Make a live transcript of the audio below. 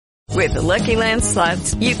With the Lucky Land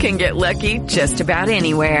Slots, you can get lucky just about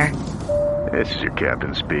anywhere. This is your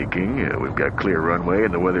captain speaking. We've got clear runway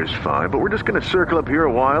and the weather's fine, but we're just going to circle up here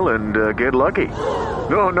a while and get lucky.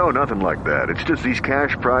 No, nothing like that. It's just these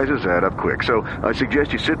cash prizes add up quick. So I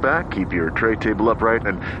suggest you sit back, keep your tray table upright,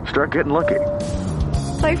 and start getting lucky.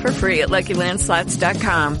 Play for free at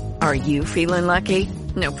LuckyLandSlots.com. Are you feeling lucky?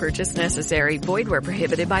 No purchase necessary. Void where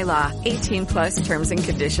prohibited by law. 18 plus terms and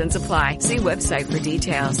conditions apply. See website for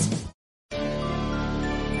details.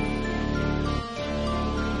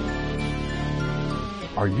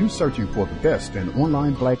 Are you searching for the best in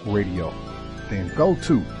online black radio? Then go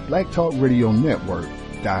to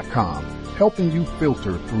blacktalkradionetwork.com, helping you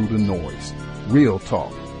filter through the noise. Real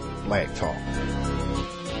talk, black talk.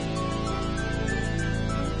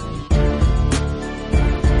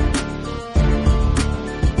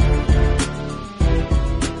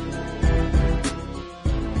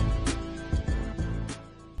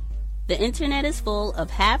 The internet is full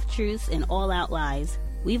of half-truths and all-out lies.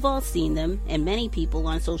 We've all seen them, and many people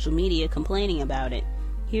on social media complaining about it.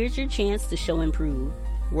 Here's your chance to show and prove.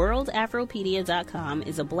 WorldAfropedia.com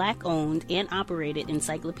is a black-owned and operated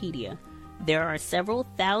encyclopedia. There are several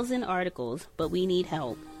thousand articles, but we need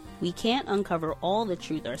help. We can't uncover all the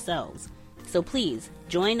truth ourselves. So please,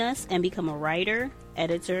 join us and become a writer,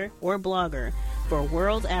 editor, or blogger for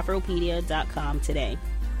WorldAfropedia.com today.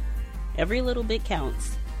 Every little bit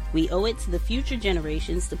counts. We owe it to the future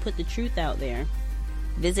generations to put the truth out there.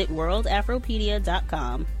 Visit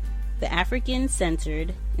WorldAfropedia.com, the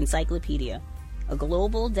African-centered encyclopedia, a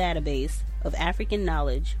global database of African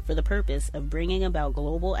knowledge for the purpose of bringing about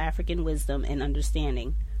global African wisdom and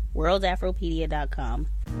understanding. WorldAfropedia.com.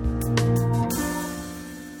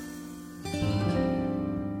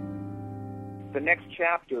 The next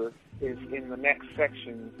chapter is in the next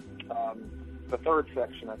section, the third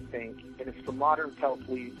section, I think, and it's the modern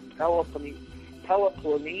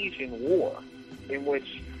Peloponnesian War, in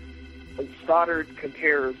which Stoddard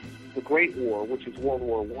compares the Great War, which is World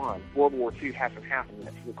War I. World War II hasn't happened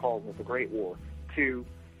yet, so we're calling it the Great War, to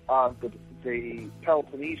the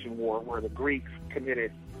Peloponnesian War, where the Greeks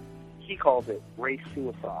committed, he calls it race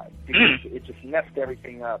suicide, because it just messed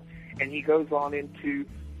everything up. And he goes on into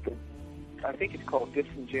I think it's called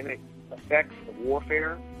dysgenic effects of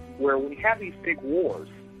warfare, where when you have these big wars,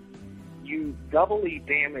 you doubly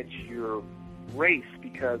damage your race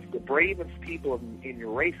because the bravest people in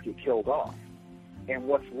your race get killed off. And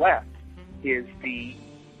what's left is the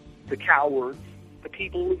cowards, the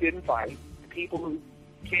people who didn't fight, the people who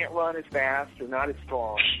can't run as fast or not as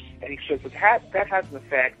strong. And he says that has an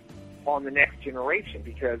effect on the next generation,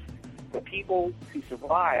 because the people who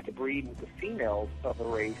survive to breed with the females of the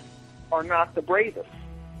race are not the bravest.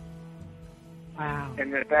 Wow.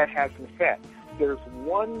 And that has an effect. There's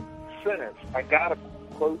one sentence, I got a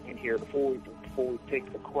quote in here before we take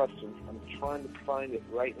the questions. I'm trying to find it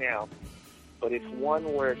right now. But it's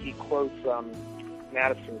one where he quotes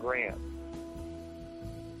Madison Grant.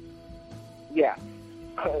 Yeah.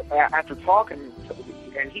 After talking,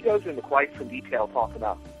 and he goes into quite some detail talking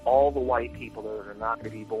about all the white people that are not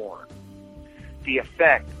going to be born. The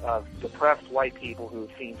effect of depressed white people who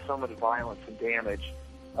have seen so much violence and damage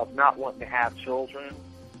of not wanting to have children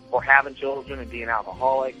or having children and being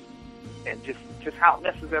alcoholic, and just how it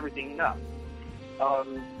messes everything up.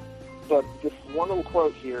 But this one little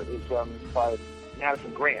quote here is by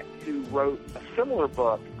Madison Grant, who wrote a similar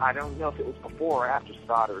book, I don't know if it was before or after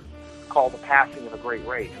Stoddard, called The Passing of a Great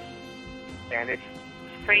Race. And it's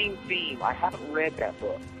the same theme. I haven't read that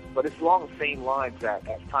book, but it's along the same lines that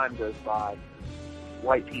as time goes by,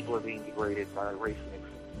 white people are being degraded by race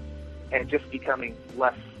mixing and just becoming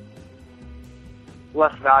less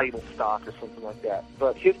valuable stock or something like that.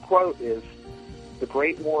 But his quote is, "The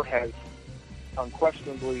Great War has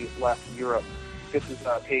unquestionably left Europe." This is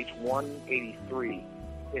page 183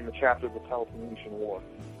 in the chapter of the Peloponnesian War.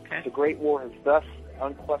 Okay. The Great War has thus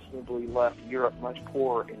unquestionably left Europe much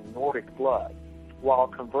poorer in Nordic blood, while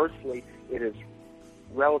conversely it has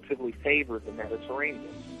relatively favored the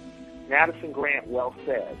Mediterranean. Madison Grant well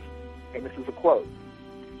says, and this is a quote,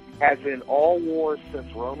 "As in all wars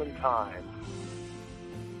since Roman times,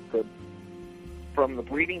 from the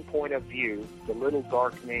breeding point of view, the little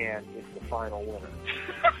dark man is the final winner."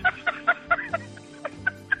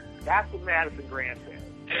 That's what Madison Grant said.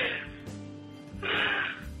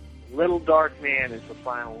 Little dark man is the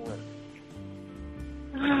final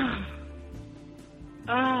winner.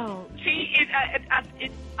 Oh, see,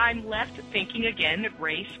 I'm left thinking again of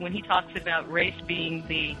race when he talks about race being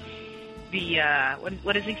the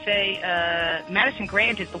what does he say? Madison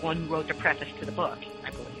Grant is the one who wrote the preface to the book, I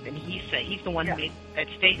believe. And he's the one who made that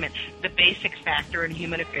statement. The basic factor in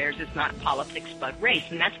human affairs is not politics but race,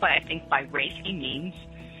 and that's why I think by race he means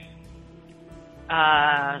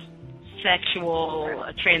sexual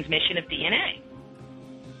transmission of DNA.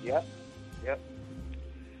 Yep.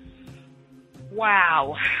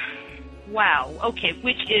 Wow. Okay,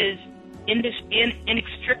 which is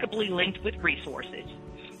inextricably linked with resources,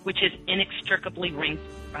 which is inextricably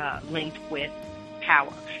linked with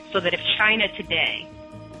power. So that if China today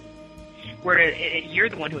were to, you're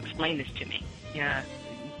the one who explained this to me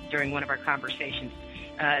during one of our conversations,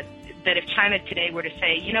 that if China today were to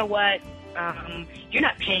say, you know what, you're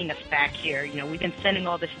not paying us back here. We've been sending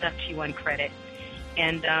all this stuff to you on credit,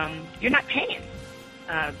 and you're not paying.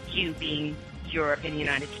 You being Europe and the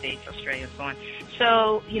United States, Australia, and so on.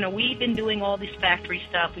 So, we've been doing all this factory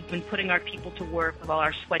stuff. We've been putting our people to work with all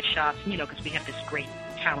our sweatshops, because we have this great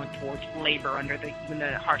talent towards labor under even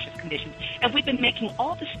the harshest conditions. And we've been making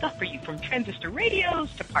all this stuff for you, from transistor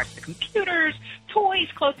radios to parts of computers, toys,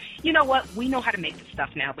 clothes. You know what? We know how to make this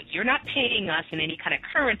stuff now, but you're not paying us in any kind of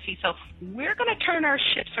currency, so we're going to turn our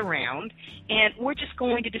ships around, and we're just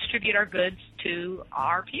going to distribute our goods to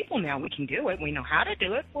our people now. We can do it. We know how to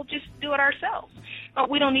do it. We'll just do it ourselves.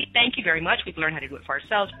 But we don't need thank you very much. We've learned how to do it for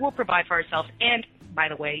ourselves. We'll provide for ourselves. And, by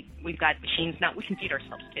the way, we've got machines now. We can feed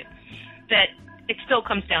ourselves, too. That it still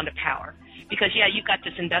comes down to power. Because, you've got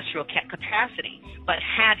this industrial capacity, but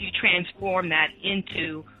have you transformed that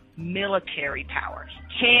into military power?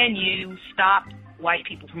 Can you stop white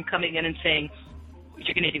people from coming in and saying,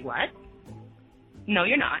 you're going to do what? No,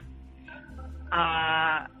 you're not.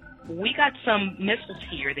 We got some missiles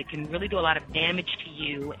here that can really do a lot of damage to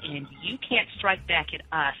you, and you can't strike back at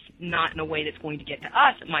us, not in a way that's going to get to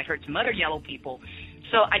us. It might hurt some other yellow people.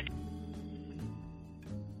 So I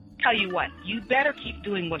tell you what, you better keep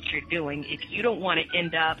doing what you're doing if you don't want to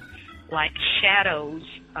end up like shadows,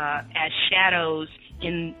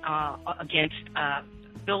 in against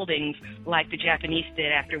buildings like the Japanese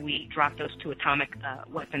did after we dropped those 2 atomic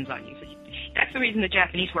weapons on you. So that's the reason the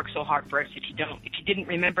Japanese work so hard for us. If you didn't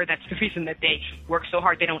remember, that's the reason that they work so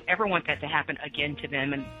hard. They don't ever want that to happen again to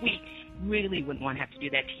them, and we really wouldn't want to have to do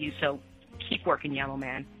that to you. So keep working, Yellow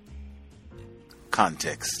Man.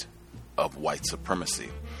 Context of white supremacy.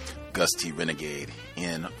 Gus T. Renegade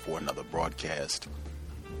in for another broadcast,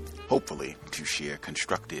 hopefully to share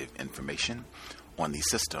constructive information on the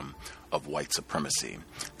system of white supremacy.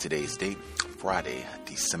 Today's date, Friday,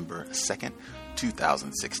 December 2nd,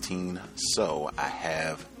 2016. So I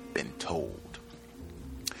have been told.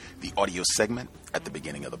 The audio segment at the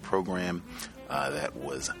beginning of the program, that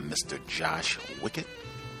was Mr. Josh Wickett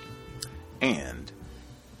and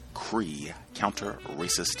Cree,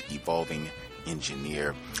 counter-racist evolving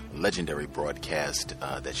engineer, legendary broadcast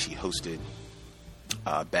that she hosted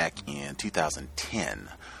back in 2010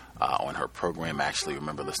 on her program. I actually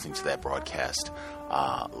remember listening to that broadcast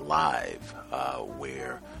live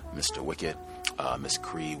where Mr. Wickett, Miss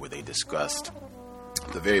Cree, where they discussed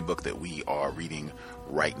the very book that we are reading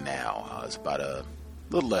right now. It's about a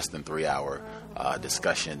little less than 3-hour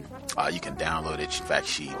discussion. You can download it. In fact,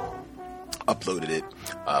 she uploaded it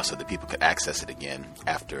so that people could access it again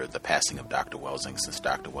after the passing of Dr. Welsing, since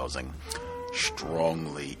Dr. Welsing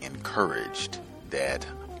strongly encouraged that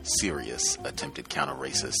serious attempted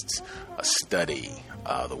counter-racists study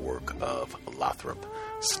the work of Lathrop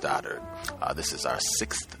Stoddard. This is our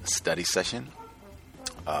 6th study session.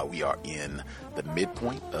 We are in the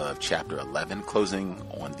midpoint of Chapter 11, closing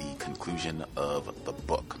on the conclusion of the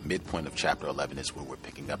book. Midpoint of Chapter 11 is where we're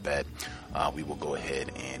picking up at. We will go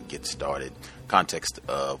ahead and get started. Context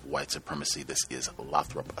of white supremacy. This is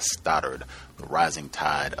Lathrop Stoddard, The Rising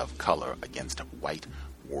Tide of Color Against White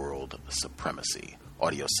World Supremacy.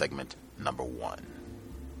 Audio segment number 1.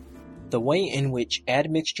 The way in which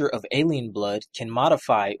admixture of alien blood can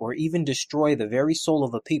modify or even destroy the very soul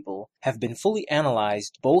of a people have been fully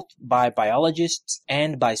analyzed both by biologists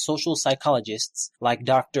and by social psychologists like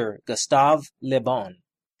Dr. Gustave Le Bon.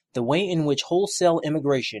 The way in which wholesale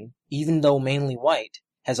immigration, even though mainly white,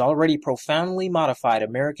 has already profoundly modified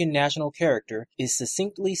American national character is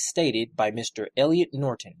succinctly stated by Mr. Eliot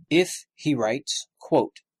Norton. If, he writes,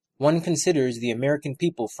 quote, one considers the American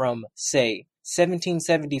people from, say,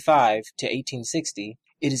 1775 to 1860,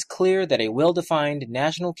 it is clear that a well-defined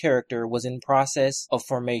national character was in process of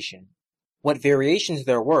formation. What variations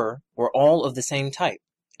there were all of the same type,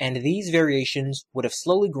 and these variations would have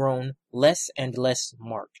slowly grown less and less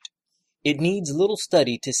marked. It needs little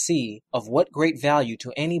study to see of what great value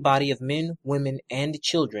to any body of men, women, and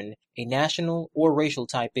children a national or racial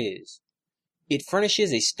type is. It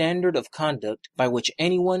furnishes a standard of conduct by which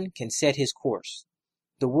anyone can set his course.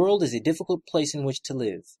 The world is a difficult place in which to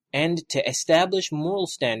live, and to establish moral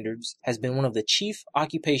standards has been one of the chief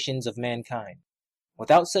occupations of mankind.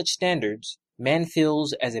 Without such standards, man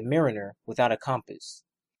feels as a mariner without a compass.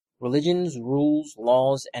 Religions, rules,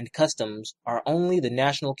 laws, and customs are only the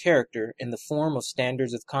national character in the form of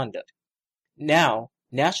standards of conduct. Now,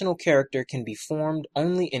 national character can be formed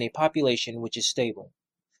only in a population which is stable.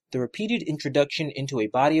 The repeated introduction into a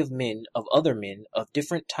body of men of other men of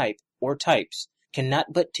different type or types cannot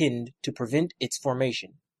but tend to prevent its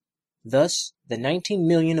formation. Thus, the 19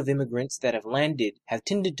 million of immigrants that have landed have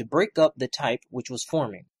tended to break up the type which was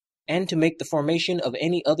forming, and to make the formation of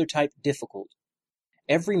any other type difficult.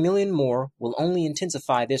 Every million more will only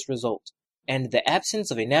intensify this result, and the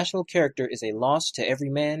absence of a national character is a loss to every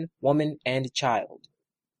man, woman, and child.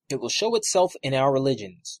 It will show itself in our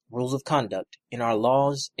religions, rules of conduct, in our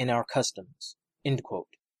laws, in our customs." End quote.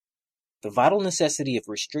 The vital necessity of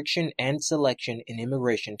restriction and selection in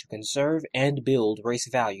immigration to conserve and build race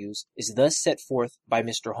values is thus set forth by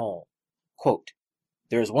Mr. Hall. Quote,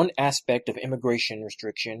 "There is one aspect of immigration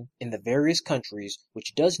restriction in the various countries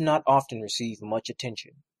which does not often receive much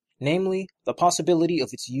attention, namely, the possibility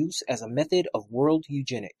of its use as a method of world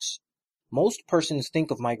eugenics. Most persons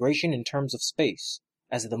think of migration in terms of space,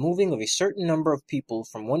 as the moving of a certain number of people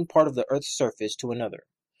from one part of the earth's surface to another,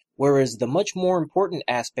 whereas the much more important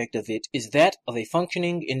aspect of it is that of a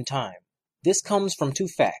functioning in time. This comes from two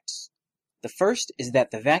facts. The first is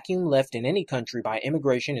that the vacuum left in any country by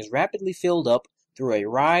immigration is rapidly filled up through a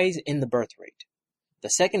rise in the birth rate. The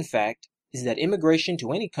second fact is that immigration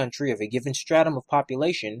to any country of a given stratum of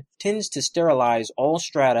population tends to sterilize all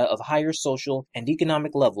strata of higher social and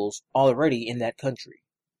economic levels already in that country.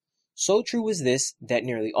 So true is this that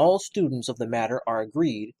nearly all students of the matter are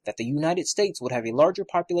agreed that the United States would have a larger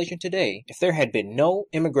population today if there had been no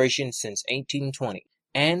immigration since 1820,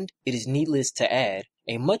 and, it is needless to add,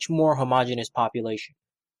 a much more homogeneous population.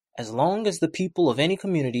 As long as the people of any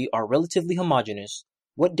community are relatively homogeneous,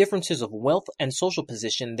 what differences of wealth and social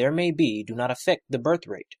position there may be do not affect the birth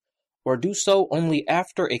rate, or do so only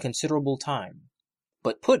after a considerable time.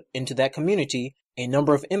 But put into that community a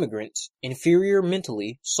number of immigrants, inferior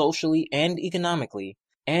mentally, socially, and economically,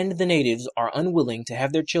 and the natives are unwilling to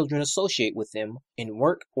have their children associate with them in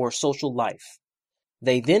work or social life.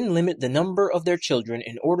 They then limit the number of their children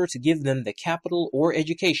in order to give them the capital or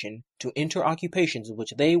education to enter occupations in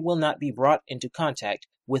which they will not be brought into contact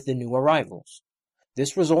with the new arrivals.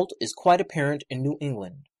 This result is quite apparent in New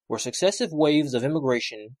England, where successive waves of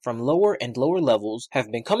immigration from lower and lower levels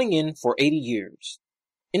have been coming in for 80 years.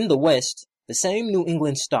 In the West, the same New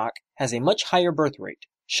England stock has a much higher birth rate,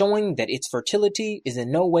 showing that its fertility is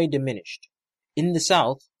in no way diminished. In the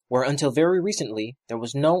South, where until very recently there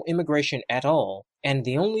was no immigration at all, and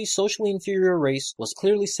the only socially inferior race was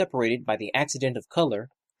clearly separated by the accident of color,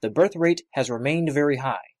 the birth rate has remained very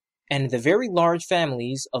high, and the very large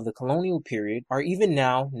families of the colonial period are even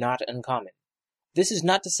now not uncommon. This is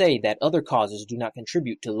not to say that other causes do not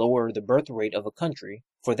contribute to lower the birth rate of a country,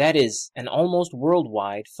 for that is an almost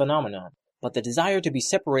worldwide phenomenon. But the desire to be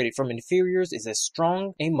separated from inferiors is as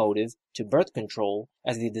strong a motive to birth control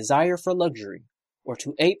as the desire for luxury, or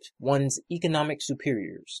to ape one's economic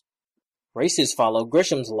superiors. Races follow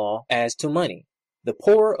Gresham's law as to money. The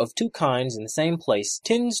poorer of two kinds in the same place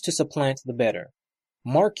tends to supplant the better.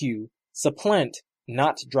 Mark you, supplant,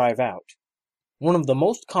 not drive out. One of the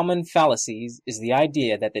most common fallacies is the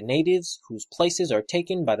idea that the natives whose places are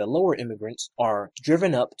taken by the lower immigrants are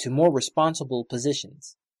driven up to more responsible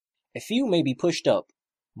positions. A few may be pushed up,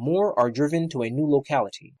 more are driven to a new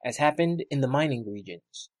locality, as happened in the mining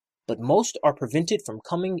regions, but most are prevented from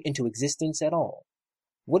coming into existence at all.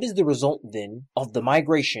 What is the result, then, of the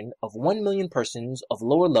migration of 1 million persons of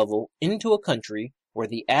lower level into a country where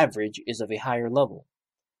the average is of a higher level?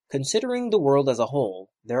 Considering the world as a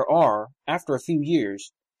whole, there are, after a few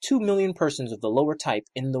years, 2 million persons of the lower type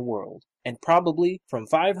in the world, and probably from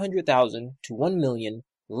 500,000 to 1 million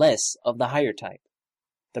less of the higher type.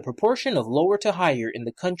 The proportion of lower to higher in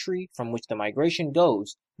the country from which the migration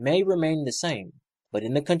goes may remain the same, but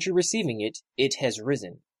in the country receiving it, it has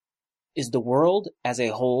risen. Is the world as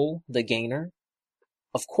a whole the gainer?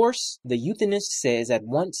 Of course, the euthanist says at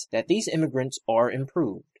once that these immigrants are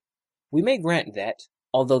improved. We may grant that,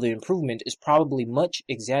 although the improvement is probably much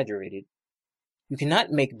exaggerated. You cannot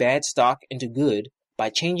make bad stock into good by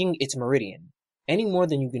changing its meridian, any more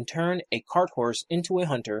than you can turn a cart horse into a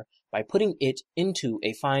hunter by putting it into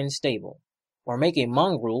a fine stable, or make a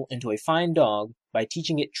mongrel into a fine dog by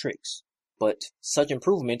teaching it tricks. But such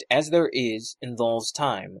improvement as there is involves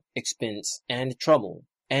time, expense, and trouble,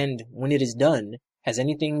 and when it is done, has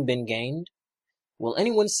anything been gained? Will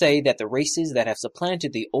anyone say that the races that have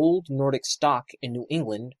supplanted the old Nordic stock in New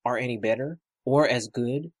England are any better, or as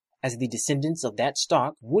good, as the descendants of that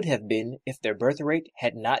stock would have been if their birth rate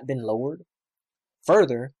had not been lowered?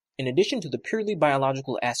 Further, in addition to the purely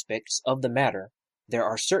biological aspects of the matter, there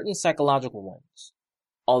are certain psychological ones.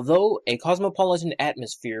 Although a cosmopolitan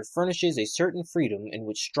atmosphere furnishes a certain freedom in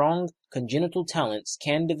which strong congenital talents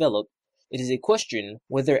can develop, it is a question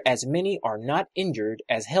whether as many are not injured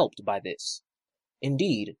as helped by this.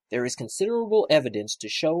 Indeed, there is considerable evidence to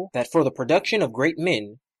show that for the production of great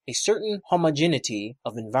men, a certain homogeneity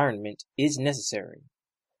of environment is necessary.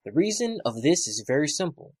 The reason of this is very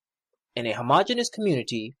simple. In a homogeneous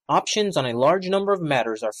community, options on a large number of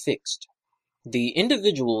matters are fixed. The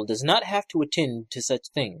individual does not have to attend to such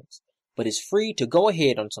things, but is free to go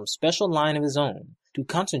ahead on some special line of his own, to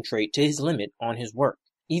concentrate to his limit on his work,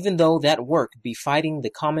 even though that work be fighting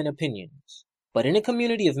the common opinions. But in a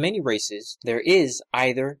community of many races, there is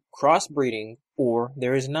either crossbreeding or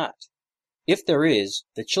there is not. If there is,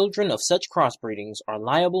 the children of such crossbreedings are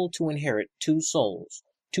liable to inherit two souls,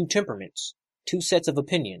 two temperaments, two sets of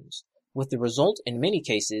opinions, with the result in many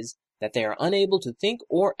cases that they are unable to think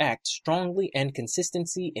or act strongly and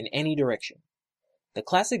consistently in any direction. The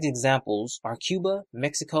classic examples are Cuba,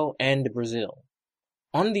 Mexico, and Brazil.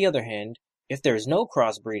 On the other hand, if there is no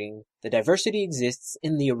crossbreeding, the diversity exists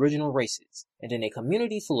in the original races, and in a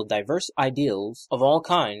community full of diverse ideals of all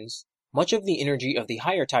kinds, much of the energy of the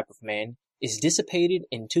higher type of man is dissipated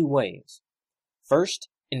in two ways. First,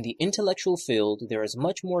 in the intellectual field there is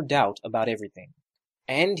much more doubt about everything,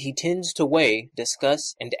 and he tends to weigh,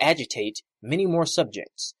 discuss, and agitate many more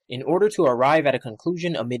subjects, in order to arrive at a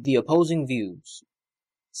conclusion amid the opposing views.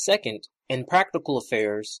 Second, in practical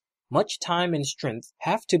affairs, much time and strength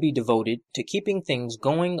have to be devoted to keeping things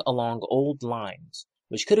going along old lines,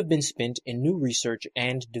 which could have been spent in new research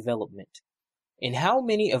and development. In how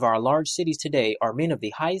many of our large cities today are men of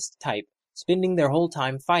the highest type spending their whole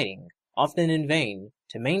time fighting, often in vain,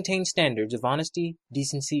 to maintain standards of honesty,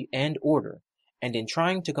 decency, and order, and in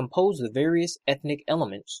trying to compose the various ethnic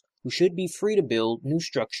elements who should be free to build new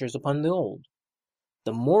structures upon the old?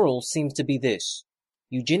 The moral seems to be this: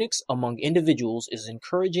 eugenics among individuals is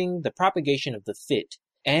encouraging the propagation of the fit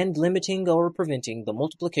and limiting or preventing the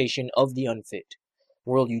multiplication of the unfit,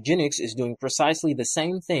 while eugenics is doing precisely the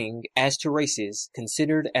same thing as to races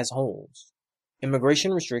considered as wholes.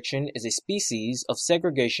 Immigration restriction is a species of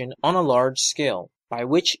segregation on a large scale, by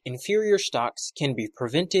which inferior stocks can be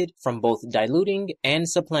prevented from both diluting and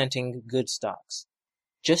supplanting good stocks.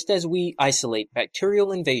 Just as we isolate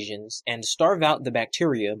bacterial invasions and starve out the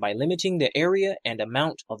bacteria by limiting the area and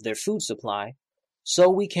amount of their food supply, so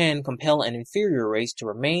we can compel an inferior race to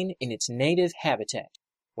remain in its native habitat,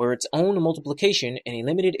 where its own multiplication in a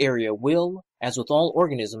limited area will, as with all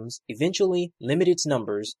organisms, eventually limit its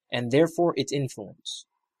numbers and therefore its influence.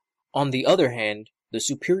 On the other hand, the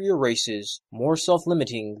superior races, more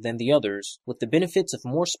self-limiting than the others, with the benefits of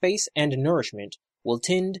more space and nourishment, will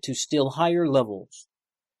tend to still higher levels.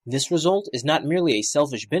 This result is not merely a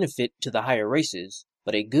selfish benefit to the higher races,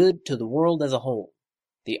 but a good to the world as a whole.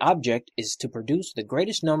 The object is to produce the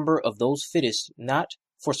greatest number of those fittest not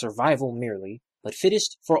for survival merely, but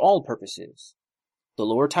fittest for all purposes. The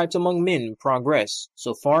lower types among men progress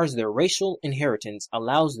so far as their racial inheritance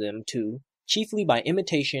allows them to, chiefly by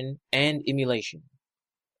imitation and emulation.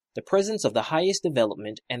 The presence of the highest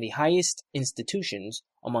development and the highest institutions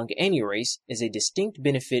among any race is a distinct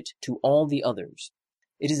benefit to all the others.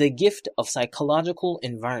 It is a gift of psychological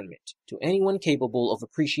environment to anyone capable of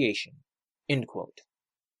appreciation." End quote.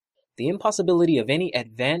 The impossibility of any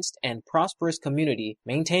advanced and prosperous community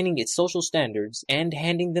maintaining its social standards and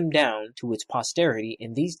handing them down to its posterity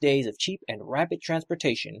in these days of cheap and rapid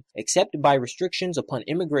transportation, except by restrictions upon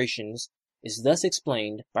immigrations, is thus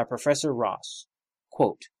explained by Professor Ross.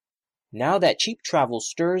 Quote, "Now that cheap travel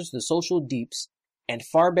stirs the social deeps and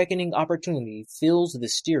far-beckoning opportunity fills the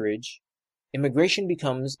steerage, immigration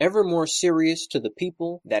becomes ever more serious to the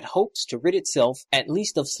people that hopes to rid itself at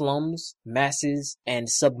least of slums, masses, and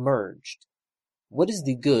submerged. What is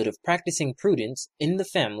the good of practicing prudence in the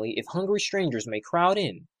family if hungry strangers may crowd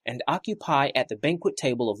in and occupy at the banquet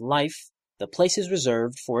table of life the places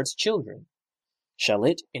reserved for its children? Shall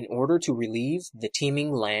it, in order to relieve the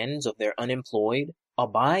teeming lands of their unemployed,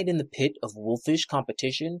 abide in the pit of wolfish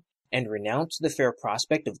competition and renounce the fair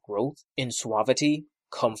prospect of growth in suavity,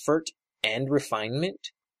 comfort, and refinement?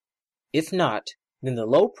 If not, then the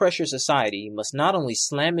low-pressure society must not only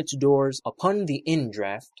slam its doors upon the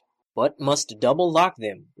in-draft, but must double lock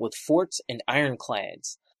them with forts and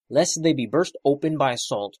ironclads, lest they be burst open by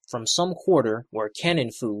assault from some quarter where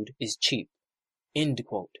cannon food is cheap." End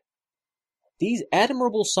quote. These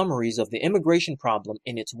admirable summaries of the immigration problem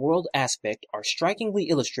in its world aspect are strikingly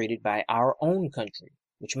illustrated by our own country,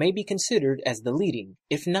 which may be considered as the leading,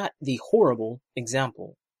 if not the horrible,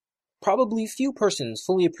 example. Probably few persons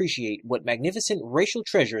fully appreciate what magnificent racial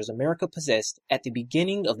treasures America possessed at the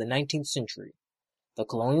beginning of the 19th century. The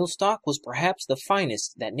colonial stock was perhaps the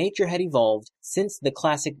finest that nature had evolved since the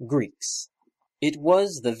classic Greeks. It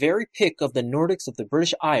was the very pick of the Nordics of the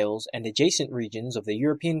British Isles and adjacent regions of the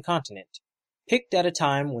European continent, picked at a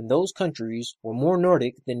time when those countries were more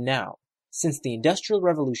Nordic than now, since the Industrial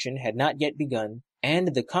Revolution had not yet begun,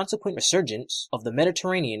 and the consequent resurgence of the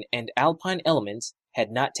Mediterranean and Alpine elements had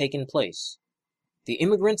not taken place. The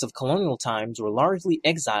immigrants of colonial times were largely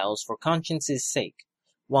exiles for conscience's sake,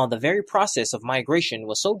 while the very process of migration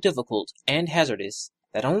was so difficult and hazardous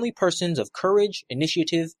that only persons of courage,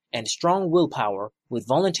 initiative, and strong willpower would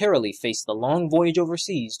voluntarily face the long voyage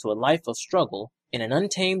overseas to a life of struggle in an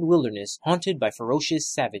untamed wilderness haunted by ferocious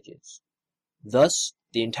savages. Thus,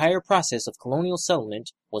 the entire process of colonial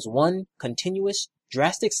settlement was one continuous,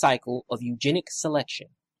 drastic cycle of eugenic selection.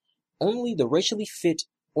 Only the racially fit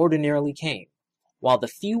ordinarily came, while the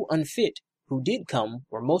few unfit who did come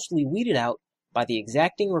were mostly weeded out by the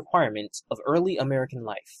exacting requirements of early American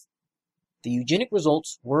life. The eugenic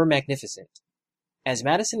results were magnificent. As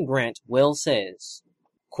Madison Grant well says,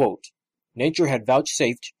 quote, "Nature had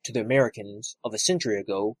vouchsafed to the Americans of a century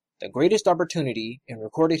ago the greatest opportunity in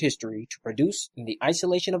recorded history to produce in the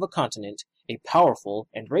isolation of a continent a powerful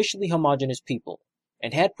and racially homogeneous people,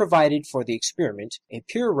 and had provided for the experiment a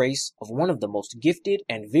pure race of one of the most gifted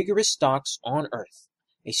and vigorous stocks on earth,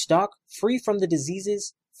 a stock free from the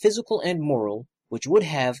diseases, physical and moral, which would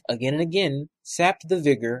have again and again sapped the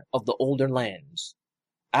vigor of the older lands.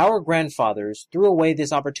 Our grandfathers threw away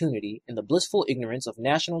this opportunity in the blissful ignorance of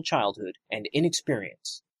national childhood and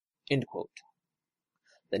inexperience." End quote.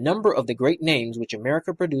 The number of the great names which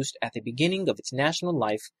America produced at the beginning of its national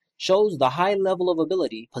life shows the high level of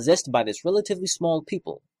ability possessed by this relatively small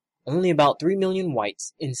people, only about 3 million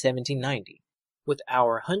whites in 1790. With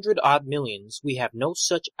our 100-odd millions, we have no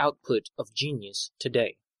such output of genius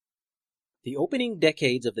today. The opening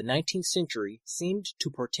decades of the 19th century seemed to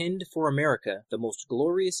portend for America the most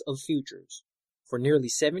glorious of futures. For nearly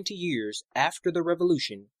 70 years after the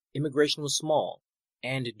Revolution, immigration was small,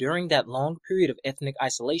 and during that long period of ethnic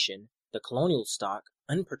isolation, the colonial stock,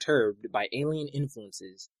 unperturbed by alien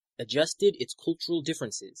influences, adjusted its cultural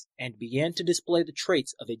differences and began to display the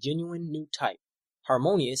traits of a genuine new type,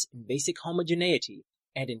 harmonious in basic homogeneity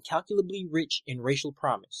and incalculably rich in racial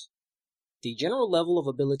promise. The general level of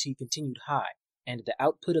ability continued high, and the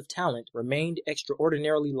output of talent remained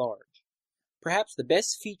extraordinarily large. Perhaps the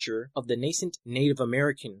best feature of the nascent Native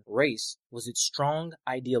American race was its strong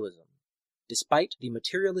idealism. Despite the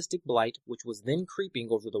materialistic blight which was then creeping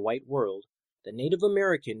over the white world, the Native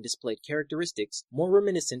American displayed characteristics more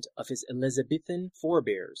reminiscent of his Elizabethan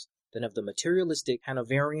forebears than of the materialistic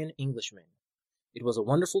Hanoverian Englishman. It was a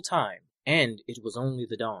wonderful time, and it was only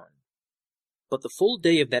the dawn. But the full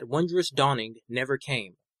day of that wondrous dawning never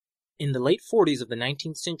came. In the late 40s of the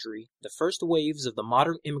 19th century, the first waves of the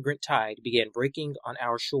modern immigrant tide began breaking on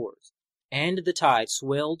our shores, and the tide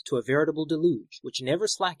swelled to a veritable deluge, which never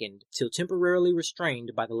slackened till temporarily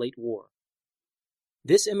restrained by the late war.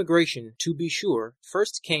 This immigration, to be sure,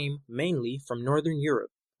 first came mainly from northern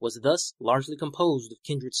Europe, was thus largely composed of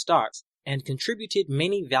kindred stocks, and contributed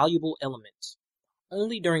many valuable elements.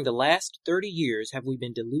 Only during the last 30 years have we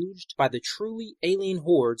been deluged by the truly alien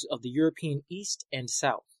hordes of the European East and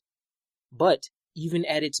South. But, even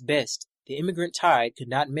at its best, the immigrant tide could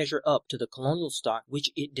not measure up to the colonial stock which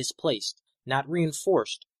it displaced, not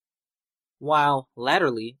reinforced, while,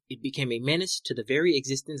 latterly, it became a menace to the very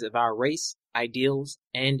existence of our race, ideals,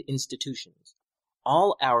 and institutions.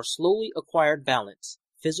 All our slowly acquired balance,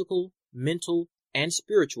 physical, mental, and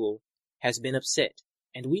spiritual, has been upset,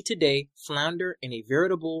 and we today flounder in a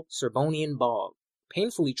veritable Serbonian bog,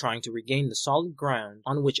 painfully trying to regain the solid ground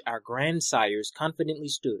on which our grandsires confidently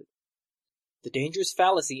stood. The dangerous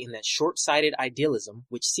fallacy in that short-sighted idealism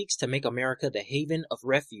which seeks to make America the haven of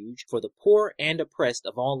refuge for the poor and oppressed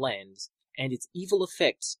of all lands, and its evil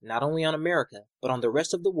effects not only on America, but on the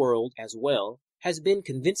rest of the world as well, has been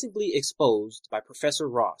convincingly exposed by Professor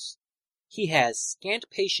Ross. He has scant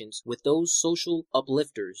patience with those social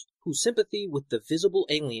uplifters whose sympathy with the visible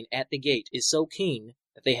alien at the gate is so keen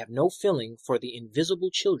that they have no feeling for the invisible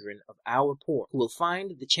children of our poor, who will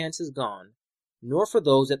find the chances gone, nor for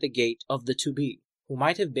those at the gate of the to-be, who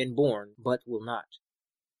might have been born but will not.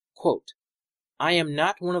 Quote, "I am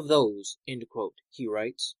not one of those," end quote, he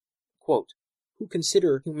writes, quote, "who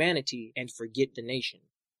consider humanity and forget the nation,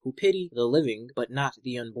 who pity the living but not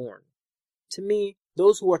the unborn. To me,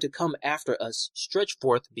 those who are to come after us stretch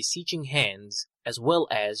forth beseeching hands, as well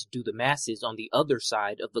as do the masses on the other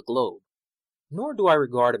side of the globe. Nor do I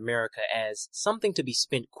regard America as something to be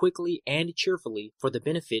spent quickly and cheerfully for the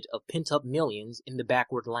benefit of pent-up millions in the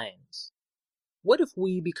backward lands. What if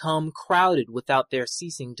we become crowded without their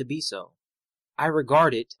ceasing to be so? I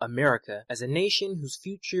regard it, America, as a nation whose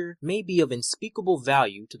future may be of unspeakable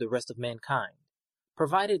value to the rest of mankind,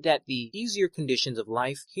 provided that the easier conditions of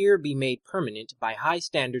life here be made permanent by high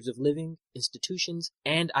standards of living, institutions,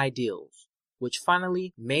 and ideals, which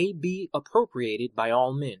finally may be appropriated by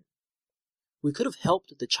all men. We could have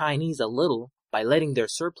helped the Chinese a little by letting their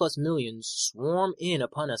surplus millions swarm in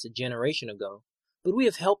upon us a generation ago, but we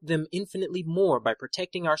have helped them infinitely more by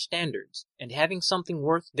protecting our standards and having something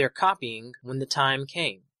worth their copying when the time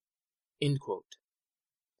came. End quote.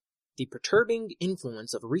 The perturbing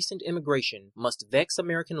influence of recent immigration must vex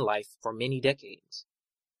American life for many decades.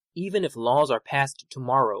 Even if laws are passed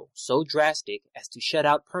tomorrow so drastic as to shut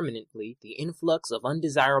out permanently the influx of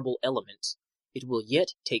undesirable elements, it will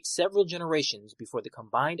yet take several generations before the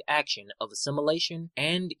combined action of assimilation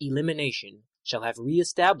and elimination shall have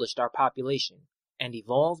re-established our population and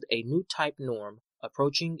evolved a new type norm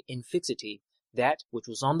approaching in fixity that which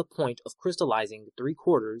was on the point of crystallizing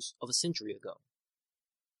 3/4 of a century ago.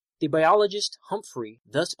 The biologist Humphrey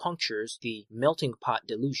thus punctures the melting pot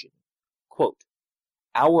delusion. Quote,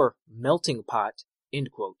 "Our melting pot,"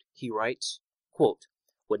 end quote, he writes, quote,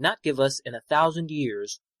 "would not give us in 1,000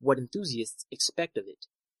 years what enthusiasts expect of it,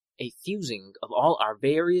 a fusing of all our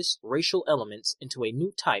various racial elements into a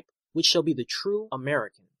new type which shall be the true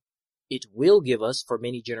American. It will give us for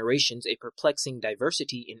many generations a perplexing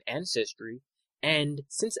diversity in ancestry, and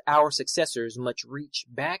since our successors much reach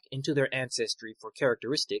back into their ancestry for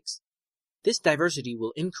characteristics, this diversity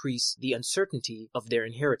will increase the uncertainty of their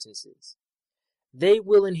inheritances. They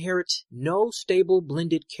will inherit no stable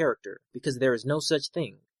blended character, because there is no such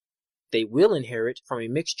thing. They will inherit from a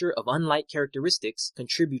mixture of unlike characteristics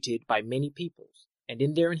contributed by many peoples, and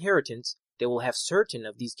in their inheritance they will have certain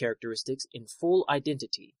of these characteristics in full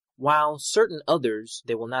identity, while certain others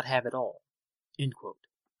they will not have at all." End quote.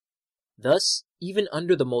 Thus, even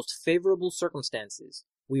under the most favorable circumstances,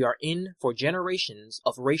 we are in for generations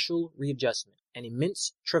of racial readjustment, an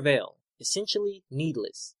immense travail, essentially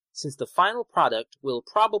needless, since the final product will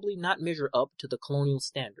probably not measure up to the colonial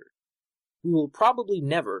standard. We will probably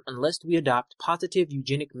never, unless we adopt positive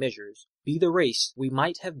eugenic measures, be the race we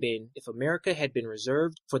might have been if America had been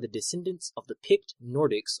reserved for the descendants of the picked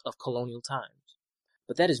Nordics of colonial times.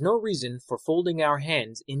 But that is no reason for folding our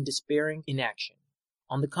hands in despairing inaction.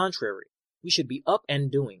 On the contrary, we should be up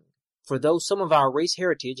and doing, for though some of our race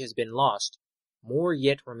heritage has been lost, more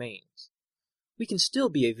yet remains. We can still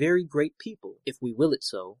be a very great people, if we will it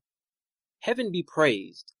so. Heaven be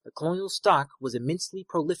praised, the colonial stock was immensely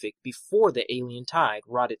prolific before the alien tide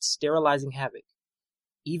wrought its sterilizing havoc.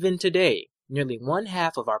 Even today, nearly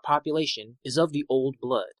 1/2 of our population is of the old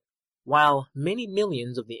blood, while many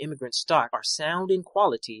millions of the immigrant stock are sound in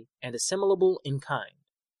quality and assimilable in kind.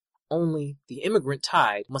 Only the immigrant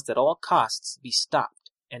tide must at all costs be stopped,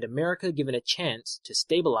 and America given a chance to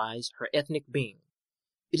stabilize her ethnic being.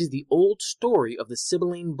 It is the old story of the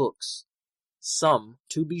Sibylline books. Some,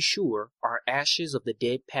 to be sure, are ashes of the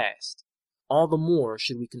dead past. All the more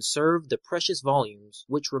should we conserve the precious volumes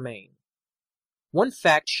which remain. One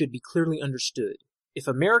fact should be clearly understood. If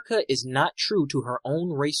America is not true to her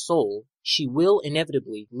own race soul, she will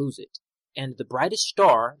inevitably lose it, and the brightest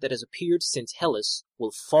star that has appeared since Hellas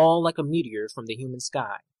will fall like a meteor from the human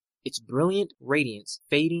sky, its brilliant radiance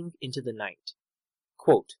fading into the night.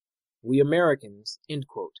 Quote, "We Americans," end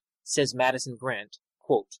quote, says Madison Grant,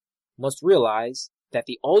 quote, "must realize that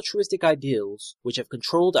the altruistic ideals which have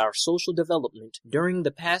controlled our social development during the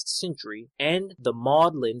past century and the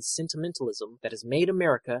maudlin sentimentalism that has made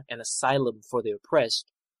America an asylum for the oppressed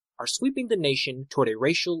are sweeping the nation toward a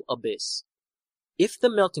racial abyss. If the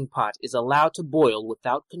melting pot is allowed to boil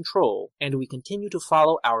without control, and we continue to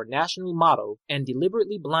follow our national motto and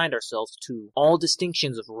deliberately blind ourselves to all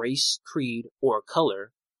distinctions of race, creed, or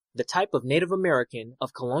color, the type of Native American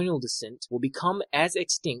of colonial descent will become as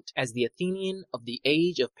extinct as the Athenian of the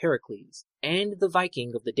age of Pericles and the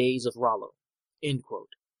Viking of the days of Rollo." End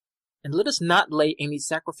quote. And let us not lay any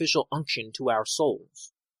sacrificial unction to our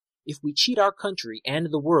souls. If we cheat our country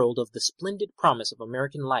and the world of the splendid promise of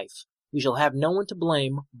American life, we shall have no one to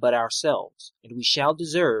blame but ourselves, and we shall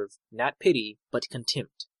deserve not pity but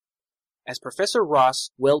contempt. As Professor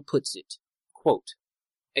Ross well puts it, quote,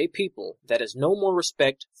 "A people that has no more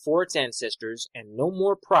respect for its ancestors and no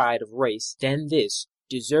more pride of race than this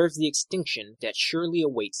deserves the extinction that surely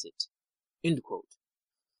awaits it." End quote.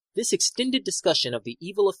 This extended discussion of the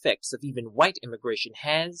evil effects of even white immigration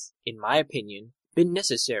has, in my opinion, been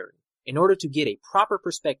necessary in order to get a proper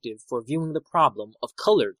perspective for viewing the problem of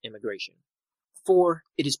colored immigration. For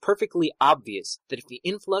it is perfectly obvious that if the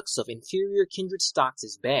influx of inferior kindred stocks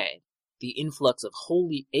is bad, the influx of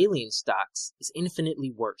wholly alien stocks is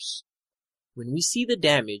infinitely worse. When we see the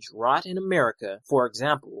damage wrought in America, for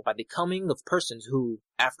example, by the coming of persons who,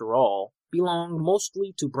 after all, belong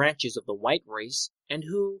mostly to branches of the white race and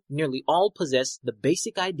who nearly all possess the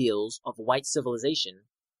basic ideals of white civilization,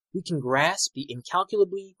 we can grasp the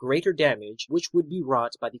incalculably greater damage which would be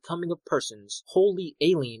wrought by the coming of persons wholly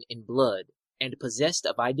alien in blood and possessed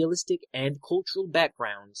of idealistic and cultural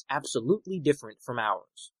backgrounds absolutely different from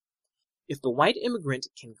ours. If the white immigrant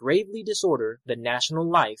can gravely disorder the national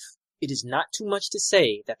life, it is not too much to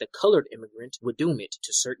say that the colored immigrant would doom it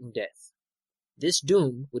to certain death. This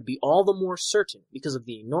doom would be all the more certain because of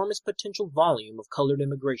the enormous potential volume of colored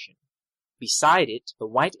immigration. Beside it, the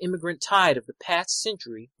white immigrant tide of the past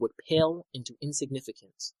century would pale into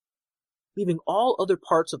insignificance. Leaving all other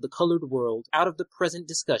parts of the colored world out of the present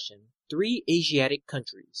discussion, 3 Asiatic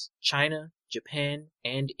countries, China, Japan,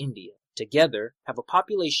 and India, together have a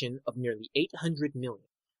population of nearly 800 million.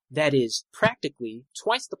 That is, practically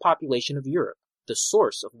twice the population of Europe, the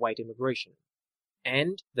source of white immigration.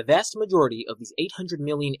 And the vast majority of these 800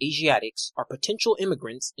 million Asiatics are potential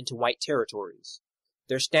immigrants into white territories.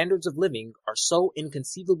 Their standards of living are so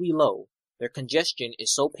inconceivably low, their congestion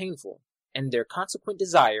is so painful, and their consequent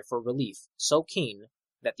desire for relief so keen,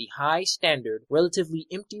 that the high standard, relatively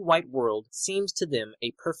empty white world seems to them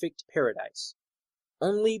a perfect paradise.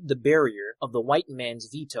 Only the barrier of the white man's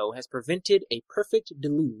veto has prevented a perfect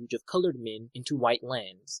deluge of colored men into white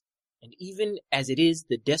lands, and even as it is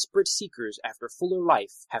the desperate seekers after fuller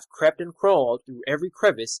life have crept and crawled through every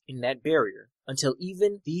crevice in that barrier, until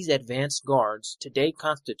even these advanced guards today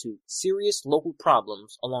constitute serious local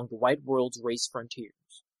problems along the white world's race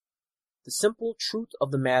frontiers. The simple truth of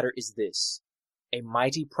the matter is this: a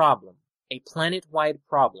mighty problem, a planet-wide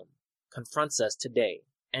problem, confronts us today,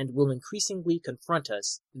 and will increasingly confront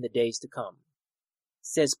us in the days to come.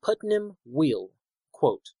 Says Putnam Will,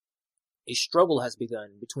 quote, "A struggle has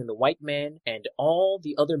begun between the white man and all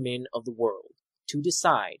the other men of the world to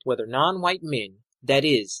decide whether non-white men, that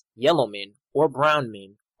is, yellow men, or brown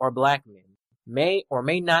men, or black men, may or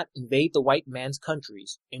may not invade the white man's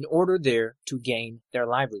countries in order there to gain their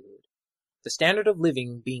livelihood. The standard of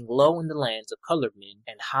living being low in the lands of colored men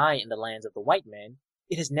and high in the lands of the white man,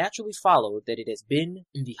 it has naturally followed that it has been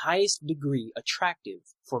in the highest degree attractive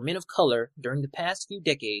for men of color during the past few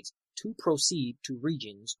decades to proceed to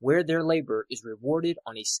regions where their labor is rewarded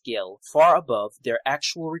on a scale far above their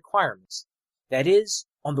actual requirements, that is,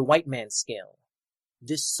 on the white man's scale.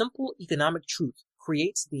 This simple economic truth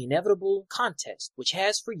creates the inevitable contest which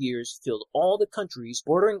has for years filled all the countries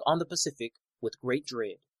bordering on the Pacific with great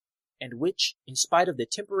dread, and which, in spite of the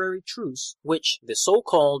temporary truce which the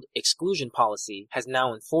so-called exclusion policy has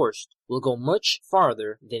now enforced, will go much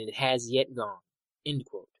farther than it has yet gone." End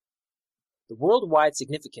quote. The worldwide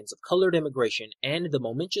significance of colored immigration and the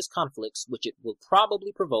momentous conflicts which it will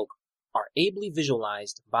probably provoke are ably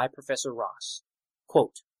visualized by Professor Ross.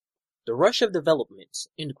 Quote, "The rush of developments,"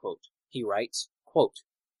 end quote, he writes, quote,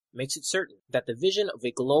 "makes it certain that the vision of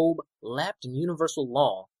a globe lapped in universal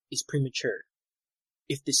law is premature.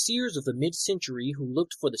 If the seers of the mid-century who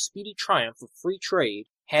looked for the speedy triumph of free trade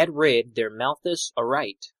had read their Malthus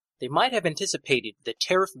aright, they might have anticipated the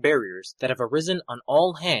tariff barriers that have arisen on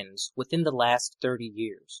all hands within the last 30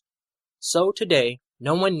 years. So today,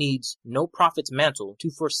 no one needs no prophet's mantle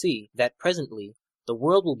to foresee that presently the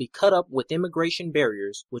world will be cut up with immigration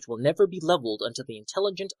barriers which will never be leveled until the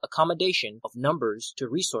intelligent accommodation of numbers to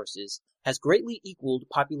resources has greatly equaled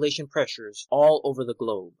population pressures all over the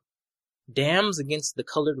globe. Dams against the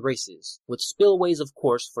colored races, with spillways of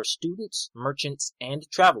course for students, merchants, and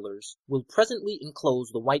travelers, will presently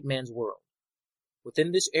enclose the white man's world.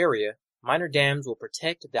 Within this area, minor dams will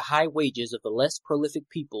protect the high wages of the less prolific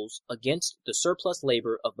peoples against the surplus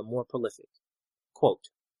labor of the more prolific. Quote,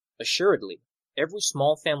 "Assuredly, every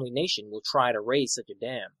small family nation will try to raise such a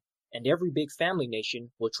dam, and every big family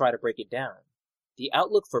nation will try to break it down. The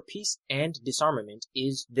outlook for peace and disarmament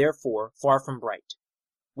is, therefore, far from bright.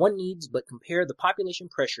 One needs but compare the population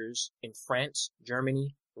pressures in France,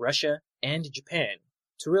 Germany, Russia, and Japan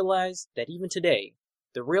to realize that even today,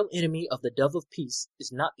 the real enemy of the dove of peace is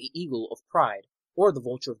not the eagle of pride or the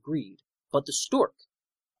vulture of greed, but the stork.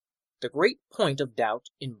 The great point of doubt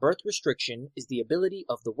in birth restriction is the ability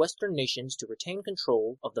of the Western nations to retain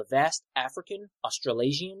control of the vast African,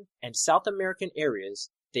 Australasian, and South American areas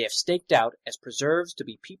they have staked out as preserves to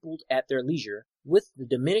be peopled at their leisure with the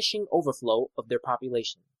diminishing overflow of their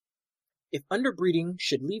population. If underbreeding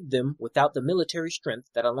should leave them without the military strength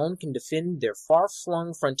that alone can defend their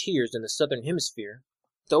far-flung frontiers in the southern hemisphere,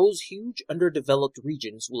 those huge underdeveloped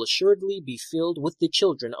regions will assuredly be filled with the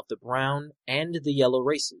children of the brown and the yellow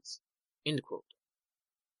races. End quote.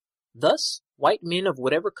 Thus, white men of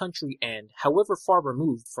whatever country and however far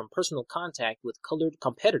removed from personal contact with colored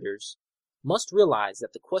competitors must realize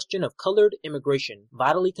that the question of colored immigration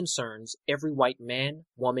vitally concerns every white man,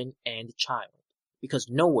 woman, and child, because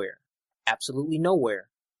nowhere, absolutely nowhere,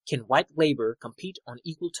 can white labor compete on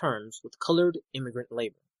equal terms with colored immigrant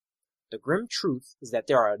labor. The grim truth is that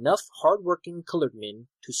there are enough hard-working colored men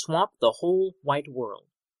to swamp the whole white world.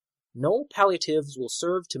 No palliatives will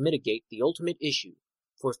serve to mitigate the ultimate issue,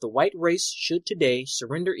 for if the white race should today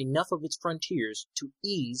surrender enough of its frontiers to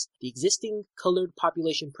ease the existing colored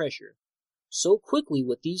population pressure, so quickly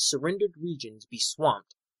would these surrendered regions be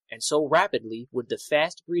swamped, and so rapidly would the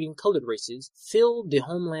fast-breeding colored races fill the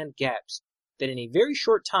homeland gaps, that in a very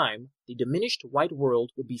short time the diminished white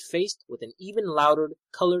world would be faced with an even louder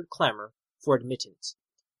colored clamor for admittance,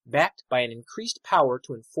 backed by an increased power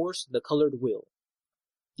to enforce the colored will.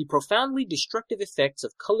 The profoundly destructive effects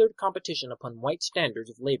of colored competition upon white standards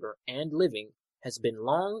of labor and living has been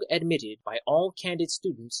long admitted by all candid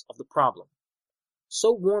students of the problem.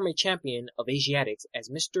 So warm a champion of Asiatics as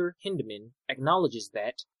Mr. Hindeman acknowledges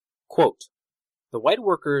that, quote, the white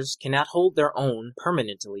workers cannot hold their own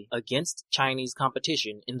permanently against Chinese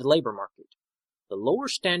competition in the labor market. The lower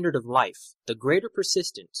standard of life, the greater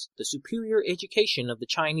persistence, the superior education of the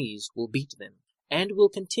Chinese will beat them, and will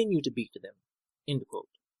continue to beat them. End quote.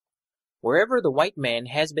 Wherever the white man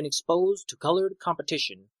has been exposed to colored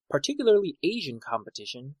competition, particularly Asian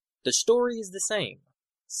competition, the story is the same.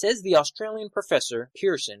 Says the Australian professor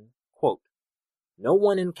Pearson, quote, no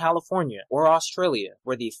one in California or Australia,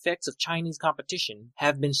 where the effects of Chinese competition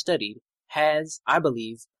have been studied, has, I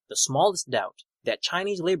believe, the smallest doubt that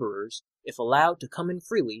Chinese laborers, if allowed to come in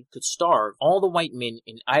freely, could starve all the white men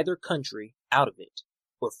in either country out of it,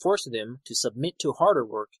 or force them to submit to harder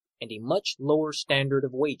work and a much lower standard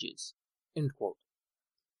of wages. End quote.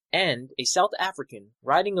 And a South African,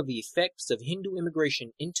 writing of the effects of Hindu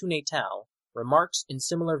immigration into Natal, remarks in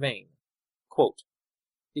similar vein, quote,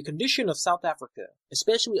 the condition of South Africa,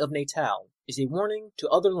 especially of Natal, is a warning to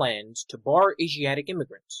other lands to bar Asiatic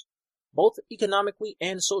immigrants. Both economically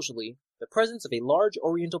and socially, the presence of a large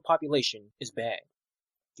Oriental population is bad.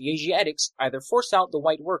 The Asiatics either force out the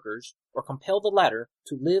white workers or compel the latter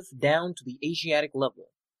to live down to the Asiatic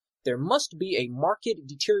level. There must be a marked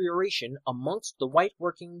deterioration amongst the white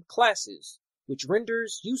working classes, which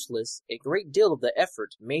renders useless a great deal of the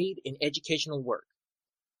effort made in educational work.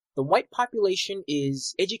 The white population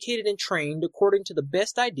is educated and trained according to the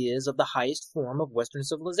best ideas of the highest form of Western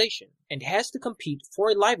civilization, and has to compete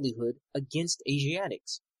for a livelihood against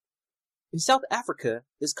Asiatics. In South Africa,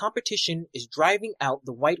 this competition is driving out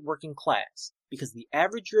the white working class, because the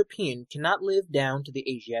average European cannot live down to the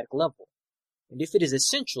Asiatic level. And if it is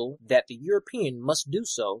essential that the European must do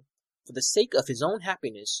so, for the sake of his own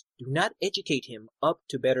happiness, do not educate him up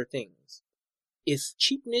to better things. If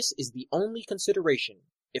cheapness is the only consideration,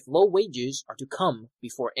 if low wages are to come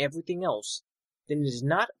before everything else, then it is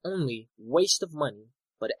not only waste of money,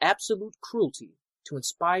 but absolute cruelty to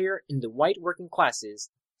inspire in the white working classes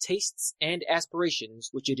tastes and aspirations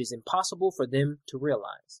which it is impossible for them to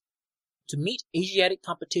realize. To meet Asiatic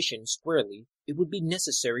competition squarely, it would be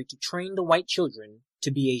necessary to train the white children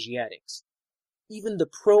to be Asiatics. Even the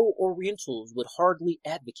pro-Orientals would hardly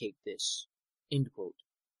advocate this. End quote.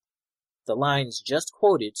 The lines just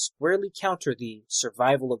quoted squarely counter the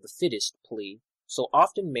survival of the fittest plea so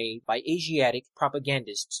often made by Asiatic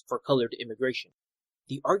propagandists for colored immigration.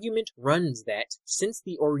 The argument runs that since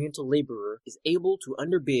the Oriental laborer is able to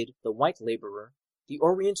underbid the white laborer, the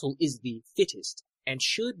Oriental is the fittest and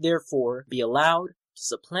should therefore be allowed to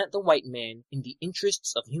supplant the white man in the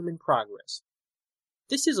interests of human progress.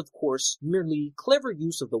 This is, of course, merely clever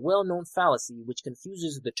use of the well-known fallacy which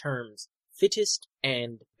confuses the terms fittest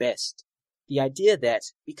and best. The idea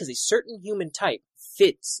that because a certain human type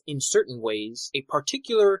fits in certain ways a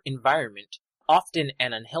particular environment, often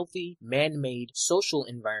an unhealthy, man-made social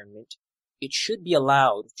environment, it should be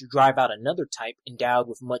allowed to drive out another type endowed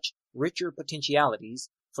with much richer potentialities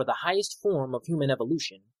for the highest form of human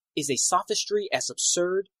evolution, is a sophistry as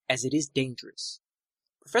absurd as it is dangerous.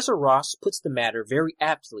 Professor Ross puts the matter very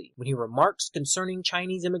aptly when he remarks concerning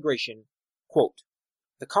Chinese immigration, quote,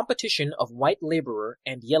 The competition of white laborer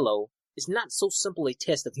and yellow is not so simple a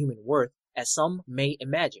test of human worth as some may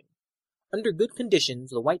imagine. Under good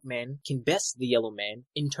conditions, the white man can best the yellow man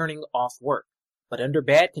in turning off work. But under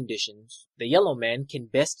bad conditions, the yellow man can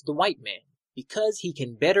best the white man, because he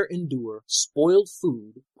can better endure spoiled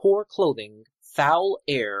food, poor clothing, foul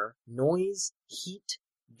air, noise, heat,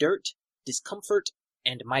 dirt, discomfort,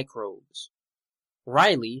 and microbes.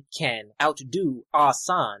 Riley can outdo Ah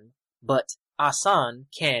San, but Ah San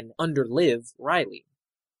can underlive Riley.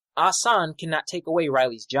 Ah San cannot take away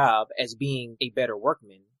Riley's job as being a better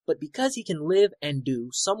workman, but because he can live and do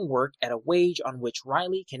some work at a wage on which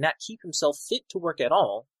Riley cannot keep himself fit to work at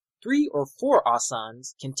all, 3 or 4 Ah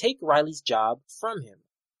Sans can take Riley's job from him.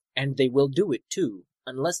 And they will do it too,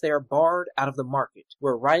 unless they are barred out of the market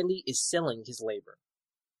where Riley is selling his labor.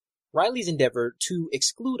 Riley's endeavor to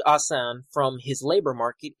exclude Ah San from his labor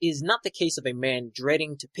market is not the case of a man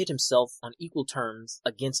dreading to pit himself on equal terms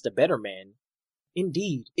against a better man.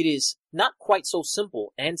 Indeed, it is not quite so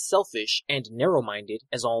simple and selfish and narrow-minded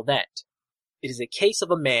as all that. It is a case of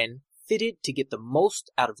a man fitted to get the most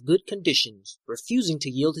out of good conditions, refusing to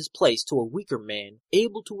yield his place to a weaker man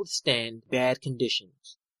able to withstand bad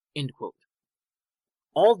conditions. End quote.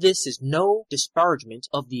 All this is no disparagement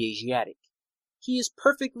of the Asiatic. He is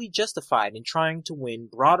perfectly justified in trying to win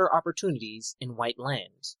broader opportunities in white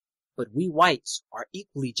lands. But we whites are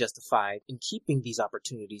equally justified in keeping these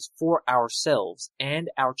opportunities for ourselves and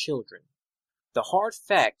our children. The hard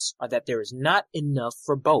facts are that there is not enough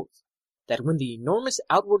for both, that when the enormous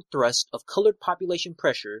outward thrust of colored population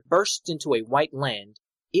pressure bursts into a white land,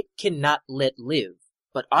 it cannot let live,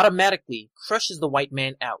 but automatically crushes the white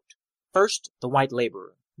man out. First, the white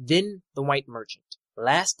laborer, then the white merchant,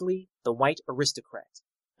 lastly, the white aristocrat,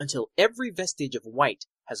 until every vestige of white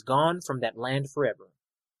has gone from that land forever.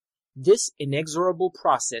 This inexorable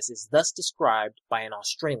process is thus described by an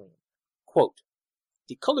Australian. Quote,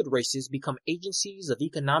 "The colored races become agencies of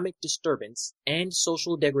economic disturbance and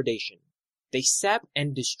social degradation. They sap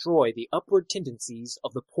and destroy the upward tendencies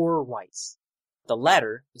of the poorer whites. The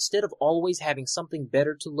latter, instead of always having something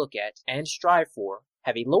better to look at and strive for,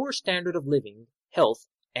 have a lower standard of living, health,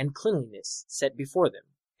 and cleanliness set before them,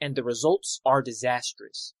 and the results are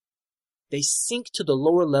disastrous. They sink to the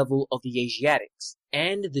lower level of the Asiatics,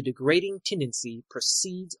 and the degrading tendency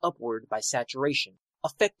proceeds upward by saturation,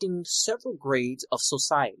 affecting several grades of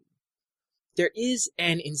society. There is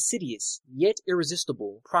an insidious, yet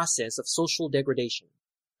irresistible, process of social degradation.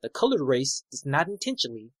 The colored race does not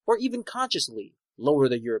intentionally, or even consciously, lower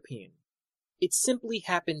the European. It simply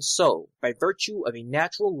happens so, by virtue of a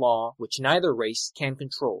natural law which neither race can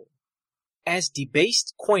control. As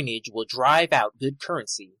debased coinage will drive out good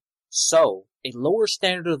currency, so a lower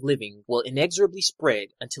standard of living will inexorably spread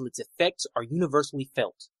until its effects are universally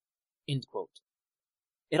felt." End quote.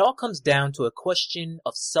 It all comes down to a question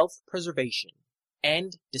of self-preservation,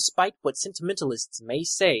 and despite what sentimentalists may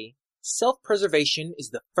say, self-preservation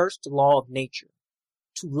is the first law of nature.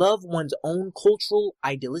 To love one's own cultural,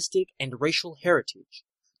 idealistic, and racial heritage,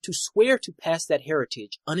 to swear to pass that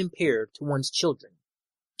heritage unimpaired to one's children,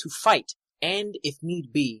 to fight, and, if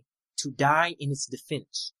need be, to die in its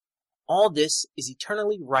defense. All this is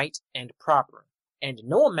eternally right and proper, and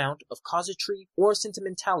no amount of casuistry or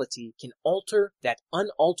sentimentality can alter that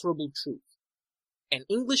unalterable truth. An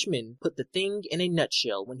Englishman put the thing in a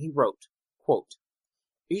nutshell when he wrote, quote,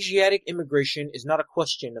 "Asiatic immigration is not a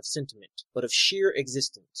question of sentiment, but of sheer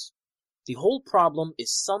existence. The whole problem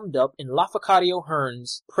is summed up in Lafcadio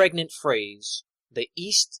Hearn's pregnant phrase, 'The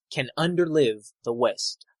East can underlive the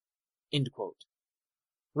West.'" End quote.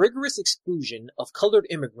 Rigorous exclusion of colored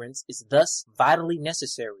immigrants is thus vitally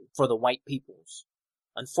necessary for the white peoples.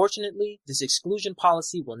 Unfortunately, this exclusion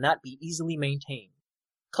policy will not be easily maintained.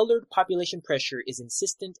 Colored population pressure is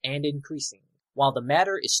insistent and increasing, while the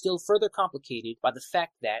matter is still further complicated by the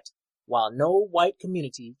fact that, while no white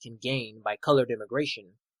community can gain by colored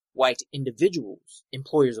immigration, white individuals,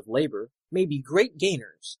 employers of labor, may be great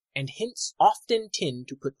gainers, and hence often tend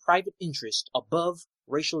to put private interest above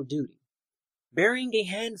racial duty. Bearing a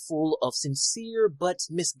handful of sincere but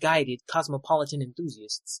misguided cosmopolitan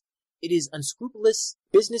enthusiasts, it is unscrupulous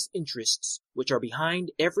business interests which are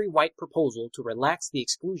behind every white proposal to relax the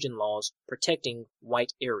exclusion laws protecting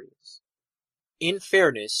white areas. In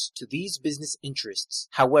fairness to these business interests,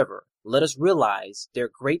 however, let us realize their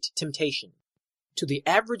great temptation. To the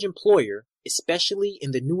average employer, especially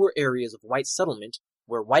in the newer areas of white settlement,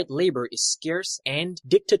 where white labor is scarce and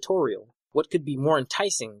dictatorial, what could be more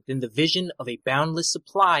enticing than the vision of a boundless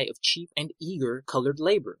supply of cheap and eager colored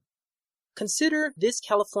labor? Consider this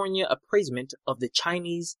California appraisement of the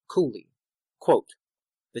Chinese coolie. Quote,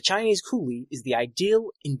 The Chinese coolie is the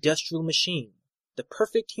ideal industrial machine, the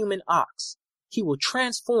perfect human ox. He will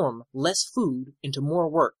transform less food into more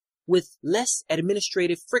work, with less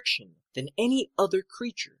administrative friction than any other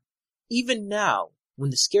creature. Even now, when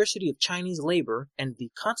the scarcity of Chinese labor and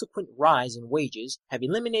the consequent rise in wages have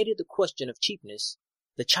eliminated the question of cheapness,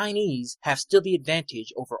 the Chinese have still the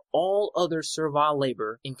advantage over all other servile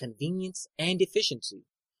labor in convenience and efficiency.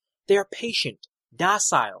 They are patient,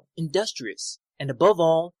 docile, industrious, and above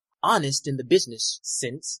all, honest in the business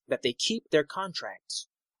sense that they keep their contracts.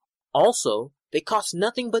 Also, they cost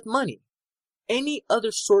nothing but money. Any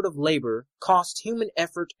other sort of labor costs human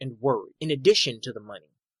effort and worry in addition to the money.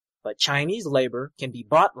 But Chinese labor can be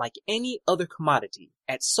bought like any other commodity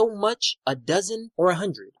at so much a dozen or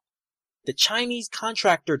 100. The Chinese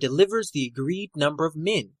contractor delivers the agreed number of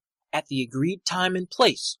men at the agreed time and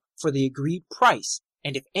place for the agreed price,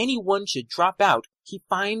 and if anyone should drop out, he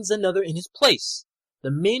finds another in his place.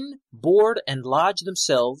 The men board and lodge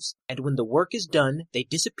themselves, and when the work is done, they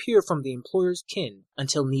disappear from the employer's ken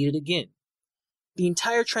until needed again. The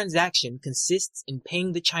entire transaction consists in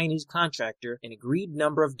paying the Chinese contractor an agreed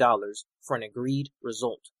number of dollars for an agreed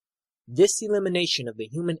result. This elimination of the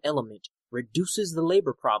human element reduces the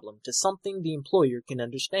labor problem to something the employer can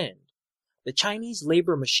understand. The Chinese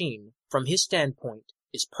labor machine, from his standpoint,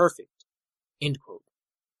 is perfect. End quote.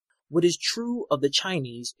 What is true of the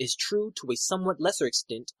Chinese is true to a somewhat lesser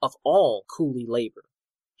extent of all coolie labor.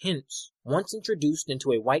 Hence, once introduced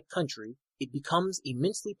into a white country, it becomes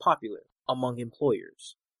immensely popular among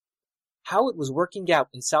employers. How it was working out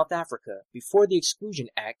in South Africa before the Exclusion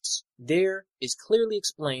Acts there is clearly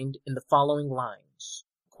explained in the following lines.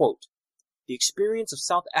 Quote, "The experience of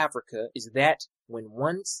South Africa is that when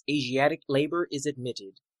once Asiatic labor is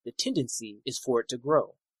admitted, the tendency is for it to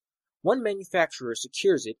grow. One manufacturer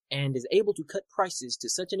secures it and is able to cut prices to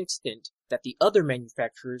such an extent that the other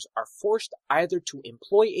manufacturers are forced either to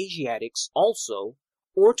employ Asiatics also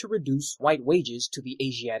or to reduce white wages to the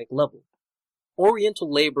Asiatic level.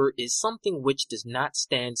 Oriental labor is something which does not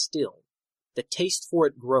stand still. The taste for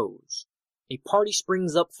it grows. A party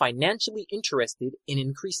springs up financially interested in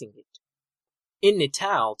increasing it. In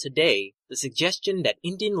Natal today, the suggestion that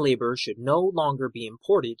Indian labor should no longer be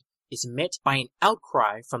imported is met by an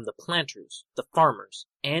outcry from the planters, the farmers,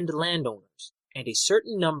 and landowners, and a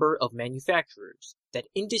certain number of manufacturers, that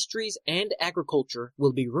industries and agriculture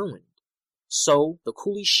will be ruined. So the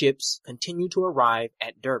coolie ships continue to arrive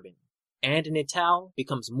at Durban, and Natal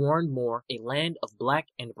becomes more and more a land of black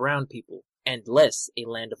and brown people, and less a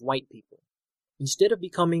land of white people. Instead of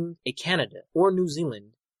becoming a Canada or New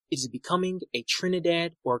Zealand, it is becoming a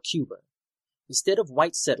Trinidad or Cuba. Instead of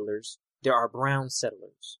white settlers, there are brown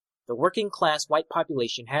settlers. The working class white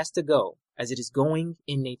population has to go, as it is going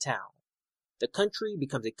in Natal. The country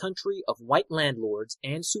becomes a country of white landlords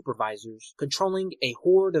and supervisors controlling a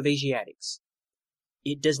horde of Asiatics.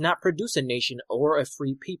 It does not produce a nation or a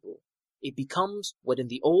free people. It becomes what in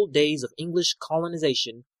the old days of English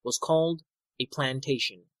colonization was called a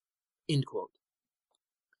plantation." End quote.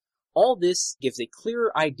 All this gives a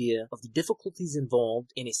clearer idea of the difficulties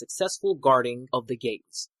involved in a successful guarding of the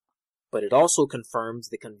gates. But it also confirms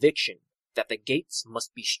the conviction that the gates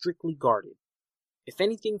must be strictly guarded. If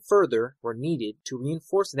anything further were needed to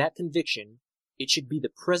reinforce that conviction, it should be the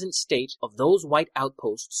present state of those white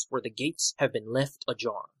outposts where the gates have been left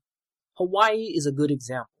ajar. Hawaii is a good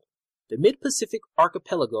example. The mid-Pacific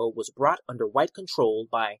archipelago was brought under white control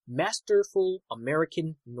by masterful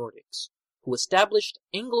American Nordics, who established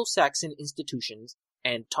Anglo-Saxon institutions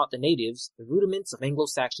and taught the natives the rudiments of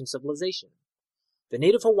Anglo-Saxon civilization. The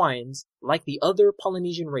native Hawaiians, like the other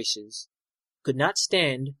Polynesian races, could not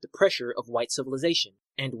stand the pressure of white civilization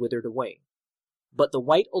and withered away. But the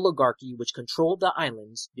white oligarchy which controlled the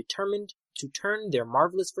islands determined to turn their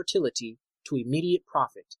marvelous fertility to immediate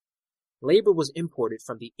profit. Labor was imported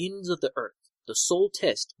from the ends of the earth, the sole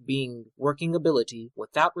test being working ability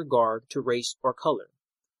without regard to race or color.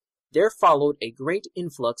 There followed a great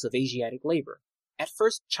influx of Asiatic labor, at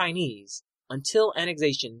first Chinese, until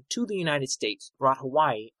annexation to the United States brought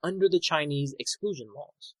Hawaii under the Chinese exclusion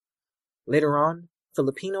laws. Later on,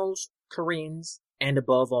 Filipinos, Koreans, and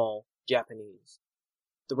above all, Japanese.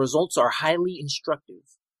 The results are highly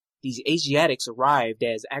instructive. These Asiatics arrived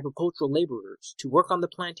as agricultural laborers to work on the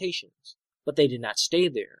plantations, but they did not stay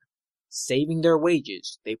there. Saving their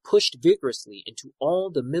wages, they pushed vigorously into all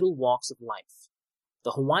the middle walks of life.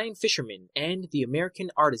 The Hawaiian fisherman and the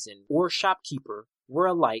American artisan or shopkeeper were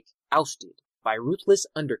alike ousted by ruthless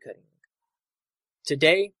undercutting.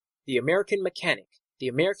 Today, the American mechanic, the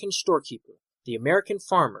American storekeeper, the American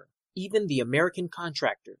farmer, even the American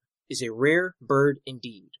contractor, is a rare bird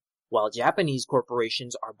indeed. while Japanese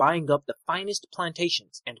corporations are buying up the finest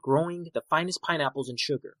plantations and growing the finest pineapples and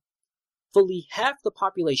sugar. Fully half the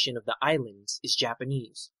population of the islands is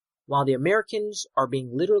Japanese, while the Americans are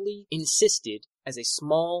being literally insisted as a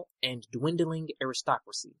small and dwindling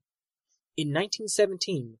aristocracy. In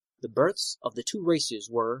 1917, the births of the two races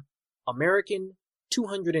were American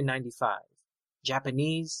 295,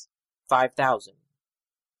 Japanese 5,000.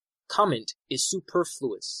 Comment is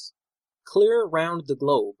superfluous. Clear around the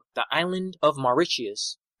globe, the island of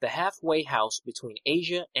Mauritius, the halfway house between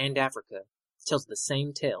Asia and Africa, tells the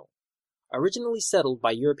same tale. Originally settled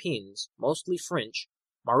by Europeans, mostly French,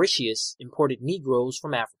 Mauritius imported Negroes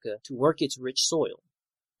from Africa to work its rich soil.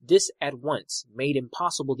 This at once made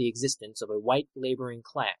impossible the existence of a white laboring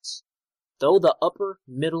class. Though the upper,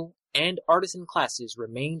 middle, and artisan classes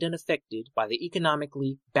remained unaffected by the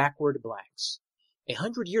economically backward blacks.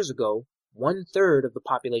 100 years ago, 1/3 of the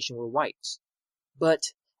population were whites.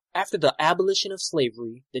 But after the abolition of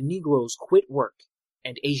slavery, the Negroes quit work,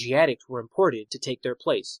 and Asiatics were imported to take their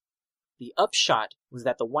place. The upshot was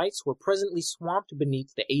that the whites were presently swamped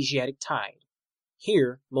beneath the Asiatic tide.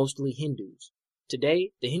 Here, mostly Hindus.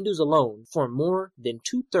 Today, the Hindus alone form more than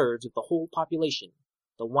 2/3 of the whole population,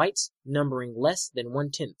 the whites numbering less than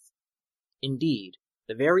 1/10. Indeed,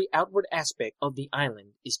 the very outward aspect of the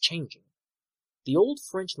island is changing. The old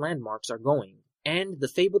French landmarks are going, and the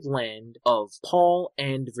fabled land of Paul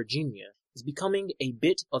and Virginia is becoming a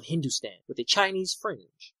bit of Hindustan with a Chinese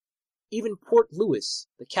fringe. Even Port Louis,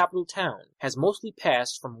 the capital town, has mostly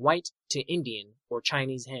passed from white to Indian or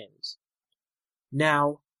Chinese hands.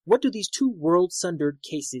 Now, what do these two world-sundered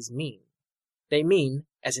cases mean? They mean,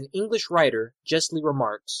 as an English writer justly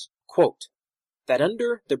remarks, quote, that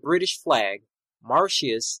under the British flag,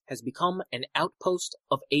 Mauritius has become an outpost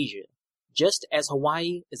of Asia, just as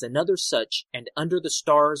Hawaii is another such and under the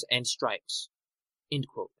stars and stripes. End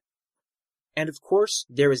quote. And of course,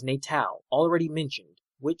 there is Natal, already mentioned,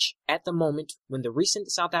 which, at the moment when the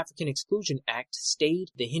recent South African Exclusion Act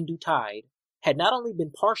stayed the Hindu tide, had not only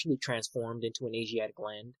been partially transformed into an Asiatic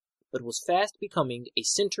land, but was fast becoming a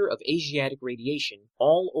center of Asiatic radiation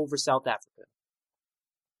all over South Africa.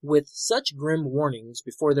 With such grim warnings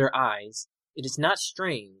before their eyes, it is not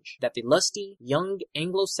strange that the lusty, young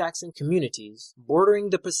Anglo-Saxon communities bordering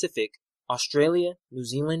the Pacific, Australia, New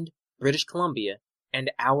Zealand, British Columbia,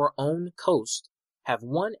 and our own coast have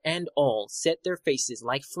one and all set their faces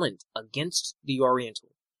like flint against the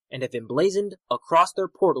Oriental, and have emblazoned across their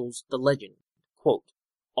portals the legend, quote,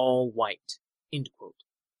 all white, end quote.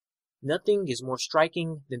 Nothing is more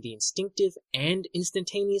striking than the instinctive and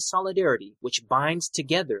instantaneous solidarity which binds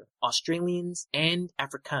together Australians and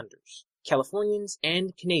Afrikanders, Californians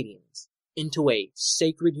and Canadians, into a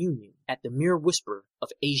sacred union at the mere whisper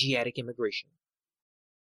of Asiatic immigration.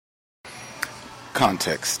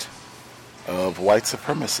 Context of white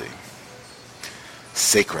supremacy.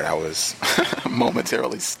 Sacred. I was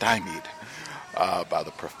momentarily stymied by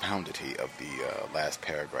the profundity of the last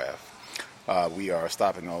paragraph. We are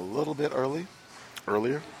stopping a little bit earlier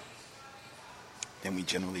than we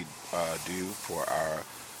generally do for our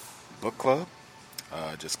book club.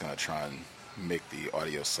 Just going to try and make the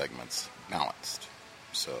audio segments balanced.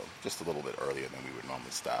 So just a little bit earlier than we would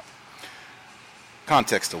normally stop.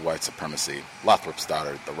 Context of white supremacy. Lothrop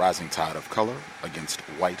Stoddard, The Rising Tide of Color Against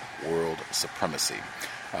White World Supremacy.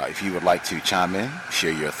 If you would like to chime in,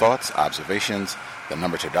 share your thoughts, observations, the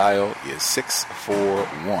number to dial is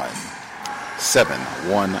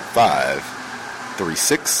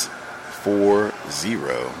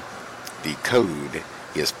 641-715-3640. The code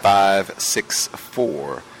is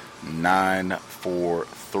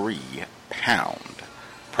 564943 pound.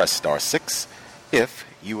 Press star 6 if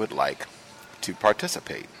you would like to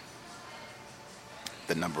participate.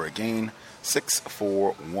 The number again,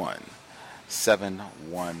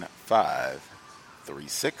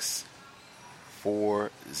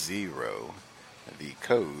 641-715-3640. The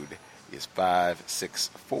code is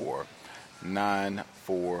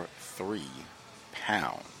 564943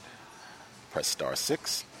 pound. Press star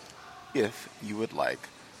 6 if you would like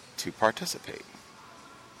to participate.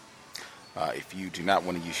 If you do not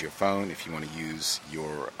want to use your phone, if you want to use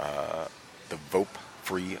your the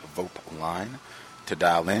free VOP line to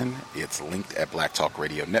dial in, it's linked at Black Talk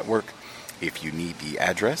Radio Network. If you need the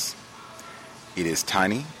address, it is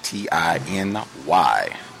tiny,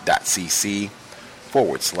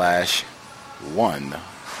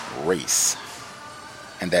 tiny.cc/1race.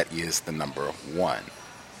 And that is the number 1.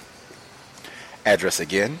 Address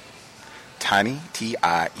again, tiny,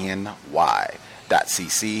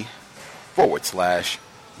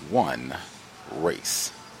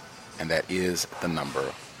 tiny.cc/1race. And that is the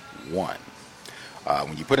number 1.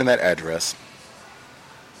 When you put in that address,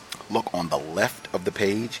 look on the left of the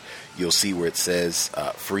page. You'll see where it says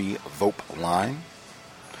free VOP line.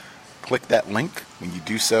 Click that link. When you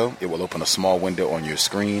do so, it will open a small window on your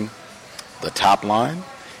screen. The top line,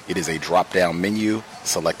 it is a drop-down menu.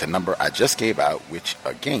 Select the number I just gave out, which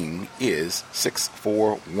again is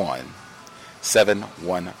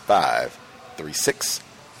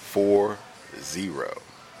 641-715-3640.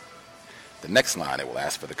 The next line, it will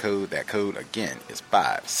ask for the code. That code again is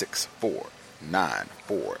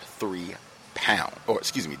 564943 pound. Or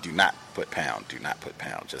excuse me, do not put pound. Do not put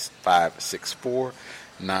pound. Just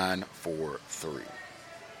 564943.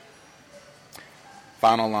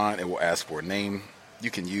 Final line, it will ask for a name. You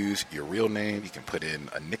can use your real name. You can put in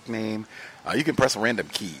a nickname. You can press random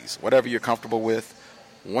keys, whatever you're comfortable with.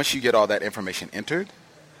 Once you get all that information entered,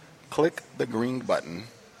 click the green button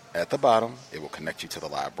at the bottom. It will connect you to the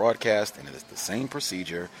live broadcast, and it is the same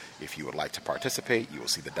procedure. If you would like to participate, you will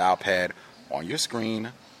see the dial pad on your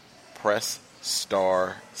screen. Press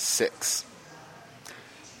 *6.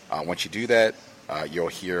 Once you do that, you'll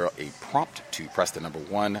hear a prompt to press the number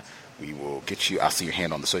 1. We will get you, I'll see your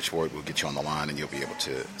hand on the switchboard, we'll get you on the line, and you'll be able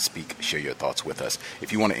to speak, share your thoughts with us.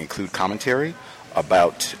 If you want to include commentary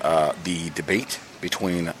about the debate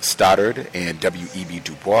between Stoddard and W.E.B.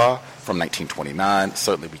 Du Bois from 1929,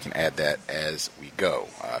 certainly we can add that as we go.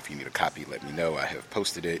 If you need a copy, let me know. I have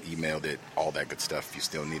posted it, emailed it, all that good stuff. If you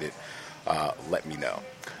still need it, let me know.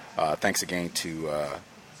 Thanks again to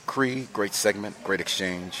Cree, great segment, great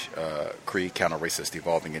exchange. Cree, counter-racist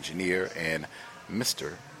evolving engineer, and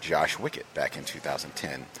Mr. Josh Wickett back in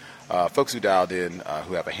 2010. Folks who dialed in,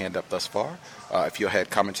 who have a hand up thus far, if you had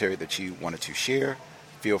commentary that you wanted to share,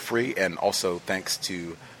 feel free. And also thanks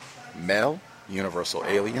to Mel, Universal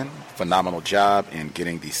Alien, phenomenal job in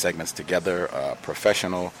getting these segments together,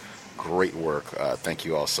 professional, great work. Thank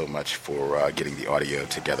you all so much for getting the audio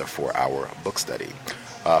together for our book study.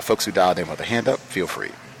 Folks who dialed in with a hand up, feel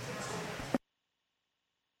free.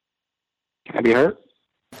 Can I be heard?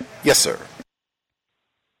 Yes, sir.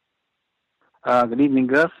 Good evening,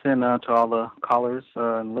 Gus, and to all the callers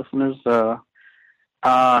and listeners. Kind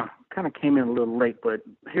of came in a little late, but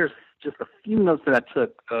here's just a few notes that I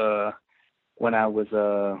took when I was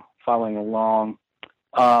following along.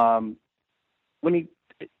 I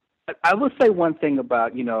will say one thing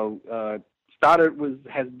about, Stoddard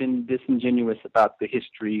has been disingenuous about the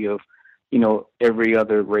history of, every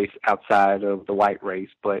other race outside of the white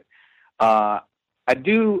race, but I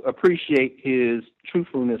do appreciate his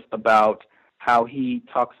truthfulness about how he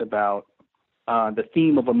talks about the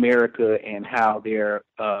theme of America and how they're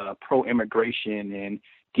pro-immigration and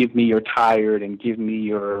give me your tired and give me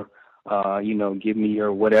your, give me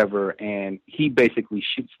your whatever. And he basically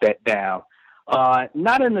shoots that down.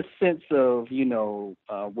 Not in the sense of,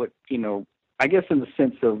 I guess in the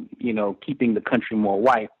sense of, keeping the country more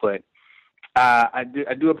white, but I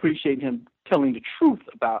do appreciate him telling the truth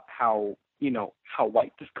about how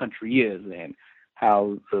white this country is and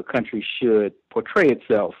how the country should portray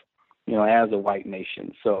itself, as a white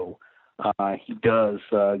nation. So he does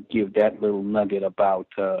give that little nugget about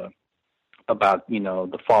the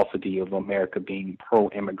falsity of America being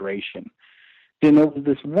pro-immigration. Then there was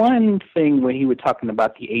this one thing where he was talking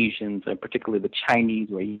about the Asians, and particularly the Chinese,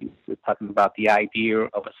 where he was talking about the idea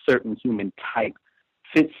of a certain human type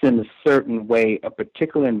fits in a certain way, a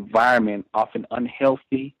particular environment, often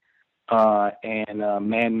unhealthy, and a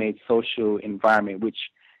man-made social environment,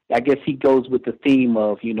 which I guess he goes with the theme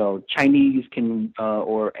of, Chinese can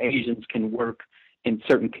or Asians can work in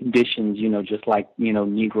certain conditions, just like,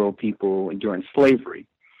 Negro people during slavery.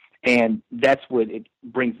 And that's what it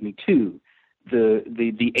brings me to.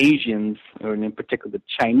 The Asians, or in particular the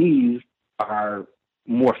Chinese, are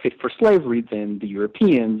more fit for slavery than the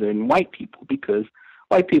Europeans and white people, because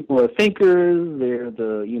white people are thinkers,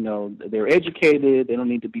 they're educated, they don't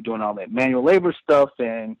need to be doing all that manual labor stuff,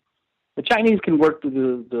 and the Chinese can work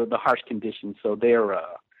through the harsh conditions, so they're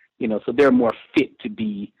more fit to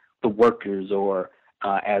be the workers, or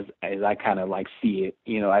as I kind of like see it,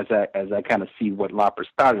 as I kind of see what Lopper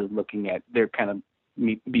Stoddard is looking at, they're kind of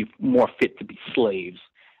be more fit to be slaves,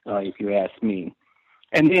 if you ask me.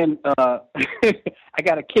 And then I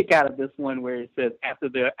got a kick out of this one where it says, after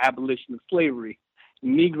the abolition of slavery,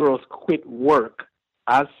 Negroes quit work.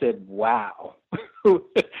 I said, wow.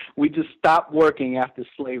 We just stopped working after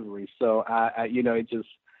slavery. So I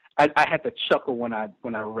had to chuckle when I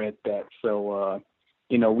read that. So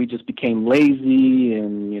we just became lazy,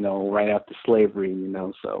 and right after slavery,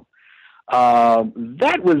 so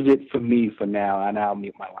that was it for me for now, and I'll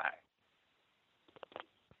mute my line.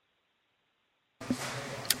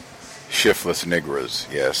 Shiftless Negroes,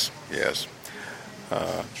 yes.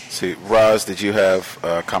 See, Roz, did you have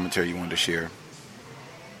commentary you wanted to share?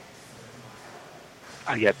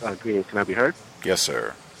 Yes, greetings. Can I be heard? Yes,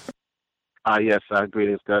 sir. Yes,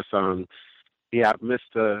 greetings, Gus. Yeah, I've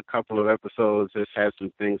missed a couple of episodes. Just had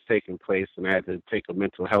some things taking place, and I had to take a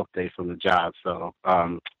mental health day from the job. So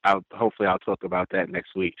hopefully I'll talk about that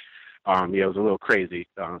next week. Yeah, it was a little crazy,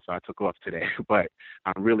 so I took off today. But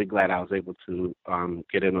I'm really glad I was able to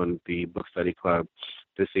get in on the book study club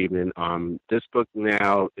this evening. This book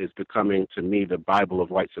now is becoming, to me, the Bible of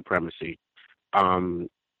white supremacy.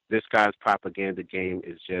 This guy's propaganda game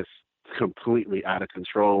is just completely out of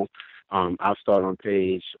control. I'll start on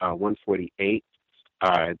page 148.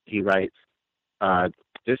 He writes,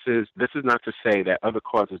 this is not to say that other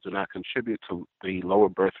causes do not contribute to the lower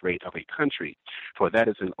birth rate of a country, for that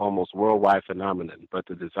is an almost worldwide phenomenon, but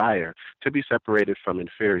the desire to be separated from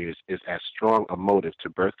inferiors is as strong a motive to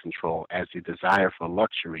birth control as the desire for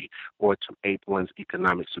luxury or to ape one's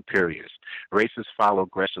economic superiors. Races follow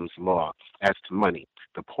Gresham's law. As to money,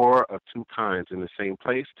 the poorer of two kinds in the same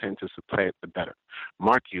place tend to supplant the better.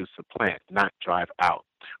 Mark you, supplant, not drive out.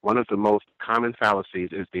 One of the most common fallacies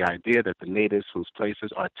is the idea that the natives whose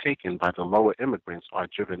places are taken by the lower immigrants are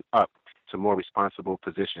driven up to more responsible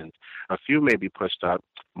positions. A few may be pushed up,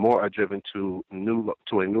 more are driven to a new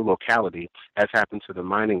locality, as happened to the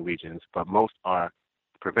mining regions, but most are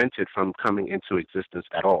prevented from coming into existence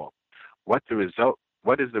at all. What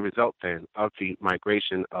is the result, then, of the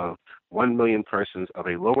migration of 1 million persons of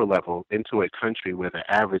a lower level into a country where the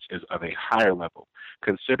average is of a higher level?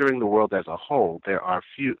 Considering the world as a whole, there are,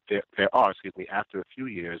 after a few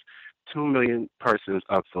years, 2 million persons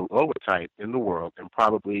of the lower type in the world, and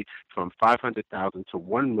probably from 500,000 to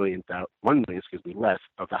 1 million less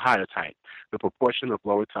of the higher type. The proportion of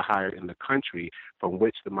lower to higher in the country from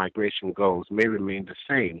which the migration goes may remain the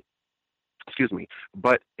same,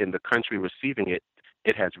 but in the country receiving it,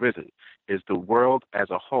 it has risen. Is the world as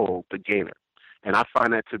a whole the gainer? And I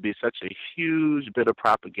find that to be such a huge bit of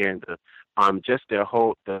propaganda. Just the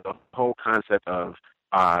whole concept of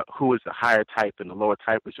who is the higher type and the lower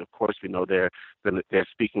type, which of course we know they're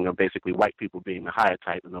speaking of basically white people being the higher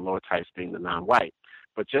type and the lower types being the non-white.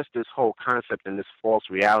 But just this whole concept and this false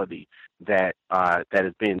reality that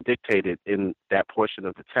is being dictated in that portion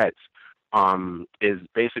of the text is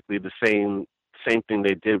basically the same thing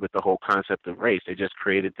they did with the whole concept of race. They just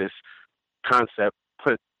created this concept,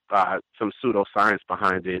 put some pseudoscience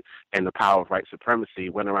behind it, and the power of white supremacy,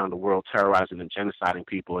 went around the world terrorizing and genociding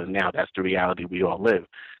people, and now that's the reality we all live.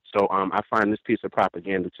 So I find this piece of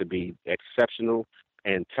propaganda to be exceptional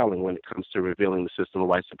and telling when it comes to revealing the system of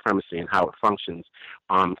white supremacy and how it functions.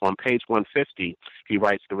 On page 150, he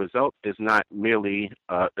writes, the result is not merely,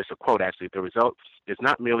 it's a quote actually, the result is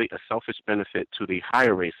not merely a selfish benefit to the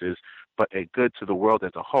higher races, but a good to the world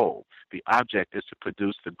as a whole. The object is to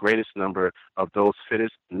produce the greatest number of those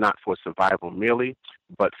fittest not for survival merely,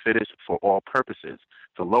 but fittest for all purposes.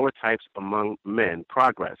 The lower types among men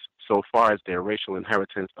progress so far as their racial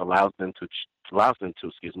inheritance allows them to,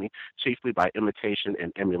 chiefly by imitation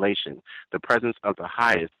and emulation. The presence of the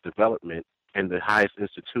highest development and the highest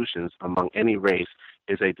institutions among any race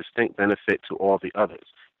is a distinct benefit to all the others.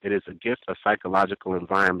 It is a gift of psychological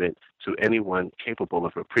environment to anyone capable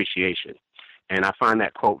of appreciation. And I find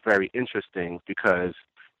that quote very interesting because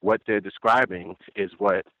what they're describing is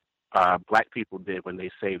what black people did when they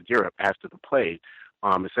saved Europe after the plague.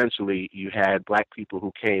 Essentially, you had black people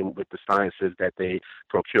who came with the sciences that they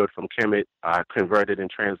procured from Kemet, converted and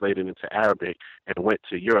translated into Arabic, and went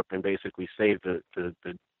to Europe and basically saved the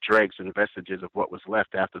dregs and vestiges of what was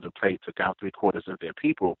left after the plague took out 3/4 of their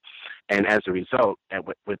people. And as a result,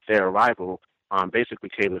 with their arrival, basically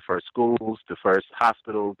came the first schools, the first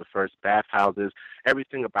hospitals, the first bathhouses,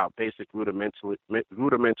 everything about basic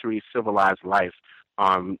rudimentary civilized life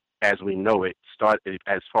as we know it, started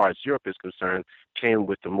as far as Europe is concerned, came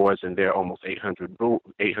with the Moors and their almost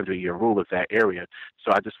 800-year rule of that area.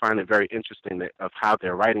 So I just find it very interesting that of how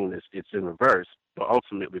they're writing this, it's in reverse. But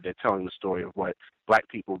ultimately, they're telling the story of what black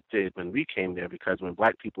people did when we came there. Because when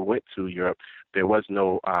black people went to Europe, there was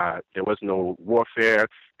no warfare.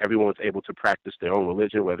 Everyone was able to practice their own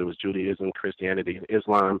religion, whether it was Judaism, Christianity, and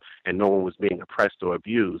Islam, and no one was being oppressed or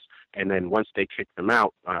abused. And then once they kicked them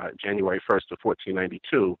out, January 1st of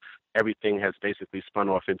 1492, everything has basically spun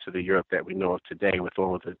off into the Europe that we know of today, with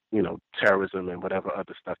all of the terrorism and whatever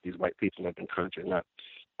other stuff these white people have been conjuring up.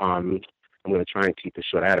 I'm going to try and keep it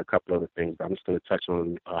short. I had a couple other things, but I'm just going to touch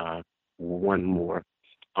on one more.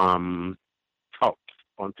 On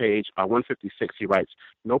page 156, he writes,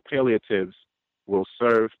 no palliatives will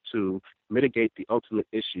serve to mitigate the ultimate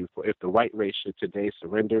issue, for if the white race should today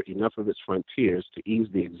surrender enough of its frontiers to ease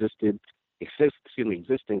the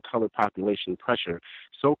existing colored population pressure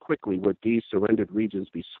so quickly would these surrendered regions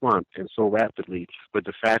be swamped, and so rapidly would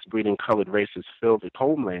the fast-breeding colored races fill the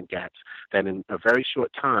homeland gaps that in a very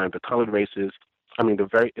short time, the colored races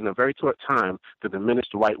in a very short time, the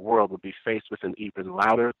diminished white world would be faced with an even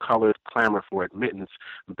louder colored clamor for admittance,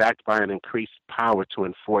 backed by an increased power to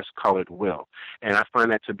enforce colored will. And I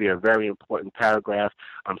find that to be a very important paragraph,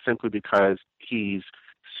 simply because he's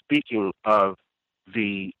speaking of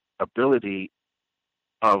the ability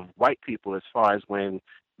of white people as far as when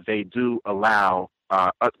they do allow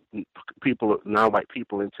non-white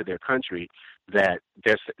people into their country, that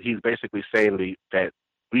he's basically saying that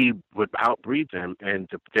we would outbreed them, and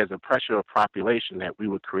there's a pressure of population that we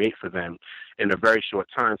would create for them in a very short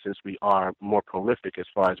time, since we are more prolific as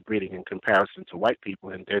far as breeding in comparison to white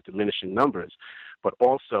people and their diminishing numbers. But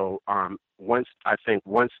also, once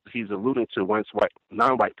he's alluding to once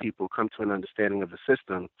non-white people come to an understanding of the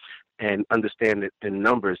system and understand that in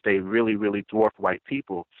numbers they really, really dwarf white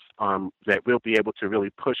people, that we'll be able to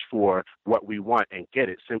really push for what we want and get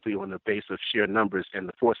it simply on the base of sheer numbers and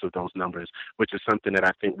the force of those numbers, which is something that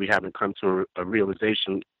I think we haven't come to a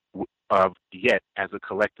realization of yet as a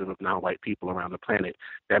collective of non-white people around the planet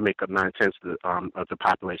that make up 9/10 of the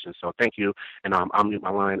population. So thank you, and I'll mute my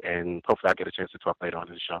line, and hopefully I'll get a chance to talk later on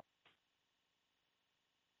in the show.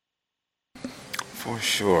 For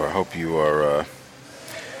sure. I hope you are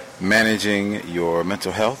managing your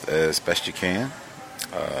mental health as best you can.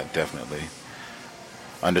 Definitely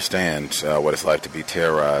understand what it's like to be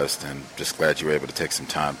terrorized, and just glad you were able to take some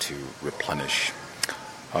time to replenish.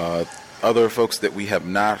 Other folks that we have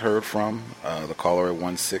not heard from, the caller at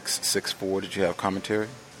 1664, did you have commentary?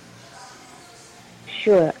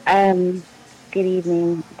 Sure. Good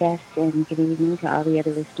evening, Des, and good evening to all the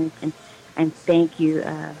other listeners, and thank you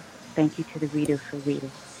to the reader for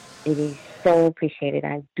reading. It is so appreciated.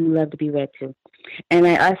 I do love to be read to, and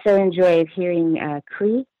I also enjoyed hearing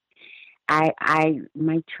Cree.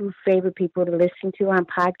 My two favorite people to listen to on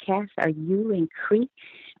podcasts are you and Cree.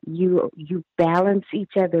 You balance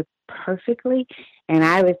each other perfectly, and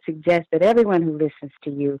I would suggest that everyone who listens to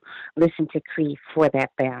you listen to Cree for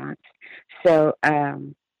that balance. So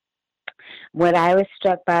what I was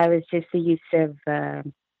struck by was just the use of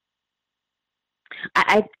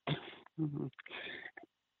I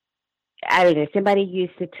don't know, somebody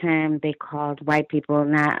used the term they called white people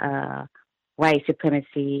not white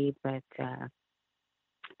supremacy, but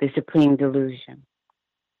the supreme delusion.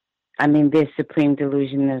 I mean, this supreme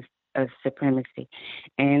delusion of supremacy.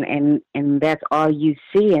 And that's all you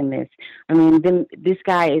see in this. I mean, this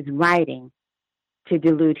guy is writing to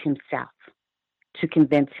delude himself, to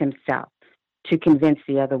convince himself, to convince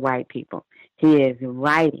the other white people. He is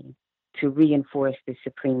writing to reinforce the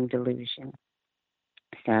supreme delusion.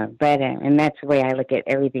 So, but, and that's the way I look at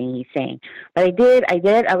everything he's saying. But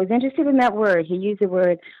I was interested in that word. He used the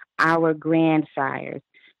word our grandsires.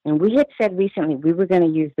 And we had said recently we were going to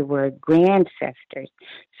use the word grandcestors.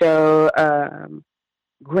 So,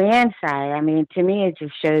 grandsire, I mean, to me, it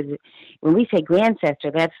just shows when we say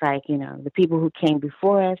grandcestor, that's like, the people who came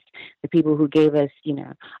before us, the people who gave us,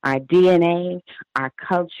 our DNA, our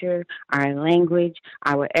culture, our language,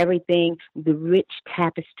 our everything, the rich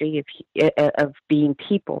tapestry of being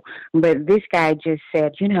people. But this guy just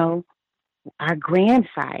said, our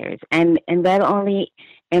grandsires, and that only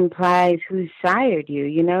implies who sired you,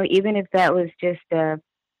 even if that was just a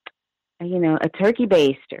turkey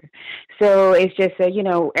baster. So it's just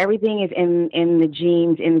everything is in the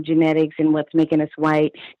genes, in the genetics, and what's making us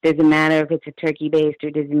white. Doesn't matter if it's a turkey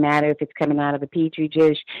baster, doesn't matter if it's coming out of a petri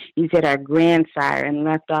dish. You said our grandsire and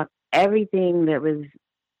left off everything that was,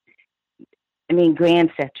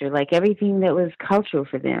 grandsire, like everything that was cultural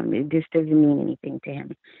for them. It just doesn't mean anything to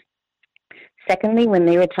him. Secondly, when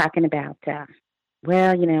they were talking about,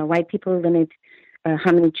 white people limit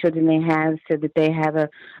how many children they have so that they have a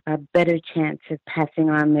better chance of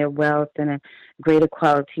passing on their wealth and a greater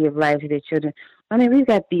quality of life to their children. We've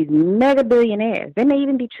got these mega billionaires. They may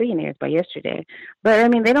even be trillionaires by yesterday.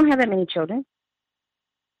 But, they don't have that many children.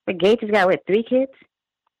 But Gates has got, 3 kids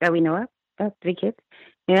that we know of? 3 kids.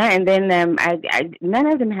 And then none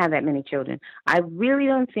of them have that many children. I really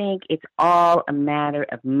don't think it's all a matter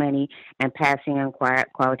of money and passing on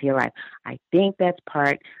quality of life. I think that's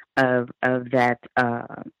part of that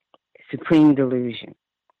supreme delusion.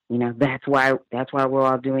 That's why we're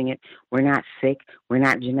all doing it. We're not sick. We're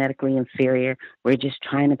not genetically inferior. We're just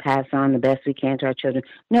trying to pass on the best we can to our children.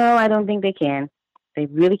 No, I don't think they can. They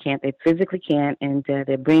really can't. They physically can't, and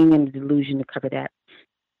they're bringing in the delusion to cover that.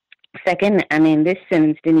 Second, this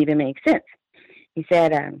sentence didn't even make sense. He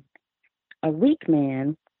said, a weak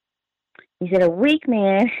man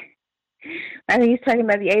I think he's talking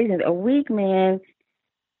about the Asians. A weak man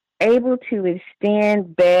able to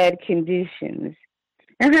withstand bad conditions.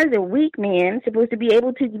 Now, how's a weak man supposed to be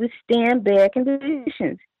able to withstand bad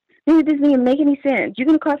conditions? It doesn't even make any sense. You're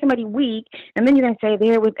going to call somebody weak, and then you're going to say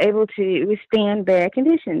they're able to withstand bad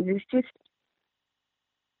conditions. It's just,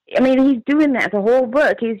 I mean, he's doing that the whole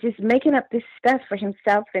book. He's just making up this stuff for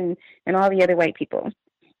himself and all the other white people.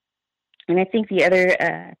 And I think the other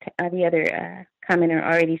commenter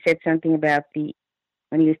already said something about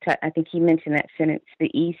when he was I think he mentioned that sentence,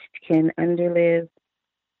 the East can underlive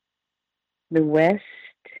the West.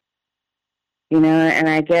 And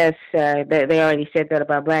I guess they already said that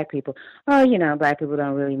about black people. Oh, black people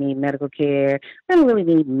don't really need medical care. They don't really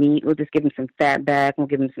need meat. We'll just give them some fat back. We'll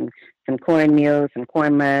give them some cornmeal, some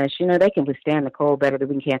corn mush. They can withstand the cold better than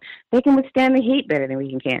we can. They can withstand the heat better than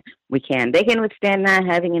we can. They can withstand not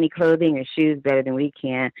having any clothing or shoes better than we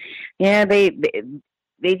can. They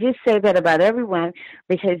just say that about everyone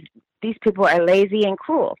because these people are lazy and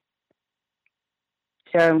cruel.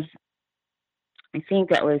 So I think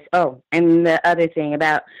that was, and the other thing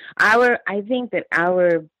about I think that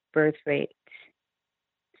our birth rate,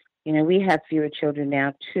 we have fewer children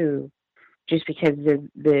now too, just because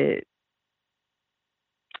the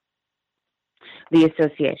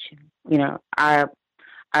association, our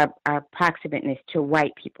proximateness to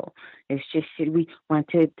white people. It's just we want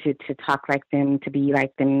to talk like them, to be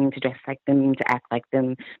like them, to dress like them, to act like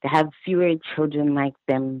them, to have fewer children like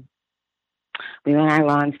them. We want our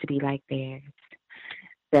lawns to be like theirs.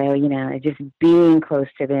 So, just being close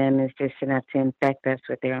to them is just enough to infect us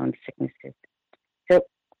with their own sicknesses. So,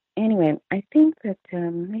 anyway, I think those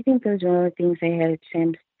are all the things I had a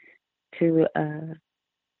chance to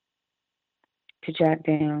jot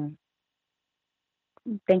down.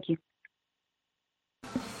 Thank you.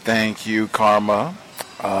 Thank you, Karma.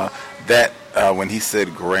 When he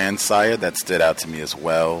said grandsire, that stood out to me as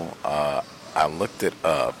well. I looked it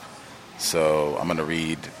up. So I'm going to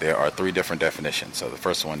read, there are 3 different definitions. So the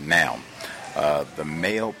first one, noun. The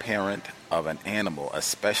male parent of an animal,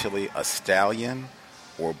 especially a stallion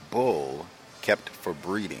or bull, kept for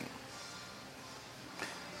breeding.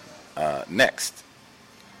 Next,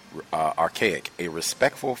 archaic, a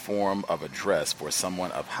respectful form of address for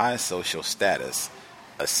someone of high social status,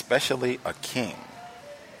 especially a king.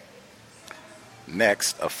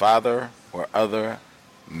 Next, a father or other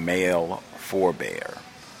male forebear.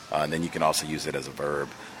 And then you can also use it as a verb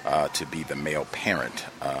to be the male parent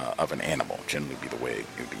of an animal, generally be the way it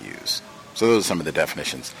would be used. So those are some of the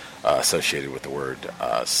definitions associated with the word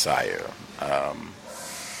sire.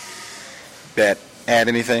 Bet, add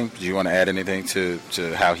anything? Do you want to add anything to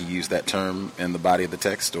how he used that term in the body of the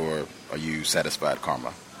text, or are you satisfied,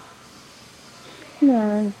 Karma?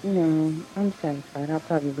 No, I'm satisfied. I'll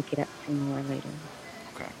probably look it up some more later.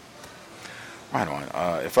 Okay. Right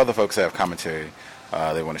on. If other folks have commentary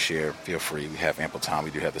they want to share, feel free. We have ample time.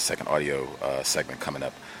 We do have the second audio segment coming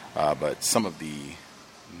up. But some of the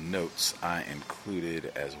notes I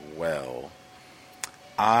included as well.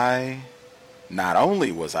 Not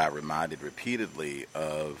only was I reminded repeatedly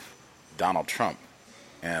of Donald Trump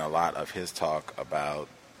and a lot of his talk about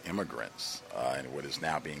immigrants and what is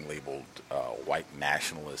now being labeled white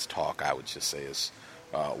nationalist talk, I would just say is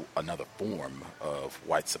another form of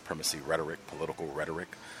white supremacy rhetoric, political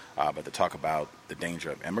rhetoric. But to talk about the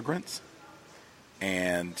danger of immigrants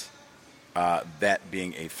and that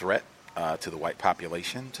being a threat to the white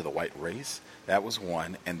population, to the white race, that was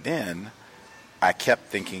one. And then I kept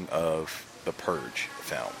thinking of the Purge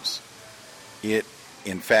films.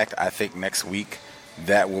 In fact, I think next week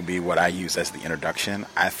that will be what I use as the introduction.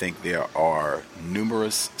 I think there are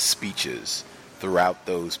numerous speeches throughout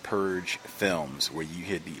those Purge films where you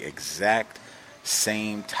hear the exact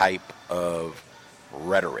same type of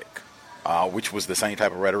rhetoric, which was the same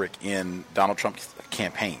type of rhetoric in Donald Trump's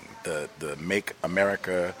campaign, the Make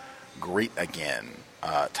America Great Again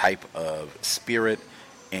type of spirit.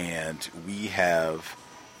 And we have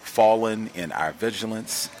fallen in our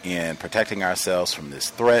vigilance in protecting ourselves from this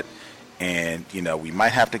threat. And, we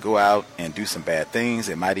might have to go out and do some bad things.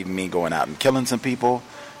 It might even mean going out and killing some people,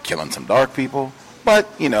 killing some dark people. But,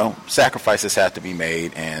 sacrifices have to be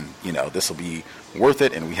made, and, this will be worth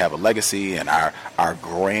it, and we have a legacy, and our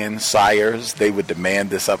grandsires, they would demand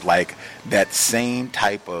this up. Like that same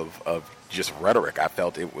type of just rhetoric. I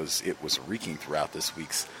felt it was reeking throughout this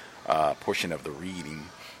week's portion of the reading.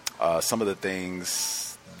 Some of the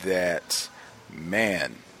things that,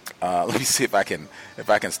 man, let me see if I can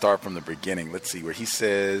start from the beginning. Let's see where he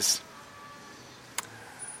says,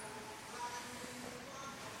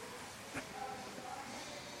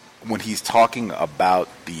 when he's talking about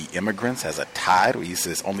the immigrants as a tide, where he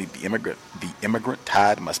says only the immigrant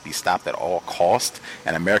tide must be stopped at all cost,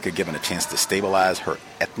 and America given a chance to stabilize her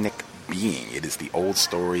ethnic being. It is the old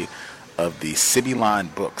story of the city-line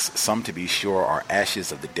books. Some, to be sure, are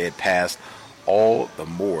ashes of the dead past. All the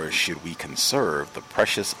more should we conserve the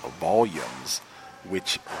precious volumes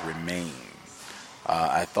which remain.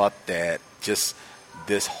 I thought that just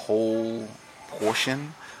this whole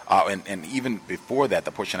portion, and even before that,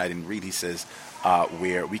 the portion I didn't read, he says,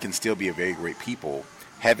 where we can still be a very great people.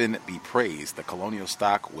 Heaven be praised, the colonial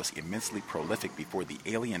stock was immensely prolific before the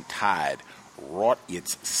alien tide wrought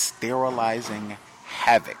its sterilizing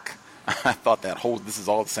havoc. I thought this is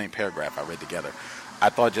all the same paragraph I read together. I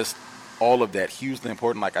thought just all of that hugely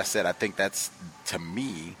important. Like I said, I think that's, to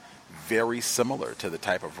me, very similar to the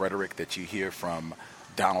type of rhetoric that you hear from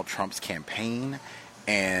Donald Trump's campaign.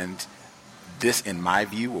 And this, in my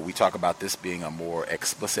view, where we talk about this being a more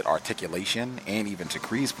explicit articulation, and even to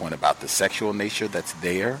Cree's point about the sexual nature that's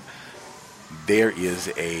there is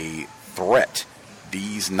a threat.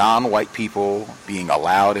 These non-white people being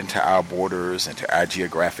allowed into our borders, into our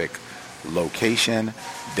geographic location,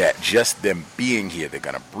 that just them being here, they're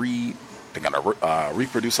going to breed, they're going to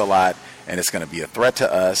reproduce a lot, and it's going to be a threat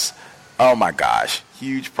to us. Oh my gosh,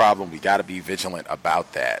 huge problem. We got to be vigilant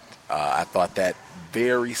about that. I thought that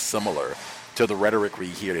very similar to the rhetoric we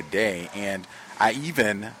hear today, and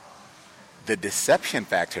the deception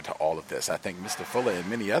factor to all of this. I think Mr. Fuller and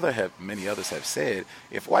many others have said,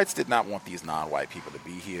 if whites did not want these non-white people to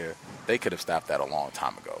be here, they could have stopped that a long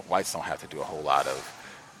time ago. Whites don't have to do a whole lot of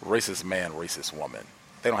racist man, racist woman.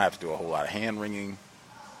 They don't have to do a whole lot of hand-wringing,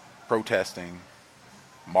 protesting,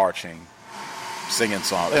 marching, singing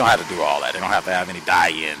songs. They don't have to do all that. They don't have to have any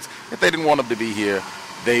die-ins. If they didn't want them to be here,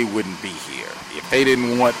 they wouldn't be here. If they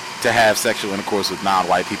didn't want to have sexual intercourse with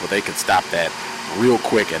non-white people, they could stop that real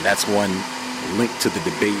quick. And that's one link to the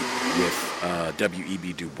debate with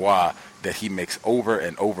W.E.B. Du Bois that he makes over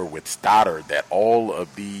and over with Stoddard, that all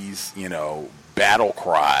of these, battle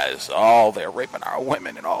cries, they're raping our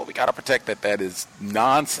women and all, we got to protect that is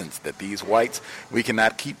nonsense, that these whites, we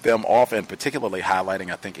cannot keep them off, and particularly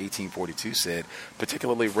highlighting, I think 1842 said,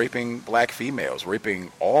 particularly raping black females,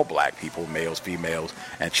 raping all black people, males, females,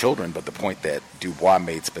 and children. But the point that Du Bois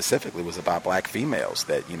made specifically was about black females,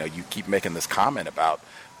 that, you keep making this comment about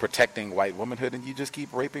protecting white womanhood and you just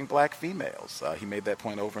keep raping black females. He made that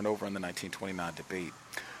point over and over in the 1929 debate.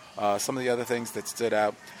 Some of the other things that stood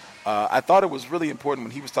out, I thought it was really important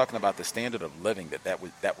when he was talking about the standard of living,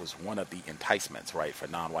 that was one of the enticements, right, for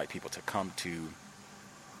non-white people to come to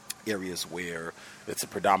areas where it's a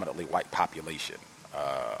predominantly white population,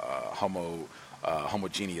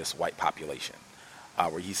 homogeneous white population,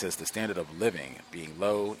 where he says the standard of living being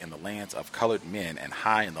low in the lands of colored men and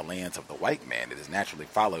high in the lands of the white man, it is naturally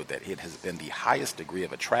followed that it has been the highest degree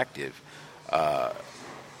of attractiveness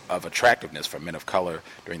for men of color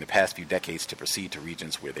during the past few decades to proceed to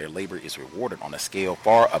regions where their labor is rewarded on a scale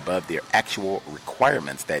far above their actual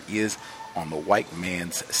requirements, that is, on the white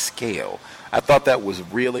man's scale. I thought that was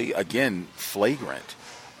really, again, flagrant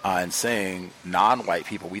in saying non-white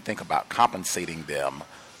people, we think about compensating them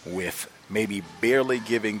with maybe barely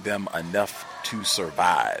giving them enough to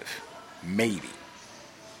survive. Maybe.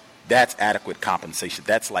 That's adequate compensation.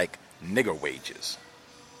 That's like nigger wages.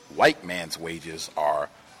 White man's wages are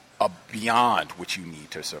beyond what you need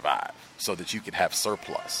to survive, so that you can have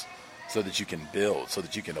surplus, so that you can build, so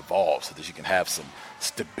that you can evolve, so that you can have some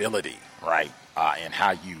stability, right, in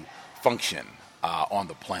how you function on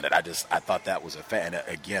the planet. I thought that was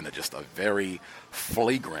again, just a very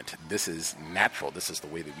flagrant, this is natural, this is the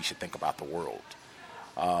way that we should think about the world.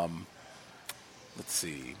 Let's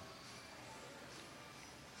see.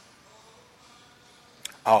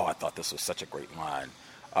 I thought this was such a great line,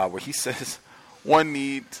 where he says, one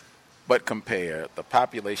need but compare the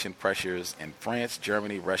population pressures in France,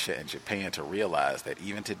 Germany, Russia, and Japan to realize that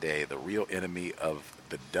even today, the real enemy of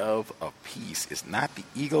the dove of peace is not the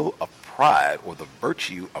eagle of pride or the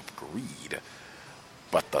virtue of greed,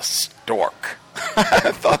 but the stork.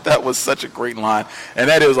 I thought that was such a great line, and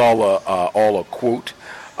that is all a quote.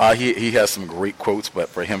 He has some great quotes, but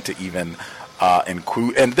for him to even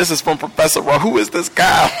include, and this is from Professor Ross. Who is this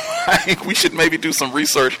guy? We should maybe do some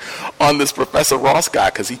research on this Professor Ross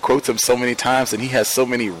guy, because he quotes him so many times and he has so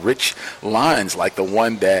many rich lines, like the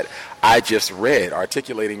one that I just read,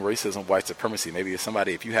 articulating racism, white supremacy. Maybe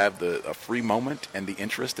if you have a free moment and the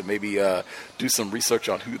interest, to maybe do some research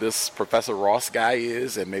on who this Professor Ross guy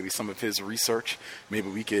is, and maybe some of his research. Maybe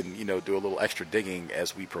we can, do a little extra digging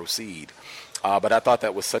as we proceed. But I thought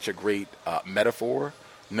that was such a great metaphor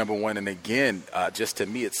number one. And again, just to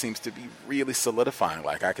me, it seems to be really solidifying.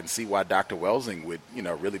 Like, I can see why Dr. Welsing would,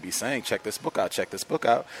 really be saying, check this book out,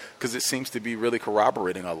 because it seems to be really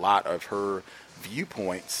corroborating a lot of her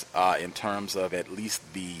viewpoints in terms of at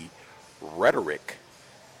least the rhetoric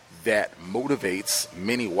that motivates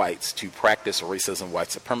many whites to practice racism,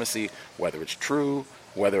 white supremacy, whether it's true,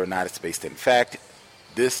 whether or not it's based in fact.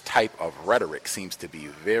 This type of rhetoric seems to be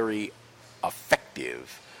very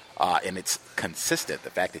effective, and it's consistent. The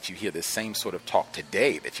fact that you hear this same sort of talk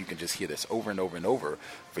today, that you can just hear this over and over and over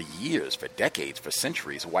for years, for decades, for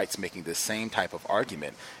centuries, whites making this same type of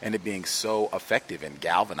argument, and it being so effective in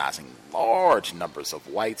galvanizing large numbers of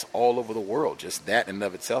whites all over the world. Just that in and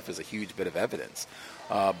of itself is a huge bit of evidence.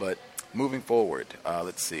 But moving forward,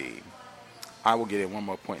 let's see. I will get in one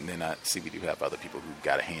more point, and then I see we do have other people who've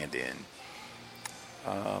got a hand in.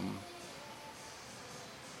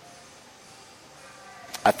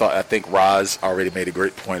 I think Roz already made a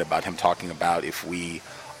great point about him talking about if we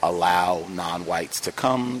allow non-whites to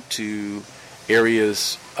come to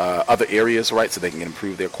areas, other areas, right, so they can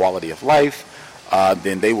improve their quality of life,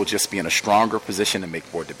 then they will just be in a stronger position to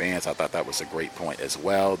make more demands. I thought that was a great point as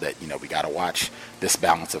well, that, we got to watch this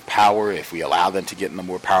balance of power. If we allow them to get in a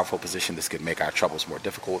more powerful position, this could make our troubles more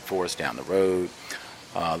difficult for us down the road.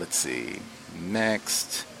 Let's see.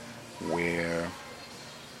 Next, where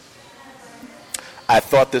I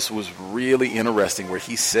thought this was really interesting, where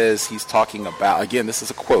he says, he's talking about, again, this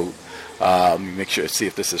is a quote. Let me make sure, see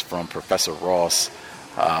if this is from Professor Ross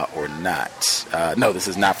or not. No, this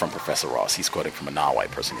is not from Professor Ross. He's quoting from a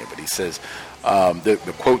non-white person here, but he says,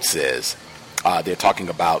 the quote says, they're talking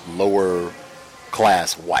about lower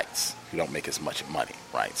class whites who don't make as much money,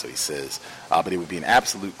 right? So he says, but it would be an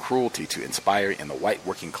absolute cruelty to inspire in the white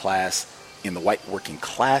working classes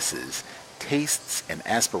tastes and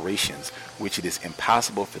aspirations which it is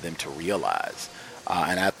impossible for them to realize.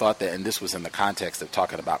 And I thought that, and this was in the context of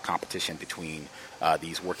talking about competition between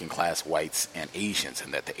these working class whites and Asians,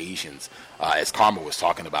 and that the Asians, as Karma was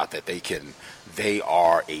talking about, that they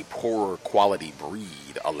are a poorer quality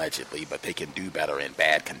breed, allegedly, but they can do better in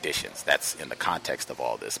bad conditions. That's in the context of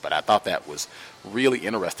all this. But I thought that was really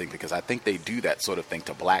interesting, because I think they do that sort of thing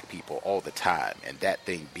to black people all the time, and that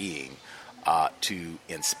thing being to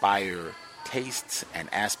inspire tastes and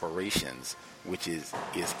aspirations which is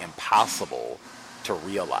impossible to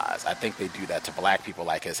realize. I think they do that to black people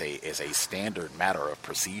like as a standard matter of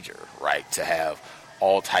procedure, right? To have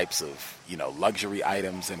all types of, luxury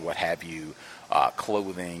items and what have you,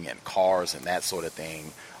 clothing and cars and that sort of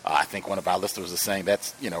thing. I think one of our listeners was saying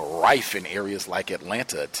that's, rife in areas like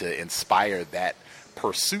Atlanta to inspire that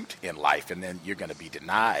pursuit in life, and then you're going to be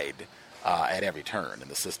denied at every turn in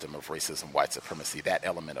the system of racism, white supremacy. That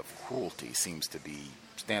element of cruelty seems to be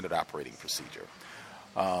standard operating procedure.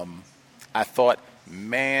 I thought,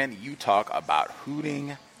 man, you talk about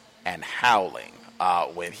hooting and howling.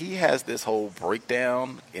 When he has this whole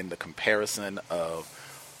breakdown in the comparison of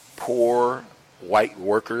poor white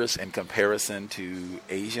workers in comparison to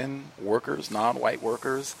Asian workers, non-white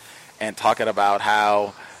workers, and talking about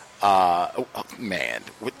how,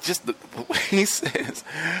 just the he says,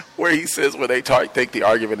 where they take the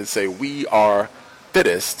argument and say we are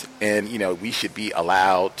fittest, and we should be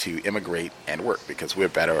allowed to immigrate and work because we're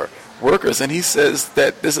better workers. And he says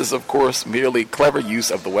that this is, of course, merely clever use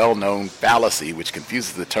of the well-known fallacy which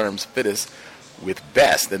confuses the terms fittest with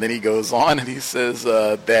best. And then he goes on and he says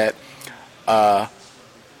that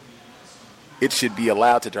it should be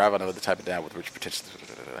allowed to drive on another type of down with rich potential.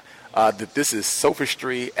 That this is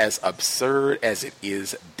sophistry as absurd as it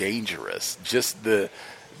is dangerous. Just the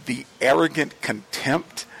arrogant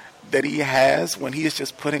contempt that he has when he is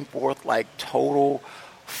just putting forth like total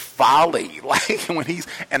folly. Like when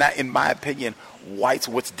in my opinion,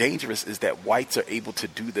 what's dangerous is that whites are able to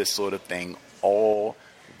do this sort of thing all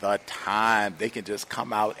the time. They can just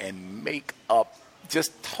come out and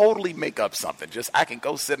totally make up something. I can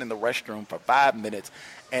go sit in the restroom for 5 minutes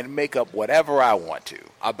and make up whatever I want to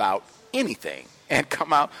about anything and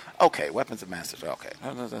come out, okay, weapons of mass destruction,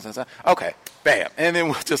 okay, bam. And then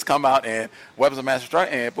we'll just come out and weapons of mass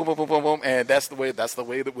destruction and boom, boom, boom, boom, boom, and that's the way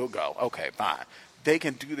that we'll go. Okay, fine. They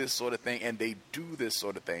can do this sort of thing, and they do this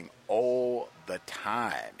sort of thing all the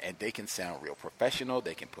time, and they can sound real professional.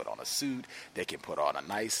 They can put on a suit. They can put on a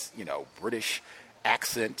nice, British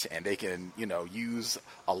accent, and they can, use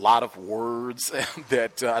a lot of words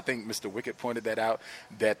that I think Mr. Wickett pointed that out,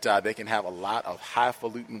 that they can have a lot of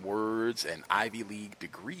highfalutin words and Ivy League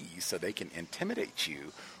degrees, so they can intimidate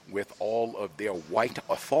you with all of their white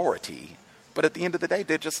authority. But at the end of the day,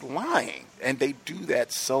 they're just lying, and they do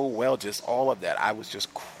that so well, just all of that. I was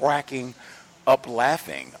just cracking up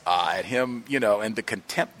laughing at him, and the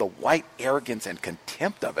contempt, the white arrogance and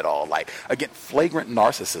contempt of it all. Like, again, flagrant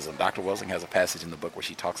narcissism. Dr. Welsing has a passage in the book where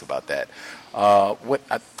she talks about that.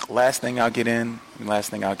 Last thing I'll get in. The last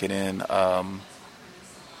thing I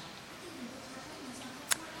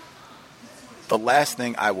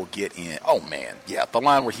will get in. Oh man, yeah, the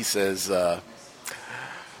line where he says,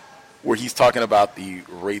 where he's talking about the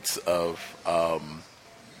rates of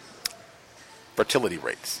fertility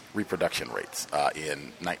rates, reproduction rates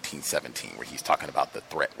in 1917, where he's talking about the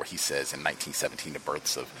threat, where he says in 1917 the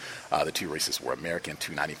births of the two races were American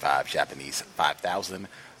 295, Japanese 5,000.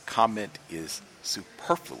 Comment is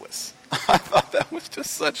superfluous. I thought that was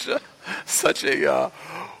just such a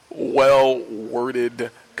well-worded,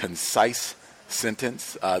 concise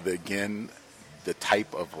sentence. The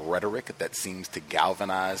type of rhetoric that seems to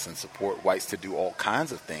galvanize and support whites to do all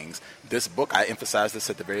kinds of things. This book, I emphasized this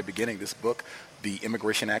at the very beginning, this book, the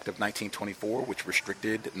Immigration Act of 1924, which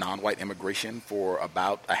restricted non-white immigration for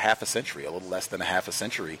about a half a century, a little less than a half a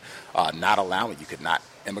century, not allowing, you could not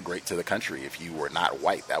immigrate to the country if you were not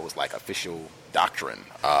white. That was like official doctrine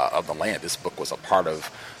of the land. This book was a part of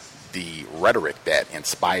the rhetoric that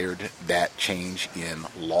inspired that change in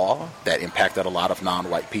law that impacted a lot of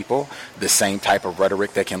non-white people, the same type of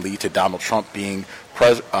rhetoric that can lead to Donald Trump being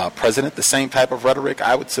president, the same type of rhetoric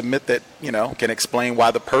I would submit that, can explain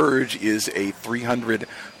why The Purge is a $300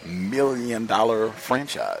 million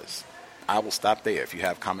franchise. I will stop there. If you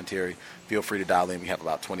have commentary, feel free to dial in. We have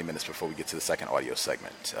about 20 minutes before we get to the second audio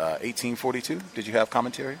segment. 1842, did you have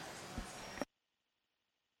commentary?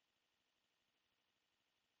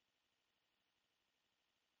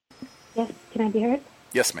 Yes, can I be heard?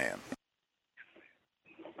 Yes, ma'am.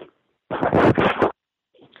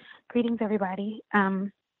 Greetings, everybody.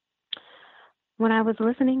 When I was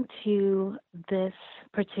listening to this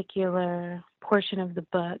particular portion of the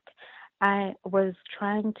book, I was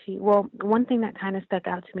trying to, one thing that kind of stuck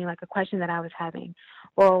out to me, like a question that I was having.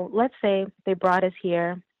 Well, let's say they brought us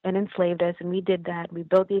here and enslaved us, and we did that. We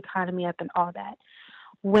built the economy up and all that.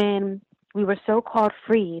 When we were so-called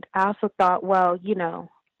freed, I also thought,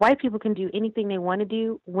 white people can do anything they want to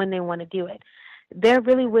do when they want to do it. There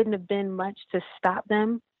really wouldn't have been much to stop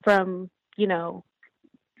them from,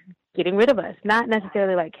 getting rid of us. Not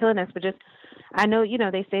necessarily like killing us, but just, I know,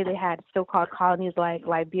 they say they had so-called colonies like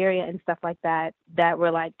Liberia and stuff like that were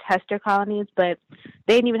like tester colonies, but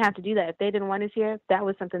they didn't even have to do that. If they didn't want us here, that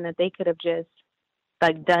was something that they could have just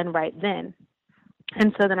like done right then.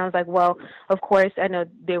 And so then I was like, well, of course, I know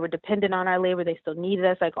they were dependent on our labor. They still needed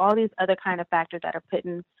us, like all these other kind of factors that are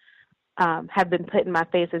have been put in my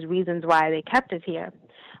face as reasons why they kept us here.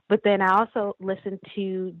 But then I also listened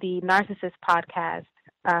to the Narcissist podcast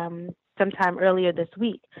sometime earlier this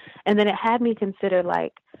week. And then it had me consider,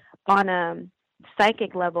 like, on a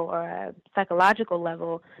psychic level or a psychological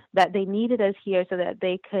level, that they needed us here so that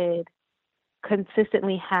they could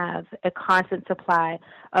consistently have a constant supply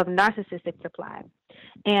of narcissistic supply.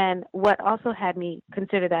 And what also had me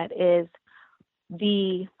consider that is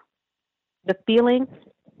the feeling,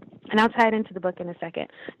 and I'll tie it into the book in a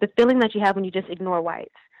second, the feeling that you have when you just ignore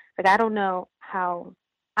whites. Like, I don't know how,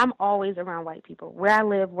 I'm always around white people. Where I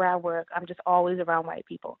live, where I work, I'm just always around white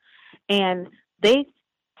people. And they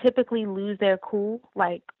typically lose their cool,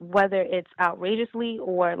 like whether it's outrageously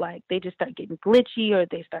or like they just start getting glitchy or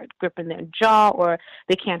they start gripping their jaw or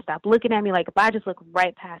they can't stop looking at me. Like if I just look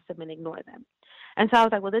right past them and ignore them. And so I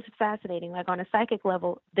was like, well, this is fascinating. Like on a psychic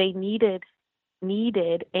level, they needed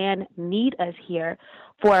and need us here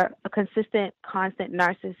for a consistent, constant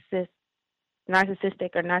narcissistic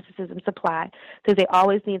or narcissism supply, because they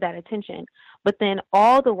always need that attention. But then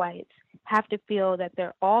all the whites have to feel that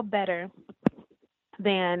they're all better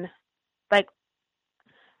than, like,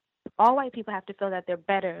 all white people have to feel that they're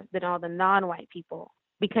better than all the non-white people.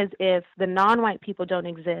 Because if the non-white people don't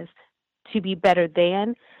exist to be better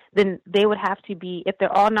than, then they would have to be, if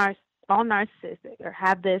they're all narcissistic or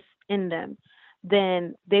have this in them,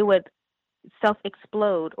 then they would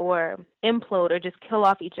self-explode or implode or just kill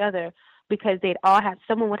off each other, because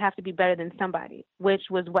someone would have to be better than somebody, which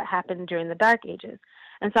was what happened during the Dark Ages.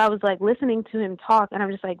 And so I was like listening to him talk, and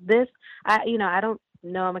I'm just like, I don't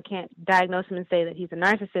know him. I can't diagnose him and say that he's a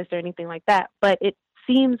narcissist or anything like that, but it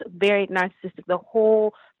seems very narcissistic, the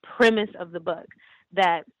whole premise of the book,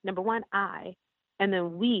 that number one, I, and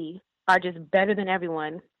then we are just better than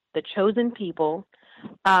everyone, the chosen people,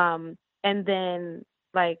 and then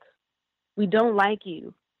like, we don't like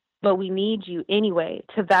you, but we need you anyway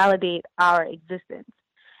to validate our existence.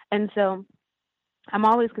 And so I'm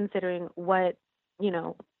always considering why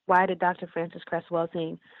did Dr. Frances Cress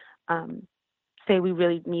Welsing say we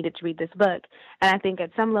really needed to read this book. And I think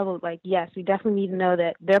at some level, like, yes, we definitely need to know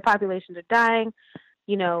that their populations are dying.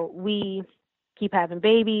 You know, we keep having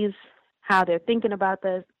babies, how they're thinking about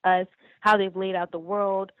us, how they've laid out the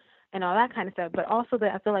world, and all that kind of stuff. But also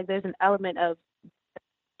that I feel like there's an element of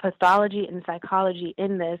pathology and psychology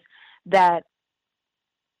in this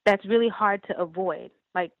that's really hard to avoid.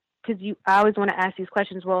 Like, because I always want to ask these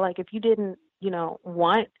questions. Well, like, if you didn't, you know,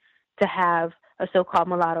 want to have a so-called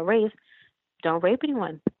mulatto race, don't rape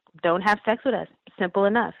anyone. Don't have sex with us. Simple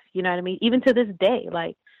enough. You know what I mean? Even to this day,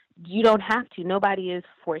 like, you don't have to. Nobody is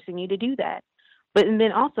forcing you to do that. But and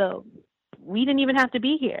then also, we didn't even have to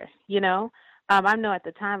be here, you know? I know at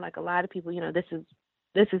the time, like, a lot of people, you know, this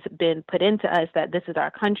has been put into us that this is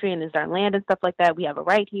our country and this is our land and stuff like that. We have a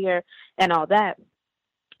right here and all that.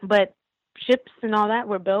 But ships and all that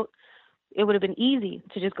were built. It would have been easy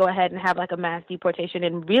to just go ahead and have like a mass deportation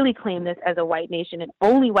and really claim this as a white nation and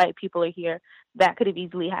only white people are here. That could have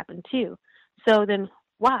easily happened too. So then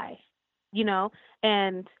why? You know,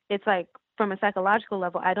 and it's like from a psychological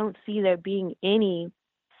level, I don't see there being any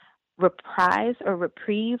reprise or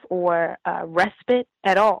reprieve or respite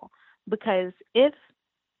at all, because if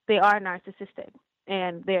they are narcissistic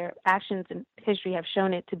and their actions in history have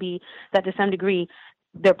shown it to be that to some degree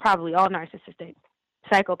they're probably all narcissistic,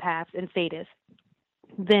 psychopaths and sadists,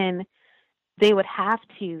 then they would have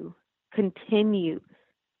to continue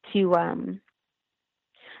to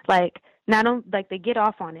they get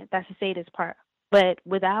off on it. That's the sadist part. But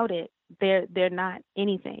without it, they're not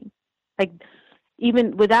anything. Like,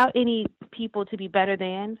 even without any people to be better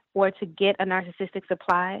than or to get a narcissistic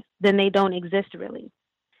supply, then they don't exist really.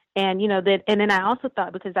 And you know that. And then I also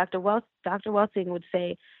thought, because Dr. Welsing would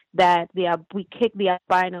say that we kicked the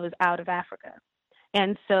albinos out of Africa,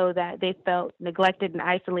 and so that they felt neglected and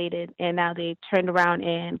isolated, and now they turned around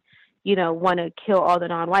and, you know, want to kill all the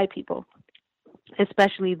non-white people,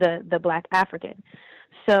 especially the Black African.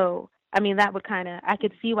 So I mean, that would I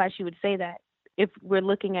could see why she would say that if we're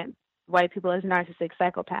looking at white people as narcissistic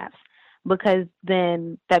psychopaths, because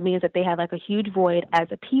then that means that they have like a huge void as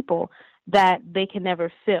a people that they can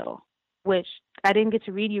never fill, which I didn't get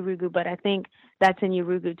to read Yurugu, but I think that's in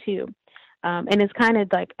Yurugu too. And it's kind of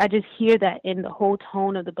like, I just hear that in the whole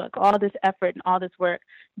tone of the book, all this effort and all this work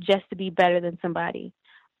just to be better than somebody,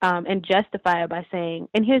 and justify it by saying,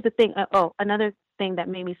 and here's the thing. Another thing that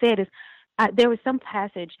made me say it is there was some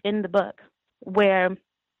passage in the book where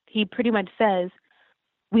he pretty much says,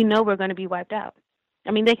 we know we're going to be wiped out.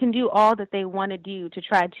 I mean, they can do all that they want to do to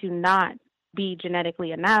try to not be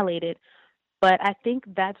genetically annihilated, but I think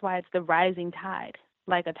that's why it's the rising tide,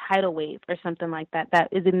 like a tidal wave or something like that, that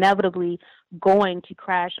is inevitably going to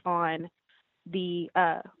crash on the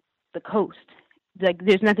coast. Like,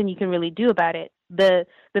 there's nothing you can really do about it. The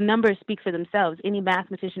numbers speak for themselves. Any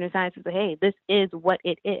mathematician or scientist will say, hey, this is what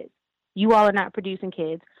it is. You all are not producing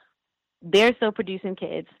kids. They're still producing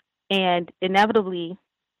kids. And inevitably,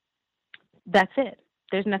 that's it.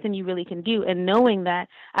 There's nothing you really can do. And knowing that,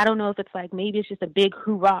 I don't know if it's like, maybe it's just a big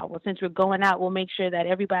hoorah. Well, since we're going out, we'll make sure that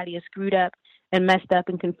everybody is screwed up and messed up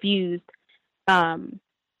and confused in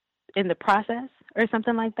the process or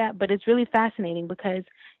something like that. But it's really fascinating because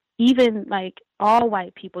even like all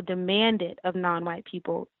white people demanded of non-white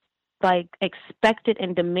people, like expected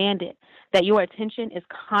and demanded that your attention is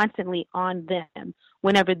constantly on them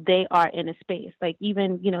whenever they are in a space, like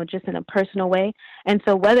even, you know, just in a personal way. And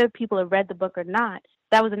so whether people have read the book or not,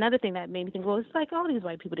 that was another thing that made me think, well, it's like all these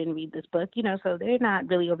white people didn't read this book, you know, so they're not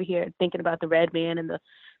really over here thinking about the red man and the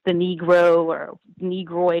Negro or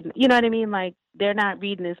Negroid, you know what I mean? Like, they're not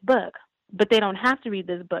reading this book, but they don't have to read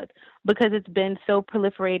this book because it's been so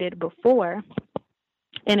proliferated before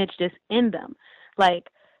and it's just in them. Like,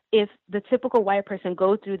 if the typical white person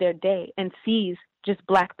goes through their day and sees just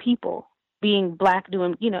Black people being Black,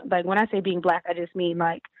 doing, you know, like when I say being Black, I just mean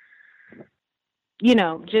like, you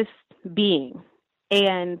know, just being.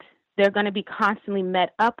 And they're going to be constantly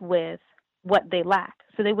met up with what they lack.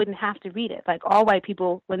 So they wouldn't have to read it. Like, all white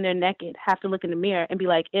people, when they're naked, have to look in the mirror and be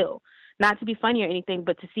like, ew. Not to be funny or anything,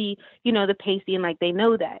 but to see, you know, the pasty and like they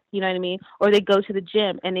know that, you know what I mean? Or they go to the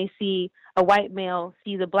gym and they see a white male,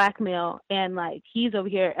 see the Black male, and like he's over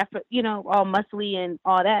here, you know, all muscly and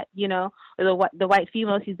all that, you know, or the white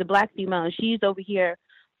female sees the Black female and she's over here,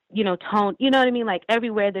 you know, toned, you know what I mean? Like,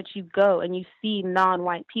 everywhere that you go and you see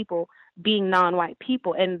non-white people being non-white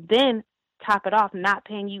people, and then top it off, not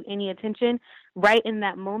paying you any attention right in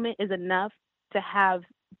that moment is enough to have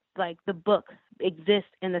like the book exist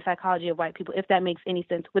in the psychology of white people, if that makes any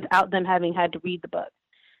sense, without them having had to read the book.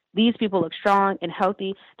 These people look strong and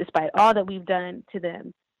healthy despite all that we've done to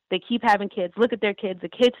them. They keep having kids. Look at their kids. The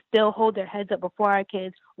kids still hold their heads up before our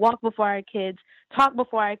kids, walk before our kids, talk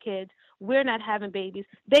before our kids. We're not having babies.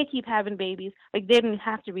 They keep having babies. Like, they didn't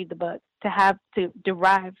have to read the book to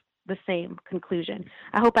derive the same conclusion.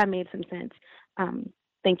 I hope I made some sense.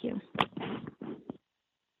 Thank you.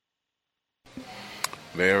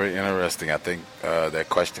 Very interesting. I think that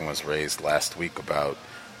question was raised last week about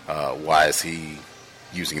why is he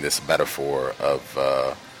using this metaphor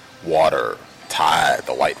of water, tide,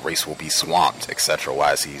 the white race will be swamped, etc.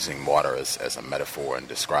 Why is he using water as a metaphor and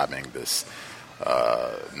describing this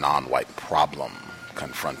non-white problem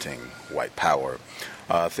confronting white power?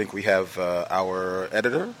 I think we have our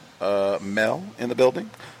editor, Mel, in the building.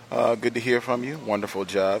 Good to hear from you. Wonderful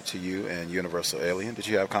job to you and Universal Alien. Did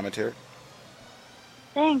you have commentary?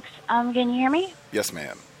 Thanks. Can you hear me? Yes,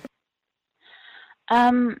 ma'am.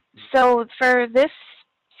 So for this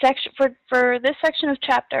section, for this section of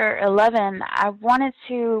Chapter 11, I wanted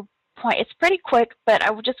to point. It's pretty quick, but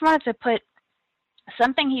I just wanted to put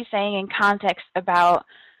something he's saying in context about,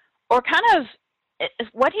 or kind of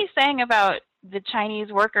what he's saying about the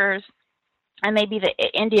Chinese workers and maybe the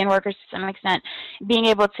Indian workers to some extent being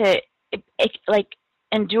able to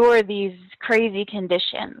endure these crazy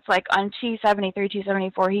conditions. Like on 273,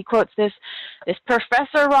 274, he quotes this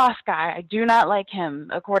Professor Ross guy. I do not like him,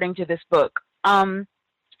 according to this book.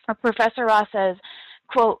 Professor Ross says,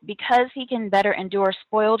 quote, because he can better endure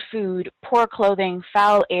spoiled food, poor clothing,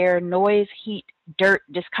 foul air, noise, heat, dirt,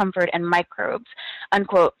 discomfort, and microbes,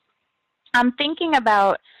 unquote. I'm thinking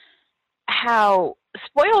about how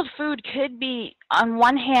spoiled food could be, on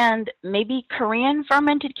one hand, maybe Korean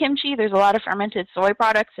fermented kimchi. There's a lot of fermented soy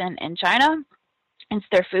products in China. It's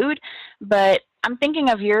their food. But I'm thinking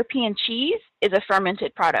of European cheese is a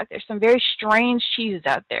fermented product. There's some very strange cheeses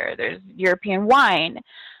out there. There's European wine.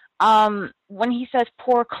 When he says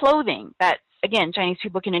poor clothing, that, again, Chinese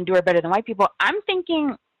people can endure better than white people, I'm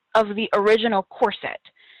thinking of the original corset,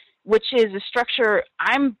 which is a structure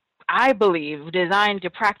I believe, designed to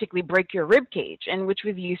practically break your rib cage, and which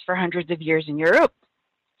was used for hundreds of years in Europe.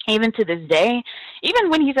 Even to this day, even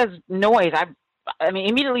when he says noise, I mean,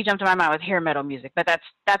 immediately jumped to my mind with hair metal music, but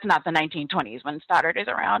that's not the 1920s when Stoddard is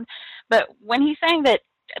around. But when he's saying that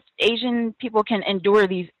Asian people can endure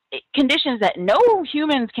these conditions that no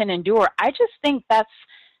humans can endure, I just think that's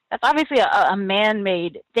obviously a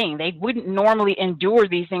man-made thing. They wouldn't normally endure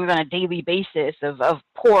these things on a daily basis of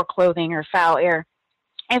poor clothing or foul air.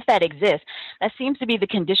 If that exists, that seems to be the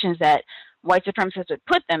conditions that white supremacists would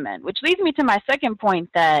put them in, which leads me to my second point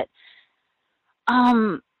that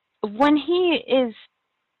when he is,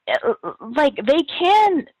 like, they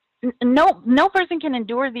can, no person can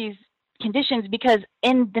endure these conditions because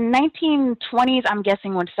in the 1920s, I'm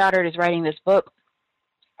guessing when Stoddard is writing this book,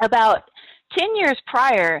 about 10 years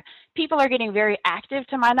prior, people are getting very active,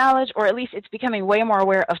 to my knowledge, or at least it's becoming way more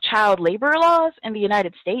aware of child labor laws in the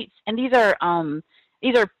United States. And these are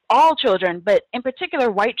all children, but in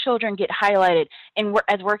particular, white children get highlighted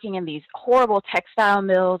as working in these horrible textile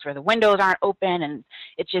mills where the windows aren't open and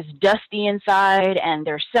it's just dusty inside, and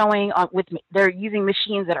they're sewing they're using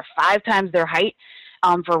machines that are 5 times their height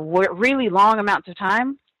for really long amounts of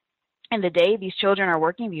time in the day. These children are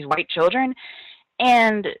working, these white children.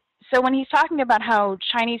 And so when he's talking about how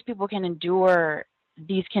Chinese people can endure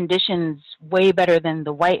these conditions way better than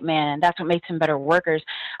the white man, and that's what makes them better workers,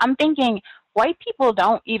 I'm thinking, white people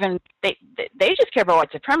don't even, they just care about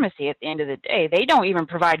white supremacy at the end of the day. They don't even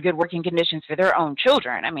provide good working conditions for their own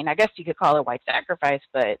children. I mean, I guess you could call it white sacrifice,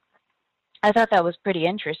 but I thought that was pretty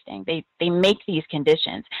interesting. They make these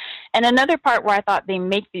conditions. And another part where I thought they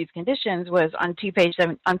make these conditions was on page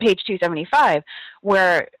 275,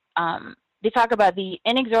 where they talk about the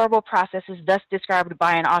inexorable processes thus described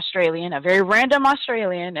by an Australian, a very random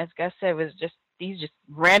Australian, as Gus said, was just these just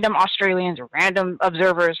random Australians or random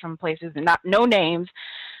observers from places and no names.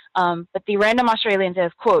 But the random Australian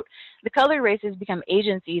says, quote, the colored races become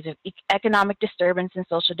agencies of economic disturbance and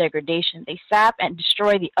social degradation. They sap and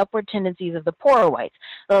destroy the upward tendencies of the poorer whites.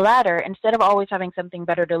 The latter, instead of always having something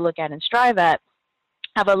better to look at and strive at,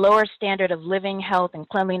 have a lower standard of living, health, and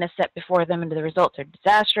cleanliness set before them, and the results are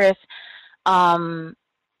disastrous.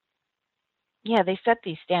 They set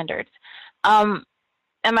these standards. And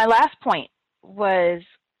my last point was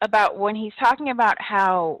about when he's talking about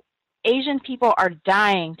how Asian people are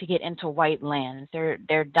dying to get into white lands.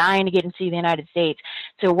 They're dying to get into the United States,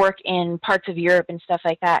 to work in parts of Europe and stuff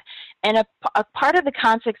like that. And a part of the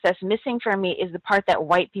context that's missing for me is the part that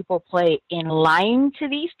white people play in lying to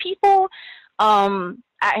these people.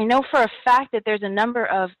 I know for a fact that there's a number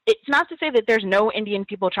of, it's not to say that there's no Indian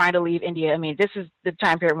people trying to leave India. I mean, this is the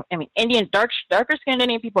time period, Indian, darker skinned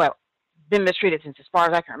Indian people have been mistreated since as far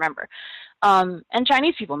as I can remember. And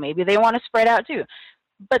Chinese people, maybe they want to spread out too.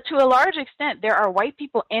 But to a large extent, there are white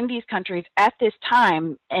people in these countries at this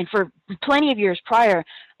time and for plenty of years prior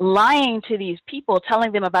lying to these people,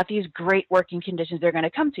 telling them about these great working conditions they're going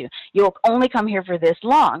to come to. You'll only come here for this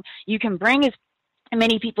long. You can bring as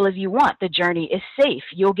many people as you want. The journey is safe.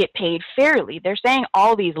 You'll get paid fairly. They're saying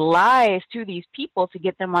all these lies to these people to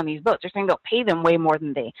get them on these boats. They're saying they'll pay them way more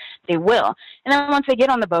than they will. And then once they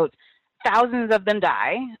get on the boats, thousands of them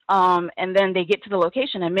die, and then they get to the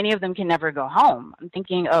location, and many of them can never go home. I'm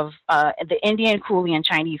thinking of the Indian coolie and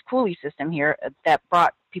Chinese coolie system here that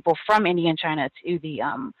brought people from India and China to the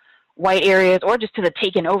white areas or just to the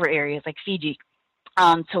taken over areas like Fiji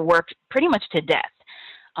to work pretty much to death.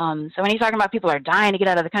 So when he's talking about people are dying to get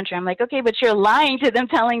out of the country, I'm like, okay, but you're lying to them,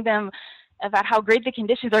 telling them about how great the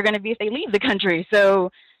conditions are going to be if they leave the country.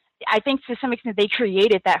 So I think to some extent they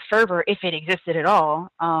created that fervor, if it existed at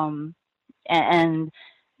all, and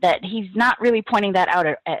that he's not really pointing that out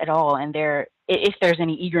at all, and if there's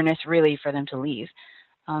any eagerness really for them to leave.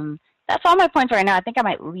 That's all my points right now. I think I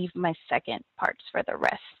might leave my second parts for the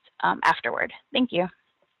rest afterward. Thank you.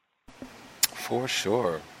 For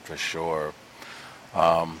sure.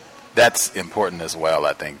 That's important as well,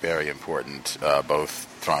 I think, very important, both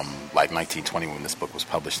from like 1920 when this book was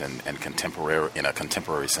published and contemporary, in a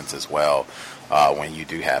contemporary sense as well, when you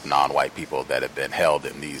do have non-white people that have been held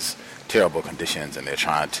in these terrible conditions and they're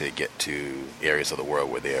trying to get to areas of the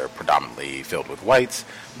world where they're predominantly filled with whites,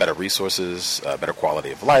 better resources, better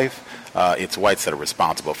quality of life. It's whites that are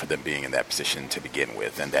responsible for them being in that position to begin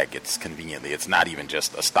with, and that gets conveniently, it's not even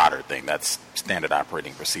just a Stoddard thing, that's standard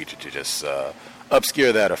operating procedure to just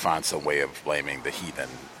obscure that or find some way of blaming the heathen,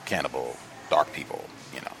 cannibal, dark people,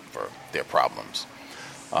 for their problems.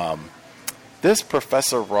 This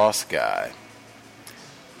Professor Ross guy,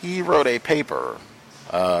 he wrote a paper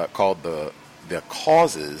called the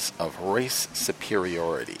Causes of Race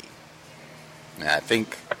Superiority. And I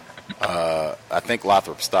think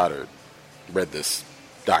Lathrop Stoddard read this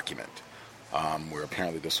document, where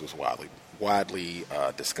apparently this was widely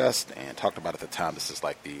discussed and talked about at the time. This is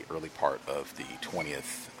like the early part of the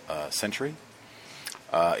 20th century.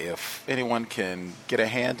 If anyone can get a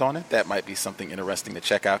hand on it, that might be something interesting to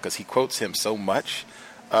check out because he quotes him so much.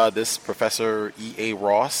 This Professor E.A.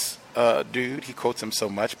 Ross dude, he quotes him so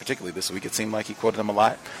much, particularly this week. It seemed like he quoted him a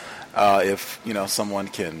lot. If someone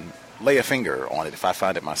can lay a finger on it, if I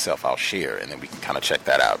find it myself, I'll share, and then we can kind of check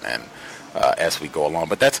that out and as we go along.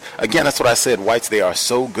 But that's what I said. Whites, they are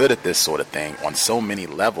so good at this sort of thing on so many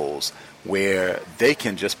levels, where they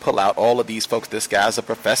can just pull out all of these folks. This guy's a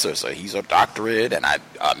professor, so he's a doctorate, and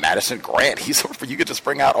Madison Grant. You could just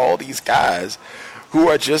bring out all these guys who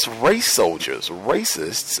are just race soldiers,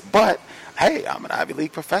 racists, but hey, I'm an Ivy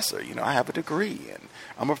League professor. I have a degree, and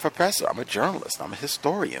I'm a professor. I'm a journalist. I'm a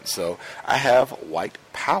historian. So I have white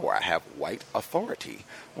power. I have white authority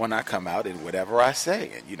when I come out in whatever I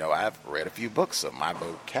say. And, I've read a few books, so my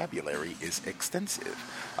vocabulary is extensive.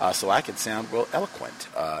 So I can sound real eloquent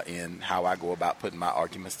in how I go about putting my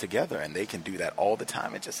arguments together. And they can do that all the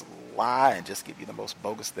time and just lie and just give you the most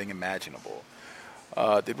bogus thing imaginable.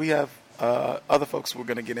 Did we have other folks who are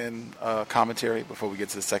going to get in commentary before we get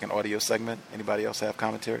to the second audio segment? Anybody else have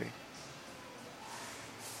commentary?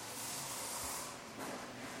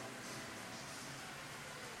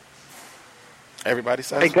 Everybody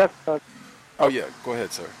says? Hey, Gus. Oh, yeah. Go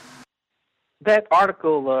ahead, sir. That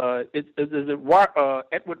article, is it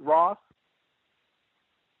Edward Ross?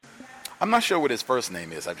 I'm not sure what his first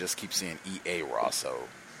name is. I just keep seeing E.A. Ross. So,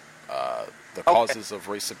 The Causes of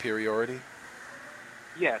Race Superiority?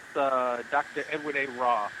 Yes, Dr. Edward A.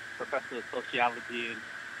 Ross, professor of sociology at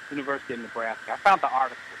University of Nebraska. I found the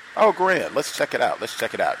article. Oh, great. Let's check it out.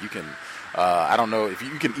 You can, I don't know, if you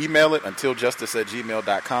can email it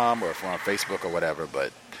untiljustice@gmail.com or if we're on Facebook or whatever,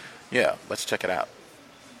 but yeah, let's check it out.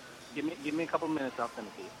 Give me a couple minutes, I'll send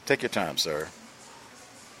it to you. Take your time, sir.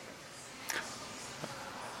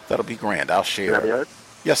 That'll be grand. I'll share. Can I be heard?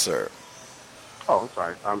 Yes, sir. Oh, I'm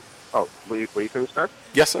sorry. Were you finished, sir?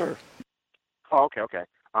 Yes, sir. Oh, okay.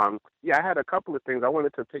 Yeah, I had a couple of things. I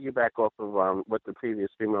wanted to piggyback off of what the previous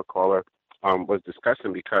female caller was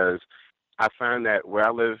discussing, because I find that where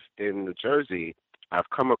I live in New Jersey, I've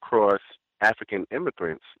come across African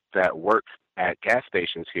immigrants that work at gas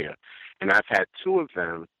stations here. And I've had two of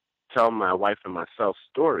them tell my wife and myself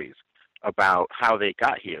stories about how they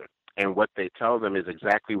got here. And what they tell them is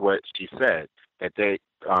exactly what she said, that they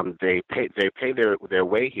pay their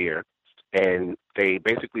way here, and they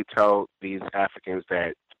basically tell these Africans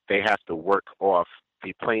that they have to work off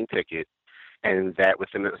the plane ticket and that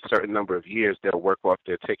within a certain number of years they'll work off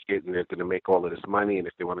their ticket and they're going to make all of this money, and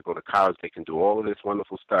if they want to go to college they can do all of this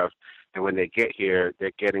wonderful stuff, and when they get here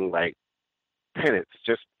they're getting like penance,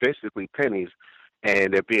 just basically pennies,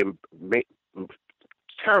 and they're being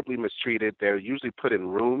terribly mistreated. They're usually put in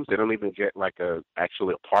rooms. They don't even get like a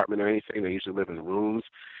actual apartment or anything. They usually live in rooms,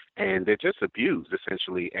 and they're just abused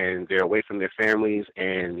essentially, and they're away from their families,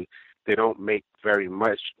 and they don't make very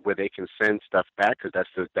much where they can send stuff back,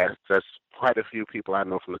 because that's quite a few people I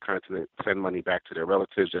know from the continent send money back to their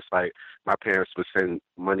relatives, just like my parents would send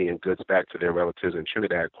money and goods back to their relatives in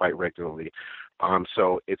Trinidad quite regularly.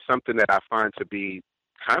 So it's something that I find to be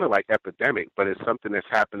kind of like epidemic, but it's something that's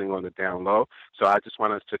happening on the down low. So I just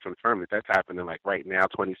want us to confirm that that's happening like right now,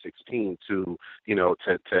 2016, to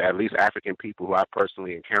at least African people who I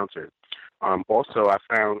personally encountered. Also, I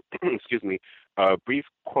found, excuse me, a brief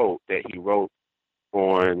quote that he wrote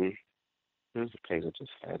on, here's the page, I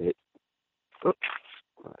just had it.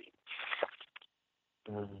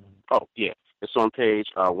 It's on page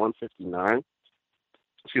 159.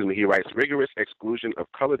 Excuse me, he writes, rigorous exclusion of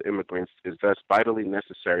colored immigrants is thus vitally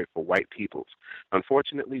necessary for white peoples.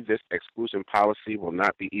 Unfortunately, this exclusion policy will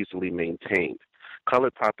not be easily maintained.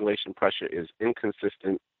 Colored population pressure is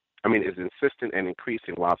insistent and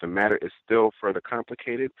increasing, while the matter is still further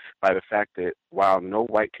complicated by the fact that while no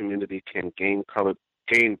white community can gain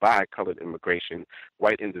by colored immigration,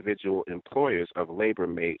 white individual employers of labor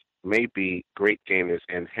may be great gainers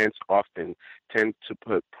and hence often tend to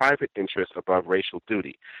put private interests above racial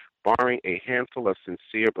duty. Barring a handful of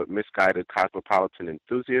sincere but misguided cosmopolitan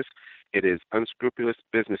enthusiasts, it is unscrupulous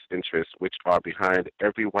business interests which are behind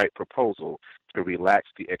every white proposal to relax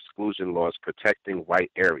the exclusion laws protecting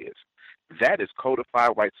white areas. That is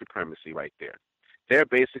codified white supremacy right there. They're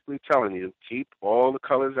basically telling you, keep all the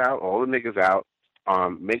colors out, all the niggas out,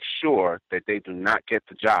 make sure that they do not get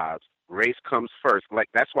the jobs. Race comes first. Like,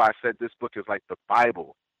 that's why I said this book is like the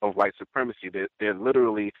Bible of white supremacy. They're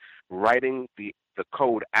literally writing the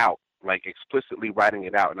code out, like explicitly writing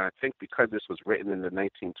it out. And I think because this was written in the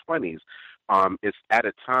 1920s, it's at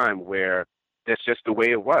a time where that's just the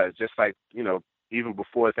way it was. Just like, even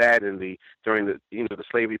before that, during the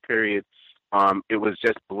slavery period, it was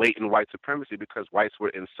just blatant white supremacy because whites were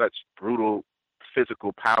in such brutal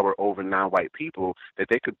physical power over non-white people that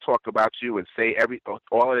they could talk about you and say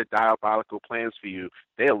all of their diabolical plans for you.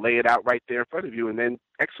 They'll lay it out right there in front of you and then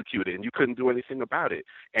execute it, and you couldn't do anything about it.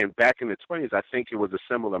 And back in the 20s, I think it was a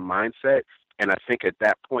similar mindset. And I think at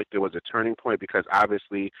that point there was a turning point because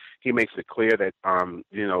obviously he makes it clear that,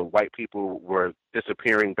 white people were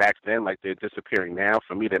disappearing back then like they're disappearing now.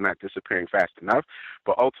 For me, they're not disappearing fast enough.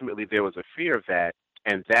 But ultimately there was a fear of that,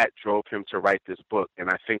 and that drove him to write this book. And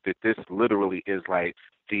I think that this literally is like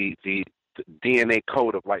the DNA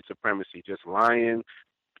code of white supremacy, just lying,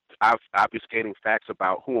 obfuscating facts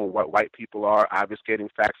about who and what white people are, obfuscating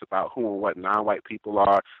facts about who and what non-white people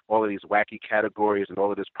are, all of these wacky categories and all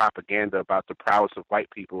of this propaganda about the prowess of white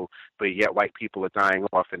people, but yet white people are dying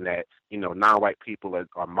off, and that, non-white people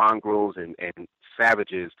are mongrels and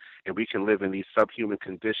savages, and we can live in these subhuman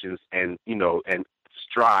conditions and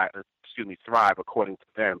thrive according to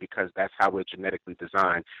them because that's how we're genetically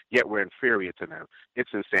designed, yet we're inferior to them. It's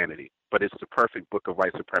insanity, but it's the perfect book of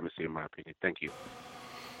white supremacy in my opinion. Thank you.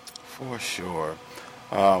 For sure.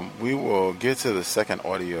 We will get to the second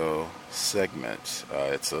audio segment.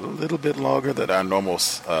 It's a little bit longer than our normal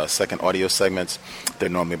second audio segments. They're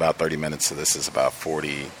normally about 30 minutes, so this is about a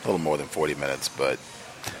little more than 40 minutes, but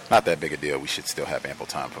not that big a deal. We should still have ample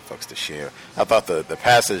time for folks to share. I thought the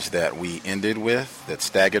passage that we ended with that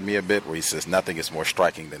staggered me a bit, where he says, nothing is more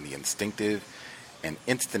striking than the instinctive and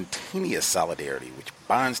instantaneous solidarity which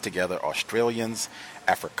binds together Australians,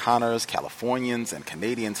 Afrikaners, Californians, and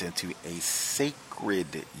Canadians into a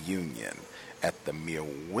sacred union at the mere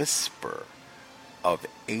whisper of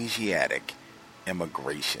Asiatic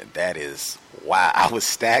immigration. That is, wow, I was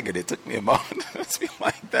staggered. It took me a moment to be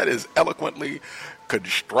like, that is eloquently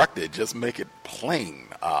constructed. Just make it plain.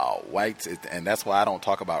 Whites, and that's why I don't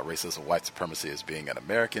talk about racism, white supremacy as being an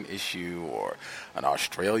American issue or an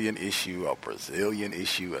Australian issue, a Brazilian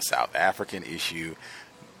issue, a South African issue.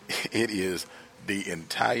 It is the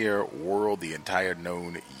entire world, the entire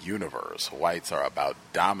known universe. Whites are about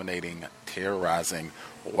dominating, terrorizing,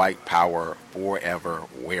 white power forever,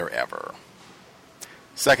 wherever.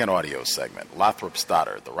 Second audio segment, Lothrop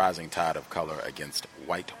Stoddard, The Rising Tide of Color Against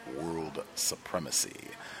White World Supremacy.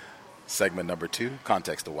 Segment number 2,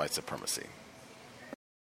 Context of White Supremacy.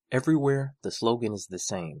 Everywhere, the slogan is the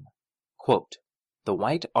same. Quote, the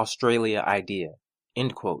white Australia idea,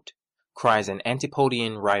 end quote, cries an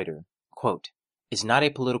Antipodean writer, quote, is not a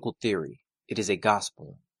political theory, it is a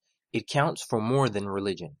gospel. It counts for more than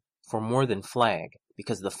religion, for more than flag,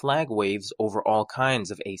 because the flag waves over all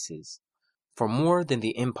kinds of aces. For more than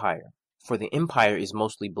the empire, for the empire is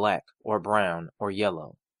mostly black or brown or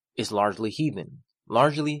yellow, is largely heathen,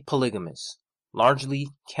 largely polygamous, largely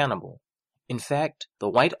cannibal. In fact, the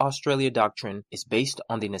White Australia doctrine is based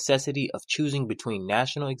on the necessity of choosing between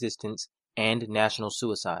national existence and national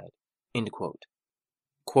suicide. End quote.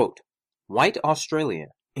 Quote, White Australia,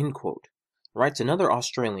 end quote, writes another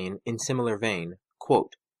Australian in similar vein,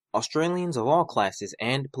 quote, Australians of all classes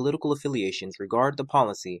and political affiliations regard the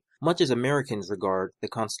policy much as Americans regard the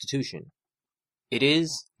Constitution. It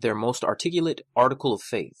is their most articulate article of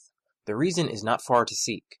faith. The reason is not far to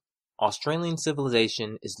seek. Australian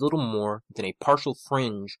civilization is little more than a partial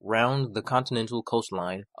fringe round the continental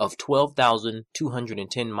coastline of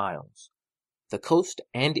 12,210 miles. The coast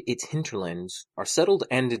and its hinterlands are settled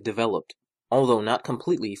and developed, although not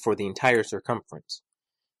completely for the entire circumference.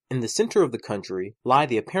 In the center of the country lie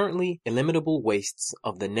the apparently illimitable wastes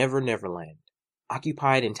of the Never Land,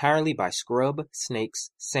 occupied entirely by scrub, snakes,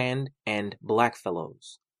 sand, and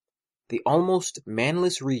blackfellows. The almost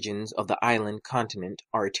manless regions of the island continent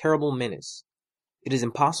are a terrible menace. It is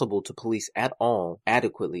impossible to police at all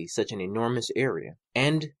adequately such an enormous area,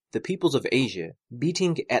 and the peoples of Asia,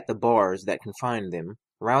 beating at the bars that confine them,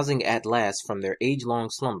 rousing at last from their age-long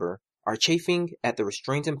slumber, are chafing at the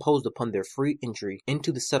restraints imposed upon their free entry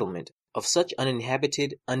into the settlement of such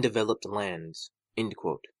uninhabited, undeveloped lands. End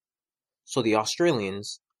quote. So the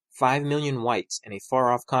Australians, 5 million whites in a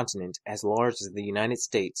far-off continent as large as the United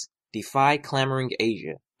States, defy clamoring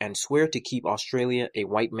Asia and swear to keep Australia a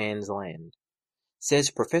white man's land. Says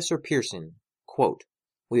Professor Pearson, quote,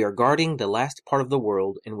 We are guarding the last part of the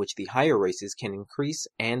world in which the higher races can increase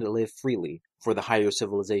and live freely for the higher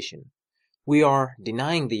civilization. We are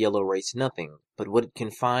denying the yellow race nothing but what it can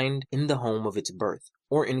find in the home of its birth,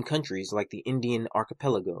 or in countries like the Indian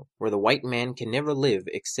archipelago, where the white man can never live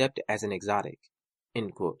except as an exotic.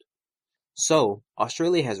 End quote. So,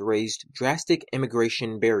 Australia has raised drastic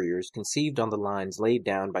immigration barriers conceived on the lines laid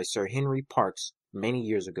down by Sir Henry Parkes many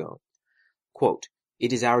years ago. Quote,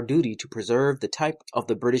 It is our duty to preserve the type of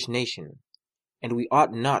the British nation, and we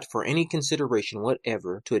ought not for any consideration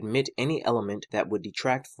whatever to admit any element that would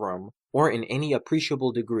detract from, or in any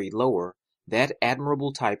appreciable degree lower, that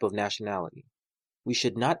admirable type of nationality. We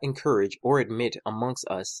should not encourage or admit amongst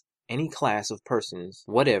us any class of persons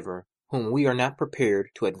whatever whom we are not prepared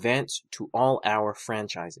to advance to all our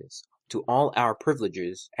franchises, to all our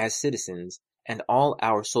privileges as citizens, and all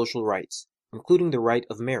our social rights, including the right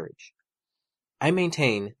of marriage. I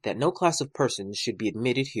maintain that no class of persons should be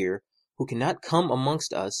admitted here who cannot come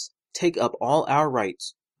amongst us, take up all our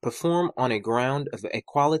rights, perform on a ground of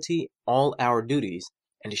equality all our duties,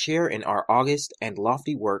 and share in our august and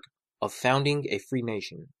lofty work of founding a free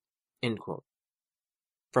nation. End quote.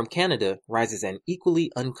 From Canada rises an equally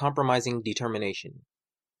uncompromising determination.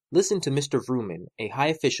 Listen to Mr. Vrooman, a high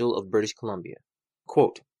official of British Columbia.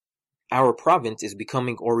 Quote, Our province is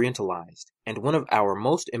becoming orientalized, and one of our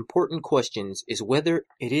most important questions is whether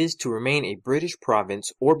it is to remain a British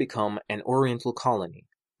province or become an Oriental colony,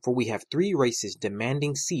 for we have 3 races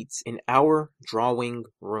demanding seats in our drawing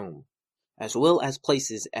room, as well as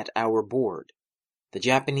places at our board, the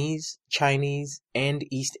Japanese, Chinese, and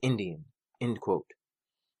East Indian. End quote.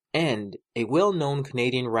 And a well-known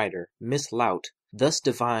Canadian writer, Miss Laut, thus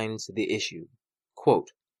defines the issue. Quote,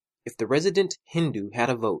 If the resident Hindu had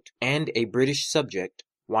a vote and a British subject,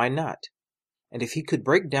 why not? And if he could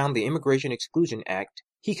break down the Immigration Exclusion Act,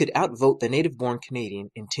 he could outvote the native-born Canadian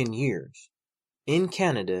in 10 years. In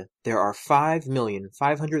Canada, there are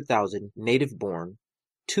 5,500,000 native-born,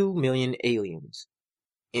 2 million aliens.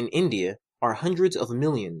 In India are hundreds of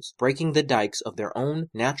millions breaking the dikes of their own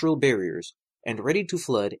natural barriers and ready to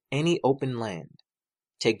flood any open land.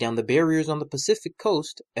 Take down the barriers on the Pacific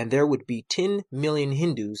coast, and there would be 10 million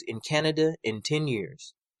Hindus in Canada in 10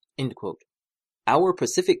 years. End quote. Our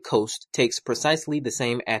Pacific coast takes precisely the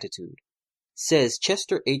same attitude. Says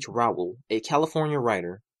Chester H. Rowell, a California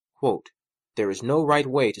writer, quote, There is no right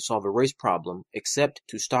way to solve a race problem except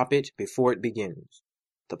to stop it before it begins.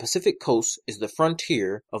 The Pacific coast is the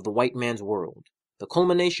frontier of the white man's world, the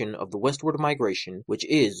culmination of the westward migration, which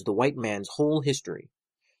is the white man's whole history.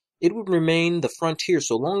 It would remain the frontier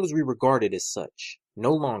so long as we regard it as such,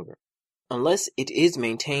 no longer. Unless it is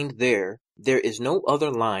maintained there is no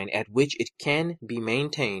other line at which it can be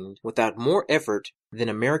maintained without more effort than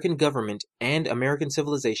American government and American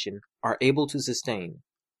civilization are able to sustain.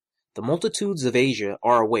 The multitudes of Asia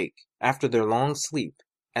are awake, after their long sleep,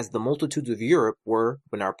 as the multitudes of Europe were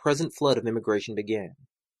when our present flood of immigration began.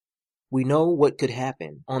 We know what could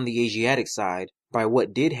happen on the Asiatic side by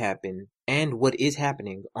what did happen and what is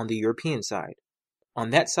happening on the European side. On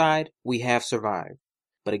that side, we have survived.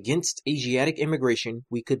 But against Asiatic immigration,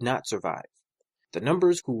 we could not survive. The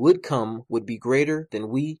numbers who would come would be greater than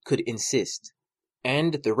we could insist.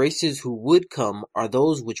 And the races who would come are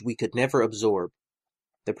those which we could never absorb.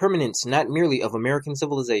 The permanence not merely of American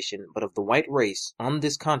civilization, but of the white race on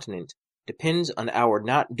this continent depends on our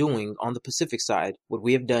not doing on the Pacific side what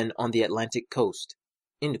we have done on the Atlantic coast.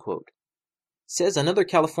 End quote. Says another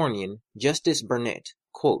Californian, Justice Burnett,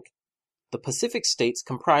 quote, "The Pacific states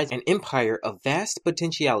comprise an empire of vast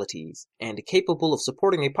potentialities and capable of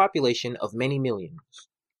supporting a population of many millions.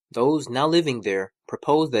 Those now living there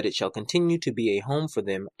propose that it shall continue to be a home for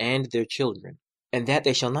them and their children, and that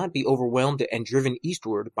they shall not be overwhelmed and driven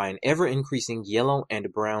eastward by an ever-increasing yellow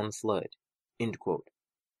and brown flood." End quote.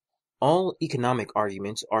 All economic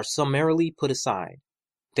arguments are summarily put aside.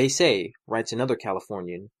 They say, writes another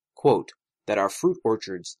Californian, quote, that our fruit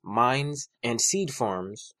orchards, mines, and seed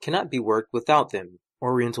farms cannot be worked without them,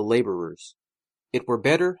 Oriental laborers. It were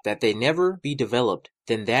better that they never be developed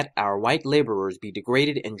than that our white laborers be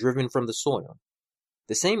degraded and driven from the soil.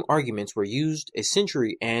 The same arguments were used a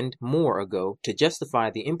century and more ago to justify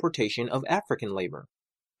the importation of African labor.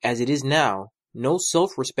 As it is now, no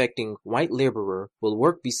self-respecting white laborer will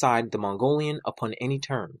work beside the Mongolian upon any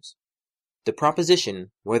terms. The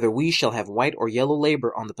proposition whether we shall have white or yellow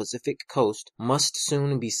labor on the Pacific coast must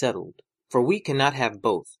soon be settled, for we cannot have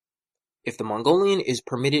both. If the Mongolian is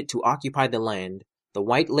permitted to occupy the land, the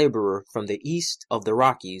white laborer from the east of the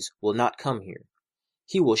Rockies will not come here.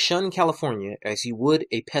 He will shun California as he would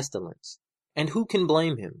a pestilence, and who can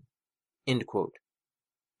blame him? End quote.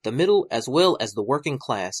 The middle as well as the working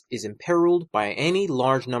class is imperiled by any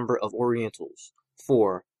large number of Orientals,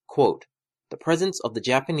 for, quote, the presence of the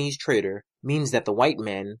Japanese trader means that the white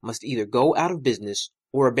man must either go out of business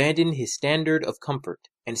or abandon his standard of comfort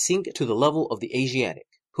and sink to the level of the Asiatic,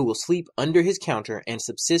 who will sleep under his counter and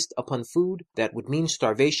subsist upon food that would mean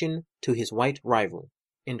starvation to his white rival.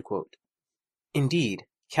 End quote. Indeed,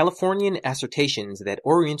 Californian assertions that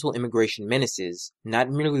Oriental immigration menaces not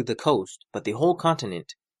merely the coast but the whole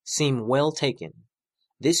continent seem well taken.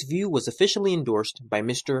 This view was officially endorsed by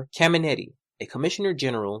Mr. Caminetti, a Commissioner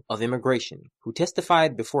General of Immigration, who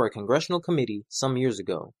testified before a congressional committee some years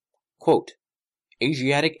ago. Quote,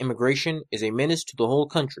 Asiatic immigration is a menace to the whole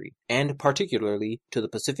country, and particularly to the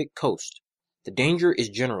Pacific coast. The danger is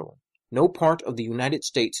general. No part of the United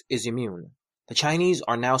States is immune. The Chinese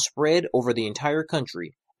are now spread over the entire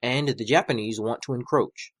country, and the Japanese want to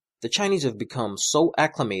encroach. The Chinese have become so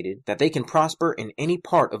acclimated that they can prosper in any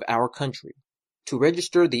part of our country. To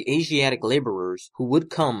register the Asiatic laborers who would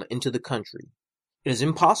come into the country, it is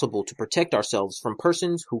impossible to protect ourselves from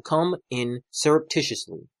persons who come in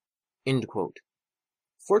surreptitiously. End quote.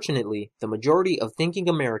 Fortunately, the majority of thinking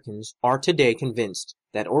Americans are today convinced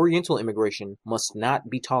that Oriental immigration must not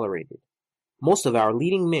be tolerated. Most of our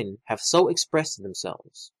leading men have so expressed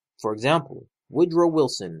themselves. For example, Woodrow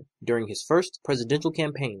Wilson, during his first presidential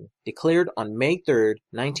campaign, declared on May 3,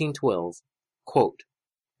 1912, quote,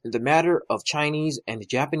 in the matter of Chinese and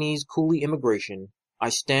Japanese coolie immigration, I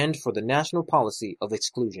stand for the national policy of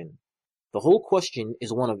exclusion. The whole question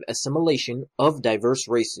is one of assimilation of diverse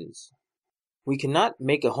races. We cannot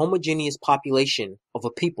make a homogeneous population of a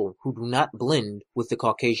people who do not blend with the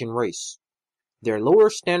Caucasian race. Their lower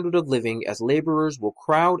standard of living as laborers will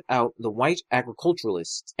crowd out the white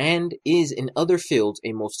agriculturalists and is in other fields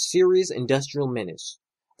a most serious industrial menace.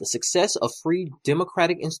 The success of free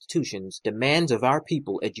democratic institutions demands of our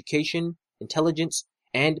people education, intelligence,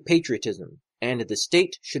 and patriotism, and the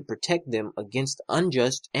state should protect them against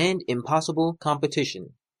unjust and impossible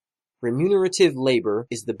competition. Remunerative labor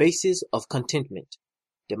is the basis of contentment.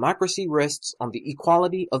 Democracy rests on the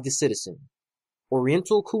equality of the citizen.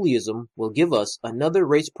 Oriental coolieism will give us another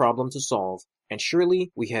race problem to solve, and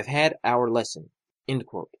surely we have had our lesson. End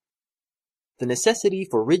quote. The necessity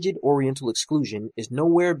for rigid Oriental exclusion is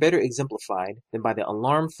nowhere better exemplified than by the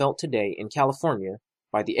alarm felt today in California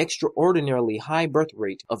by the extraordinarily high birth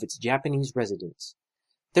rate of its Japanese residents.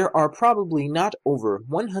 There are probably not over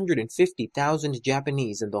 150,000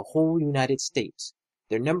 Japanese in the whole United States,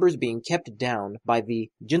 their numbers being kept down by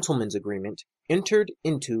the gentleman's agreement entered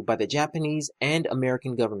into by the Japanese and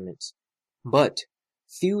American governments. But,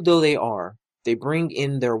 few though they are, they bring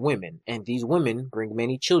in their women, and these women bring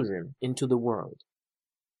many children into the world.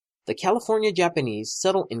 The California Japanese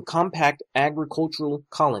settle in compact agricultural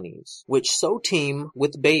colonies, which so teem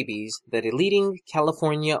with babies that a leading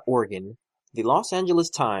California organ, the Los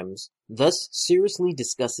Angeles Times, thus seriously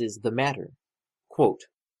discusses the matter. Quote,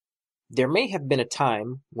 There may have been a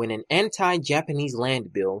time when an anti-Japanese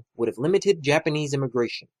land bill would have limited Japanese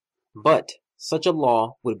immigration, but such a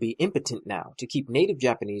law would be impotent now to keep native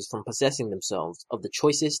Japanese from possessing themselves of the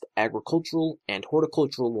choicest agricultural and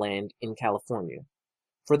horticultural land in California.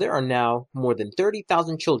 For there are now more than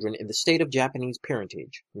 30,000 children in the state of Japanese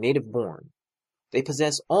parentage, native-born. They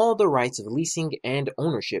possess all the rights of leasing and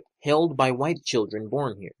ownership held by white children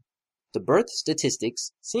born here. The birth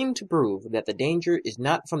statistics seem to prove that the danger is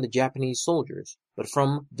not from the Japanese soldiers, but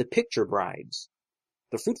from the picture brides.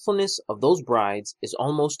 The fruitfulness of those brides is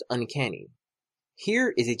almost uncanny.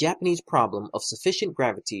 Here is a Japanese problem of sufficient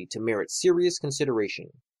gravity to merit serious consideration.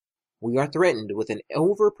 We are threatened with an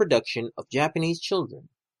overproduction of Japanese children.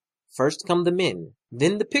 First come the men,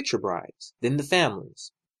 then the picture brides, then the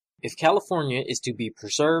families. If California is to be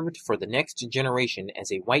preserved for the next generation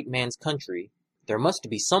as a white man's country, there must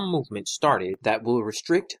be some movement started that will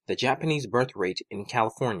restrict the Japanese birth rate in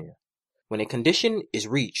California. When a condition is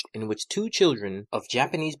reached in which 2 children of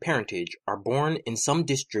Japanese parentage are born in some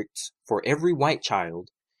districts for every white child,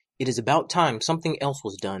 it is about time something else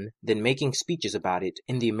was done than making speeches about it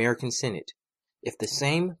in the American Senate. If the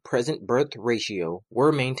same present birth ratio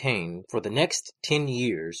were maintained for the next 10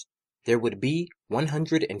 years, there would be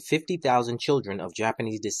 150,000 children of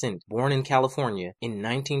Japanese descent born in California in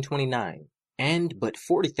 1929. And but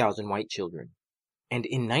 40,000 white children. And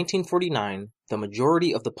in 1949, the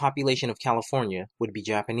majority of the population of California would be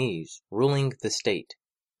Japanese, ruling the state.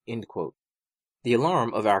 End quote. The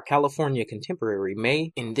alarm of our California contemporary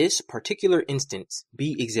may, in this particular instance,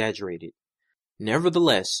 be exaggerated.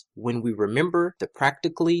 Nevertheless, when we remember the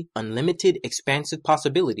practically unlimited expansive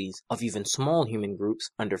possibilities of even small human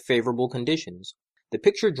groups under favorable conditions, the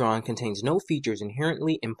picture drawn contains no features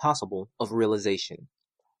inherently impossible of realization.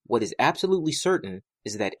 What is absolutely certain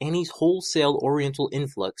is that any wholesale Oriental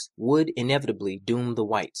influx would inevitably doom the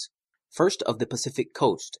whites, first of the Pacific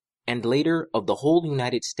coast, and later of the whole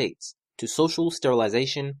United States, to social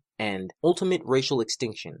sterilization and ultimate racial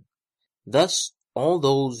extinction. Thus, all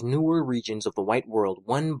those newer regions of the white world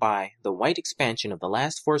won by the white expansion of the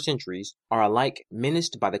last 4 centuries are alike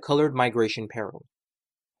menaced by the colored migration peril.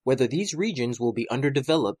 Whether these regions will be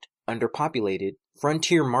underdeveloped, underpopulated,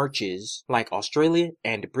 frontier marches like Australia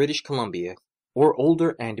and British Columbia, or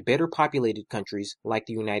older and better populated countries like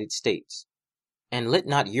the United States. And let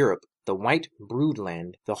not Europe, the white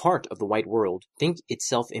broodland, the heart of the white world, think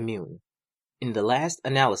itself immune. In the last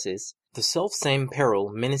analysis, the selfsame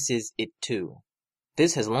peril menaces it too.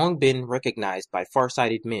 This has long been recognized by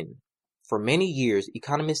far-sighted men. For many years,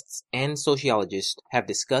 economists and sociologists have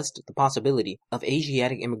discussed the possibility of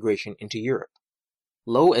Asiatic immigration into Europe.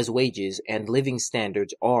 Low as wages and living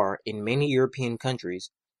standards are in many European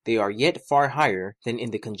countries, they are yet far higher than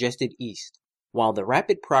in the congested East. While the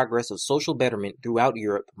rapid progress of social betterment throughout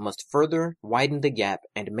Europe must further widen the gap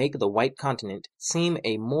and make the white continent seem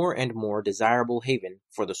a more and more desirable haven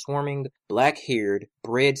for the swarming, black-haired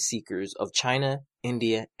bread seekers of China,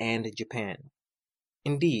 India, and Japan.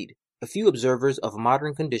 Indeed, a few observers of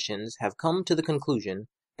modern conditions have come to the conclusion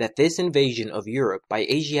that this invasion of Europe by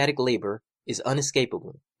Asiatic labor is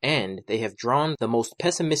unescapable, and they have drawn the most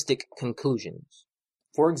pessimistic conclusions.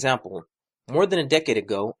 For example, more than a decade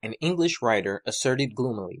ago, an English writer asserted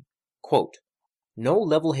gloomily, quote, "No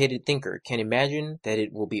level-headed thinker can imagine that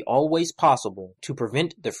it will be always possible to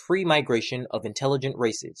prevent the free migration of intelligent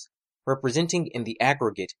races, representing in the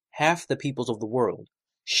aggregate half the peoples of the world,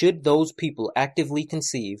 should those people actively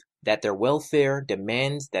conceive that their welfare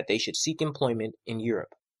demands that they should seek employment in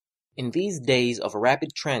Europe. In these days of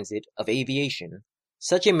rapid transit of aviation,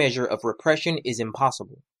 such a measure of repression is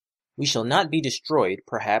impossible. We shall not be destroyed,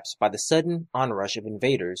 perhaps, by the sudden onrush of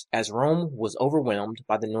invaders, as Rome was overwhelmed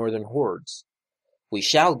by the northern hordes. We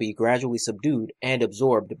shall be gradually subdued and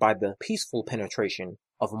absorbed by the peaceful penetration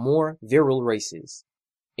of more virile races."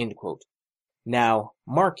 End quote. Now,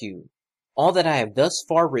 mark you, all that I have thus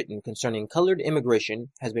far written concerning colored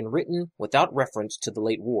immigration has been written without reference to the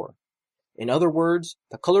late war. In other words,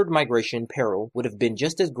 the colored migration peril would have been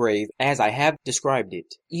just as grave as I have described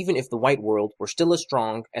it, even if the white world were still as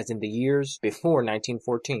strong as in the years before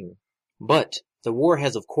 1914. But the war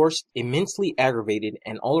has of course immensely aggravated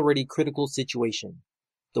an already critical situation.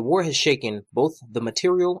 The war has shaken both the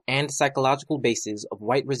material and psychological bases of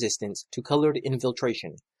white resistance to colored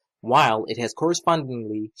infiltration, while it has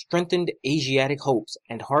correspondingly strengthened Asiatic hopes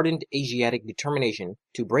and hardened Asiatic determination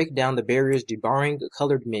to break down the barriers debarring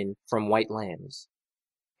colored men from white lands.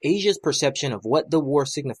 Asia's perception of what the war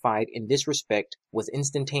signified in this respect was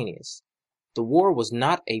instantaneous. The war was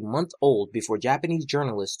not a month old before Japanese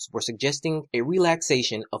journalists were suggesting a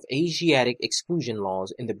relaxation of Asiatic exclusion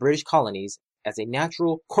laws in the British colonies as a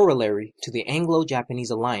natural corollary to the Anglo-Japanese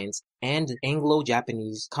alliance and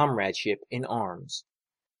Anglo-Japanese comradeship in arms.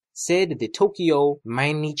 Said the Tokyo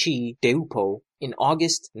Mainichi Deupo in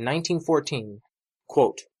August 1914,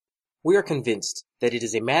 quote, "We are convinced that it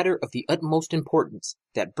is a matter of the utmost importance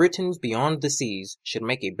that Britons beyond the seas should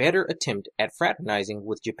make a better attempt at fraternizing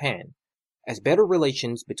with Japan, as better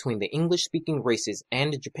relations between the English-speaking races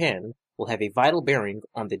and Japan will have a vital bearing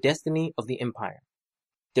on the destiny of the empire.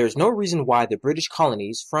 There is no reason why the British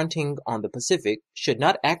colonies fronting on the Pacific should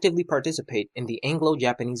not actively participate in the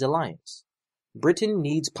Anglo-Japanese alliance. Britain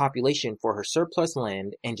needs population for her surplus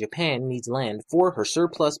land, and Japan needs land for her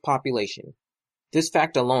surplus population. This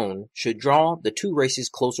fact alone should draw the two races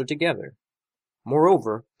closer together.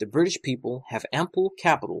 Moreover, the British people have ample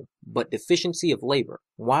capital but deficiency of labor,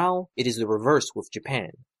 while it is the reverse with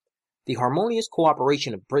Japan. The harmonious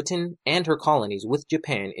cooperation of Britain and her colonies with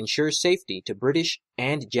Japan ensures safety to British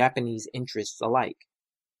and Japanese interests alike.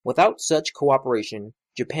 Without such cooperation,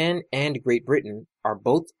 Japan and Great Britain are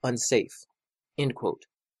both unsafe." End quote.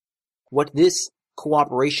 What this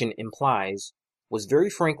cooperation implies was very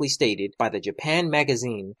frankly stated by the Japan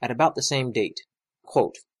magazine at about the same date.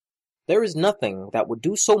 Quote, "There is nothing that would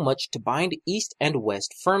do so much to bind East and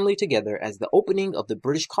West firmly together as the opening of the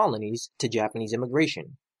British colonies to Japanese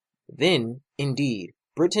immigration. Then, indeed,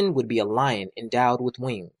 Britain would be a lion endowed with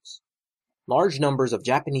wings. Large numbers of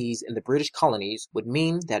Japanese in the British colonies would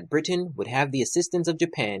mean that Britain would have the assistance of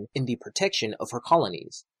Japan in the protection of her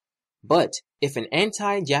colonies. But if an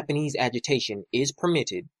anti-Japanese agitation is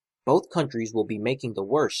permitted, both countries will be making the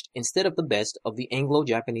worst instead of the best of the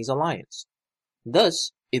Anglo-Japanese alliance.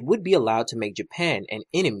 Thus, it would be allowed to make Japan an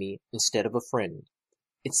enemy instead of a friend.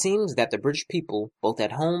 It seems that the British people, both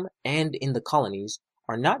at home and in the colonies,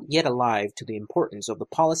 are not yet alive to the importance of the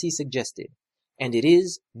policy suggested, and it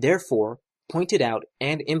is, therefore, pointed out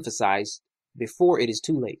and emphasized before it is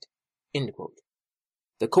too late." End quote.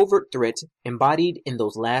 The covert threat embodied in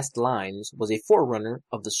those last lines was a forerunner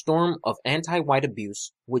of the storm of anti-white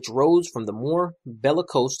abuse which rose from the more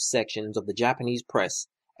bellicose sections of the Japanese press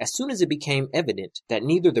as soon as it became evident that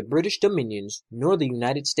neither the British dominions nor the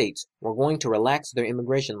United States were going to relax their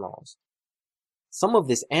immigration laws. Some of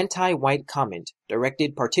this anti-white comment,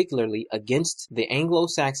 directed particularly against the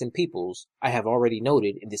Anglo-Saxon peoples, I have already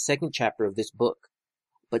noted in the second chapter of this book.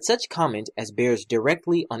 But such comment as bears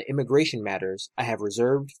directly on immigration matters I have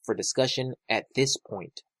reserved for discussion at this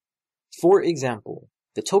point. For example,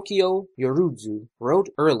 the Tokyo Yorudzu wrote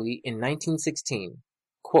early in 1916,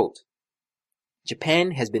 quote,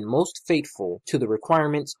 "Japan has been most faithful to the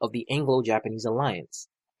requirements of the Anglo-Japanese alliance,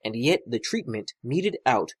 and yet the treatment meted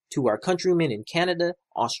out to our countrymen in Canada,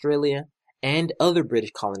 Australia, and other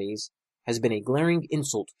British colonies has been a glaring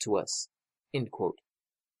insult to us." End quote.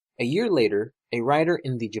 A year later, a writer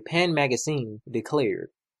in the Japan magazine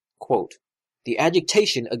declared, quote, "The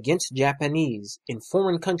agitation against Japanese in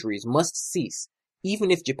foreign countries must cease,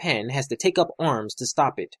 even if Japan has to take up arms to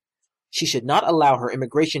stop it. She should not allow her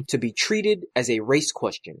immigration to be treated as a race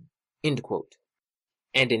question." End quote.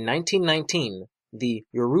 And in 1919, the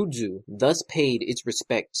Yorudzu thus paid its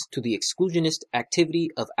respects to the exclusionist activity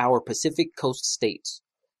of our Pacific Coast states.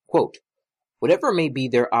 Quote, "Whatever may be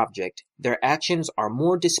their object, their actions are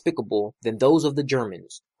more despicable than those of the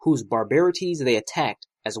Germans, whose barbarities they attacked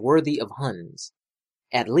as worthy of Huns.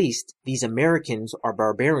 At least, these Americans are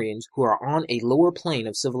barbarians who are on a lower plane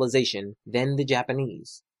of civilization than the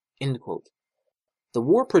Japanese." End quote. The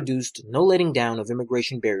war produced no letting down of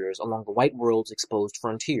immigration barriers along the white world's exposed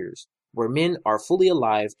frontiers, where men are fully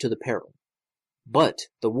alive to the peril. But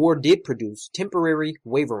the war did produce temporary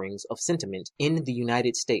waverings of sentiment in the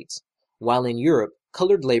United States, while in Europe,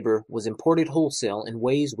 colored labor was imported wholesale in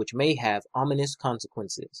ways which may have ominous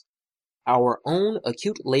consequences. Our own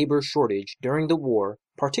acute labor shortage during the war,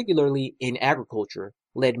 particularly in agriculture,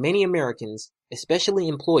 led many Americans, especially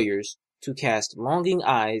employers, to cast longing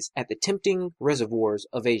eyes at the tempting reservoirs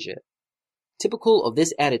of Asia. Typical of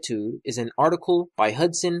this attitude is an article by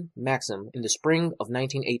Hudson Maxim in the spring of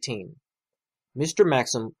 1918. Mr.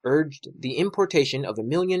 Maxim urged the importation of 1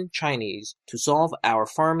 million Chinese to solve our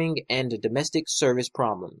farming and domestic service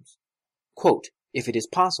problems. Quote, "If it is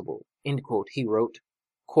possible," end quote, he wrote,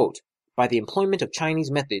 quote, "by the employment of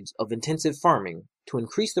Chinese methods of intensive farming, to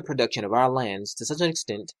increase the production of our lands to such an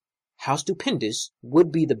extent, how stupendous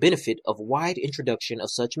would be the benefit of wide introduction of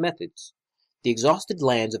such methods. The exhausted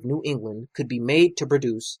lands of New England could be made to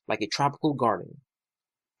produce like a tropical garden.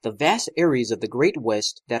 The vast areas of the Great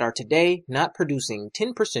West that are today not producing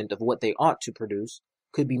 10% of what they ought to produce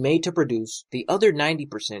could be made to produce the other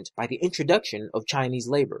 90% by the introduction of Chinese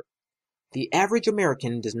labor. The average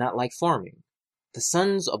American does not like farming. The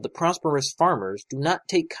sons of the prosperous farmers do not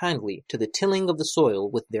take kindly to the tilling of the soil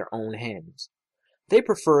with their own hands. They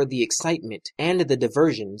prefer the excitement and the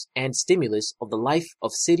diversions and stimulus of the life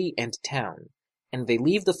of city and town, and they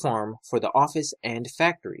leave the farm for the office and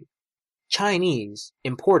factory. Chinese,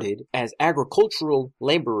 imported as agricultural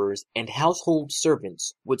laborers and household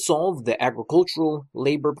servants, would solve the agricultural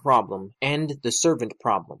labor problem and the servant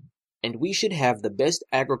problem, and we should have the best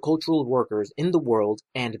agricultural workers in the world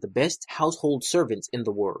and the best household servants in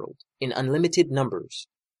the world, in unlimited numbers."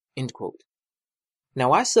 End quote.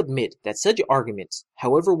 Now I submit that such arguments,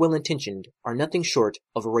 however well-intentioned, are nothing short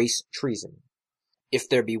of race treason. If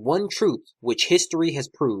there be one truth which history has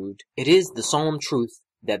proved, it is the solemn truth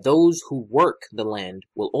that those who work the land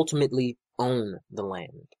will ultimately own the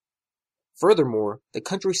land. Furthermore, the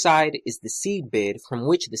countryside is the seedbed from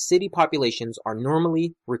which the city populations are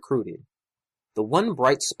normally recruited. The one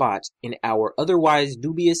bright spot in our otherwise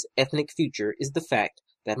dubious ethnic future is the fact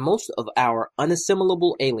that most of our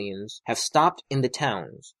unassimilable aliens have stopped in the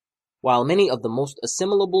towns, while many of the most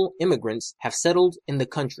assimilable immigrants have settled in the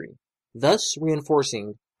country, thus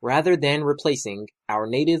reinforcing rather than replacing our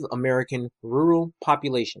Native American rural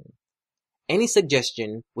population. Any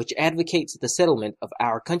suggestion which advocates the settlement of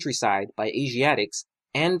our countryside by Asiatics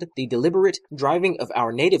and the deliberate driving of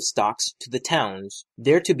our native stocks to the towns,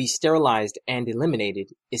 there to be sterilized and eliminated,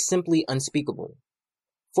 is simply unspeakable.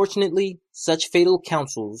 Fortunately, such fatal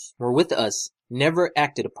counsels were with us never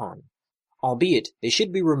acted upon, albeit they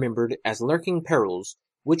should be remembered as lurking perils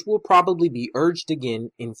which will probably be urged again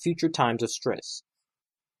in future times of stress.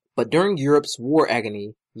 But during Europe's war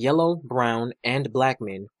agony, yellow, brown, and black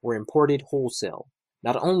men were imported wholesale,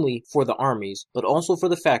 not only for the armies, but also for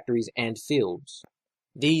the factories and fields.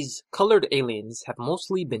 These colored aliens have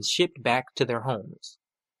mostly been shipped back to their homes.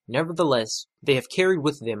 Nevertheless, they have carried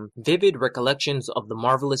with them vivid recollections of the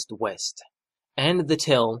marvelous West, and the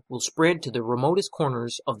tale will spread to the remotest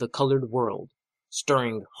corners of the colored world,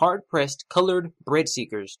 stirring hard-pressed colored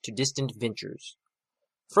bread-seekers to distant ventures.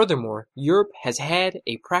 Furthermore, Europe has had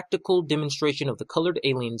a practical demonstration of the colored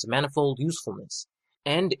aliens' manifold usefulness,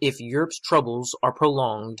 and if Europe's troubles are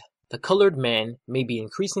prolonged, the colored man may be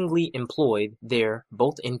increasingly employed there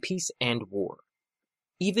both in peace and war.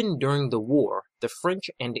 Even during the war, the French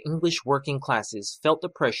and English working classes felt the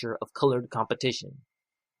pressure of colored competition.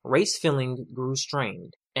 Race feeling grew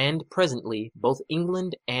strained, and presently both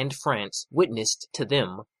England and France witnessed to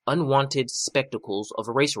them unwanted spectacles of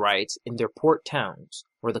race riots in their port towns,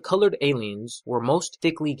 where the colored aliens were most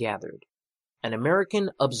thickly gathered. An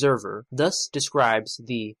American observer thus describes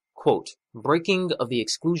the, quote, breaking of the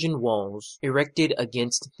exclusion walls erected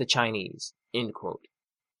against the Chinese, end quote.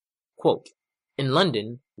 Quote, in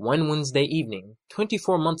London, one Wednesday evening,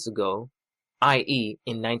 24 months ago, i.e.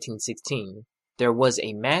 in 1916, there was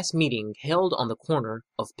a mass meeting held on the corner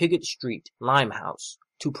of Pigot Street, Limehouse,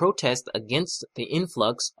 to protest against the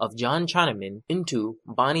influx of John Chinamen into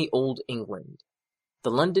bonny old England. The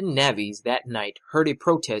London navvies that night heard a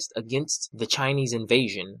protest against the Chinese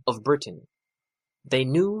invasion of Britain. They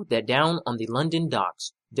knew that down on the London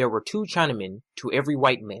docks there were 2 Chinamen to every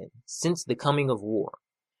white man since the coming of war.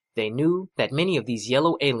 They knew that many of these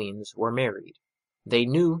yellow aliens were married. They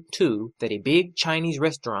knew, too, that a big Chinese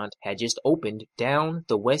restaurant had just opened down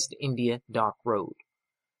the West India Dock Road.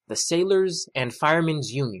 The Sailors' and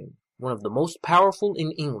Firemen's Union, one of the most powerful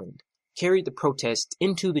in England, carried the protest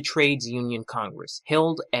into the Trades Union Congress,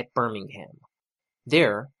 held at Birmingham.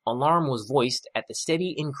 There, alarm was voiced at the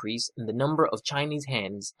steady increase in the number of Chinese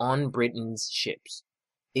hands on Britain's ships.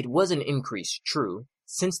 It was an increase, true,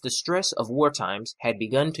 since the stress of war times had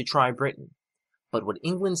begun to try Britain. But what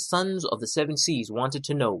England's sons of the Seven Seas wanted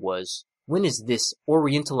to know was, when is this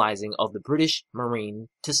orientalizing of the British Marine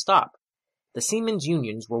to stop? The seamen's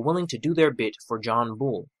unions were willing to do their bit for John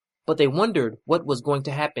Bull, but they wondered what was going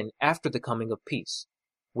to happen after the coming of peace.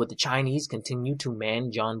 Would the Chinese continue to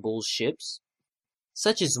man John Bull's ships?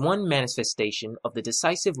 Such is one manifestation of the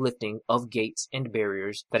decisive lifting of gates and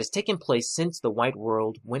barriers that has taken place since the white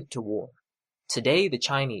world went to war. Today the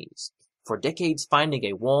Chinese, for decades finding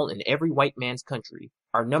a wall in every white man's country,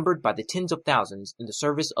 are numbered by the tens of thousands in the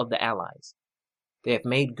service of the Allies. They have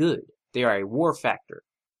made good. They are a war factor.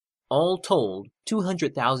 All told,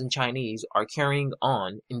 200,000 Chinese are carrying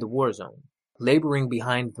on in the war zone, laboring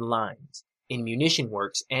behind the lines, in munition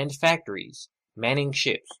works and factories, manning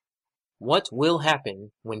ships. What will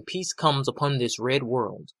happen when peace comes upon this red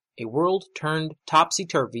world, a world turned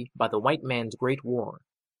topsy-turvy by the white man's great war,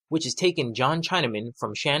 which has taken John Chinaman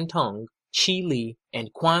from Shantung, Chi-Li,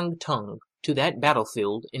 and Kwangtung to that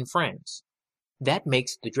battlefield in France? That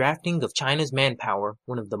makes the drafting of China's manpower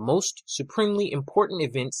one of the most supremely important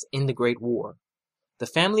events in the Great War, The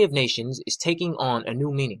family of nations is taking on a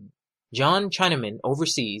new meaning. John Chinaman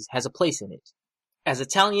overseas has a place in it. As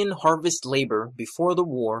Italian harvest labor before the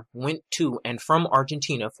war went to and from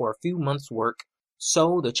Argentina for a few months' work,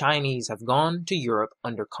 so the Chinese have gone to Europe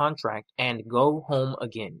under contract and go home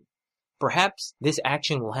again. Perhaps this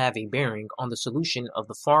action will have a bearing on the solution of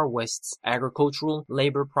the Far West's agricultural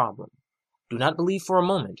labor problem. Do not believe for a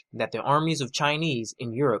moment that the armies of Chinese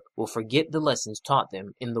in Europe will forget the lessons taught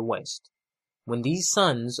them in the West. When these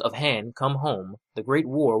sons of Han come home, the Great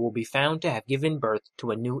War will be found to have given birth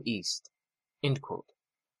to a new East. End quote.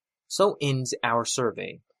 So ends our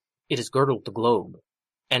survey. It has girdled the globe,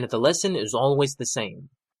 and the lesson is always the same.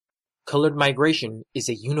 Colored migration is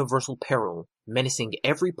a universal peril, menacing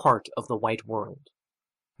every part of the white world.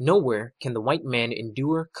 Nowhere can the white man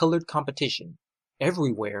endure colored competition.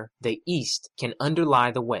 Everywhere the East can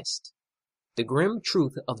underlie the West. The grim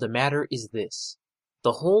truth of the matter is this.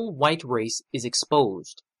 The whole white race is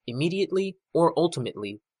exposed, immediately or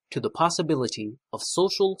ultimately, to the possibility of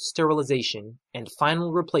social sterilization and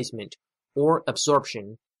final replacement or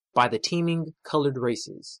absorption by the teeming colored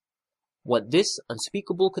races. What this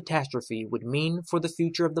unspeakable catastrophe would mean for the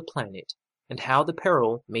future of the planet, and how the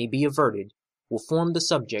peril may be averted, will form the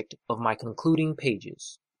subject of my concluding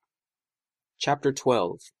pages. Chapter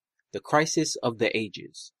 12. The Crisis of the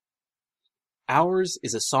Ages. Ours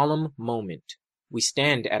is a solemn moment. We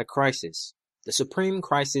stand at a crisis, the supreme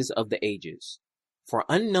crisis of the ages. For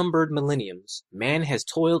unnumbered millenniums, man has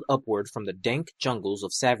toiled upward from the dank jungles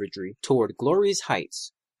of savagery toward glorious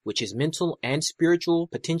heights, which his mental and spiritual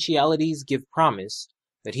potentialities give promise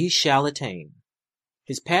that he shall attain.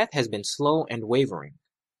 His path has been slow and wavering.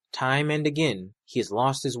 Time and again he has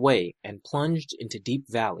lost his way and plunged into deep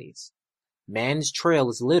valleys. Man's trail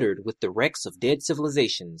is littered with the wrecks of dead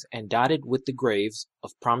civilizations and dotted with the graves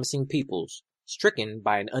of promising peoples, stricken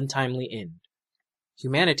by an untimely end.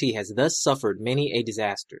 Humanity has thus suffered many a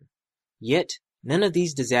disaster. Yet none of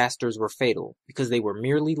these disasters were fatal, because they were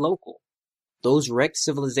merely local. Those wrecked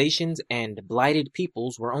civilizations and blighted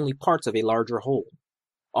peoples were only parts of a larger whole.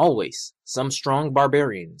 Always, some strong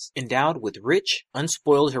barbarians, endowed with rich,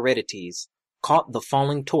 unspoiled heredities, caught the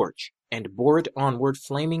falling torch and bore it onward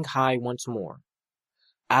flaming high once more.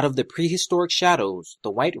 Out of the prehistoric shadows,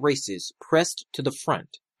 the white races pressed to the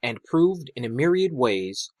front and proved in a myriad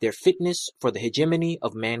ways their fitness for the hegemony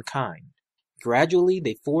of mankind. Gradually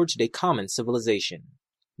they forged a common civilization.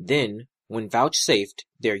 Then, when vouchsafed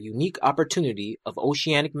their unique opportunity of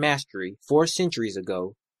oceanic mastery 4 centuries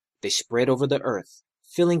ago, they spread over the earth,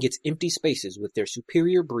 filling its empty spaces with their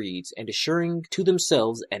superior breeds and assuring to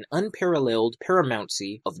themselves an unparalleled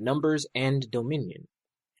paramountcy of numbers and dominion.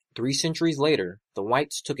 3 centuries later, the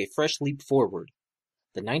whites took a fresh leap forward.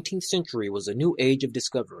 The 19th century was a new age of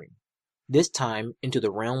discovery, this time into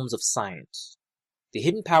the realms of science. The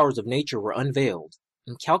hidden powers of nature were unveiled,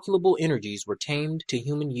 incalculable energies were tamed to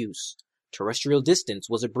human use, terrestrial distance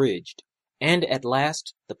was abridged, and at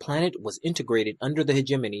last the planet was integrated under the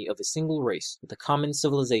hegemony of a single race with a common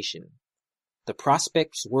civilization. The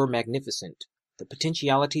prospects were magnificent, the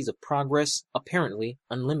potentialities of progress apparently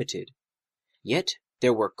unlimited. Yet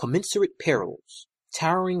there were commensurate perils,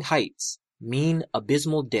 towering heights, mean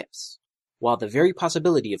abysmal depths, while the very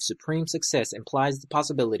possibility of supreme success implies the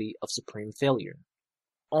possibility of supreme failure.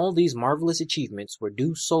 All these marvelous achievements were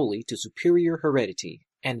due solely to superior heredity,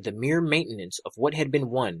 and the mere maintenance of what had been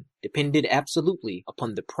won depended absolutely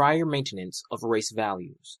upon the prior maintenance of race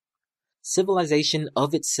values. Civilization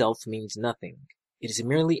of itself means nothing. It is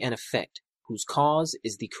merely an effect, whose cause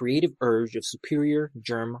is the creative urge of superior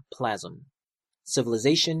germ plasm.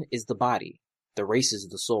 Civilization is the body, the race is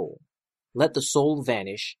the soul. Let the soul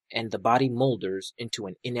vanish, and the body moulders into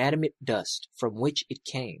an inanimate dust from which it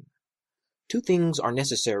came. 2 things are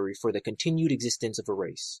necessary for the continued existence of a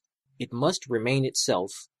race. It must remain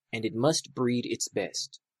itself, and it must breed its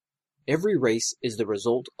best. Every race is the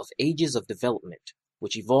result of ages of development,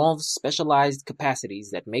 which evolves specialized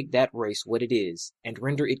capacities that make that race what it is, and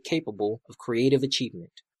render it capable of creative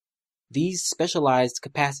achievement. These specialized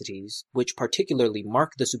capacities, which particularly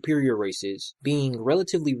mark the superior races, being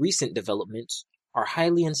relatively recent developments, are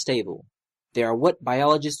highly unstable. They are what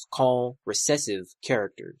biologists call recessive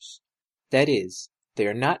characters. That is, they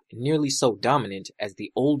are not nearly so dominant as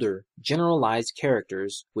the older, generalized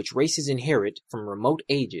characters which races inherit from remote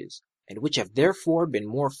ages, and which have therefore been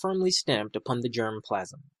more firmly stamped upon the germ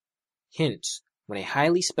plasm. Hence, when a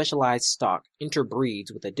highly specialized stock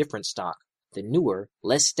interbreeds with a different stock, the newer,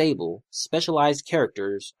 less stable, specialized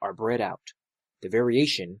characters are bred out, the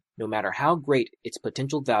variation, no matter how great its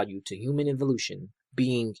potential value to human evolution,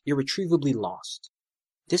 being irretrievably lost.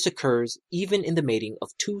 This occurs even in the mating of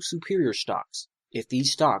 2 superior stocks, if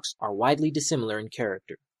these stocks are widely dissimilar in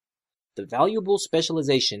character. The valuable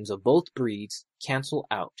specializations of both breeds cancel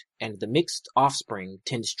out, and the mixed offspring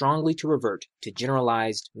tend strongly to revert to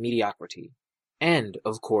generalized mediocrity. And,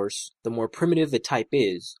 of course, the more primitive a type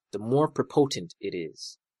is, the more prepotent it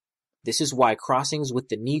is. This is why crossings with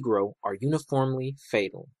the Negro are uniformly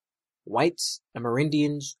fatal. Whites,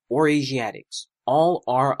 Amerindians, or Asiatics, all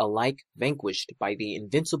are alike vanquished by the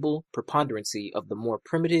invincible preponderancy of the more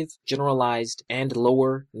primitive, generalized, and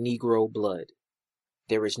lower Negro blood.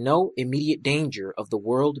 There is no immediate danger of the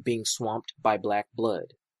world being swamped by black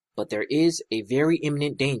blood, but there is a very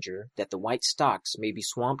imminent danger that the white stocks may be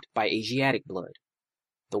swamped by Asiatic blood.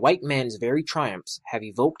 The white man's very triumphs have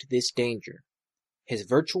evoked this danger. His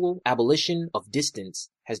virtual abolition of distance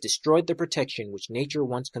has destroyed the protection which nature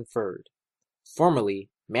once conferred. Formerly,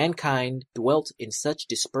 mankind dwelt in such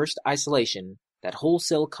dispersed isolation that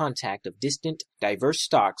wholesale contact of distant, diverse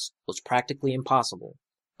stocks was practically impossible.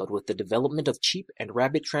 But with the development of cheap and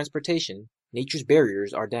rapid transportation, nature's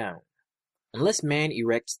barriers are down. Unless man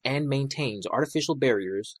erects and maintains artificial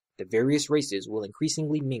barriers, the various races will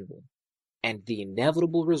increasingly mingle, and the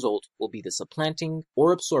inevitable result will be the supplanting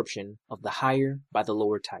or absorption of the higher by the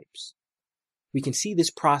lower types. We can see this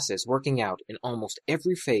process working out in almost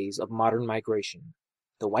every phase of modern migration.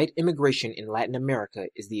 The white immigration in Latin America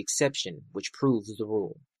is the exception which proves the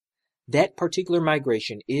rule. That particular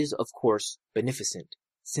migration is, of course, beneficent,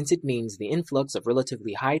 since it means the influx of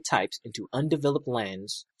relatively high types into undeveloped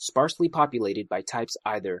lands sparsely populated by types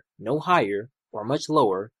either no higher or much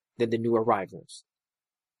lower than the new arrivals.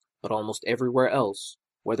 But almost everywhere else,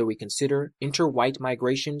 whether we consider inter-white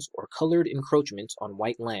migrations or colored encroachments on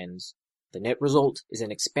white lands, the net result is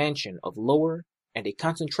an expansion of lower and a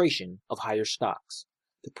concentration of higher stocks,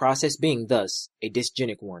 the process being thus a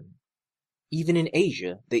dysgenic one. Even in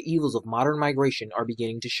Asia, the evils of modern migration are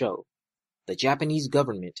beginning to show. The Japanese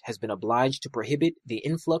government has been obliged to prohibit the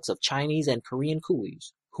influx of Chinese and Korean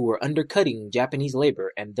coolies, who are undercutting Japanese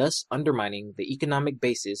labor and thus undermining the economic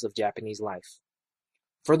basis of Japanese life.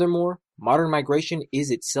 Furthermore, modern migration is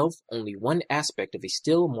itself only one aspect of a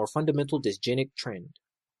still more fundamental dysgenic trend.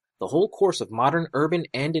 The whole course of modern urban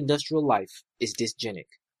and industrial life is dysgenic.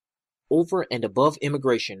 Over and above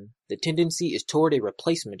immigration, the tendency is toward a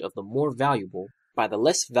replacement of the more valuable by the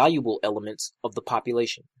less valuable elements of the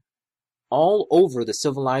population. All over the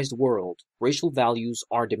civilized world, racial values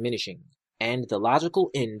are diminishing, and the logical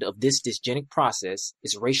end of this dysgenic process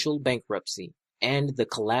is racial bankruptcy and the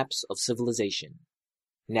collapse of civilization.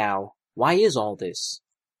 Now, why is all this?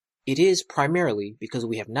 It is primarily because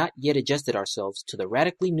we have not yet adjusted ourselves to the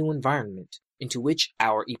radically new environment into which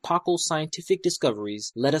our epochal scientific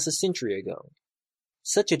discoveries led us a century ago.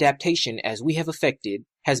 Such adaptation as we have effected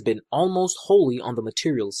has been almost wholly on the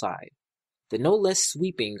material side. The no less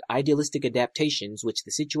sweeping idealistic adaptations which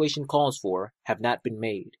the situation calls for have not been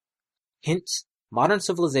made. Hence, modern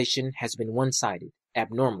civilization has been one-sided,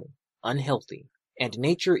 abnormal, unhealthy, and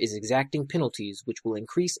nature is exacting penalties which will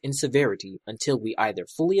increase in severity until we either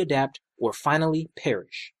fully adapt or finally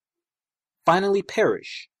perish. Finally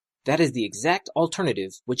perish! That is the exact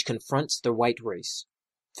alternative which confronts the white race.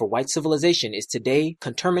 For white civilization is today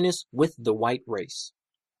conterminous with the white race.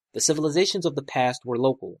 The civilizations of the past were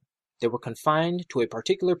local. They were confined to a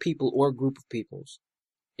particular people or group of peoples.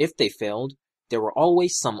 If they failed, there were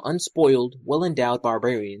always some unspoiled, well-endowed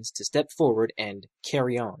barbarians to step forward and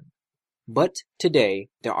carry on. But today,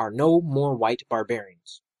 there are no more white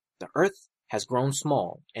barbarians. The earth has grown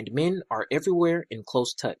small, and men are everywhere in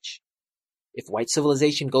close touch. If white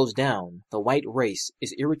civilization goes down, the white race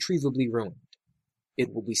is irretrievably ruined.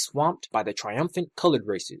 It will be swamped by the triumphant colored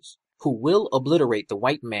races, who will obliterate the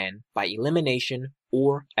white man by elimination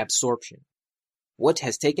or absorption. What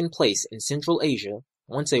has taken place in Central Asia,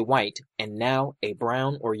 once a white and now a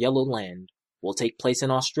brown or yellow land, will take place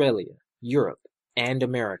in Australia, Europe, and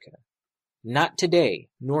America. Not today,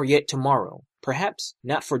 nor yet tomorrow, perhaps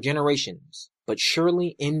not for generations, but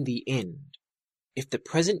surely in the end. If the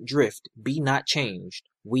present drift be not changed,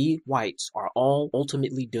 we whites are all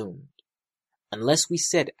ultimately doomed. Unless we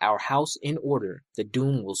set our house in order, the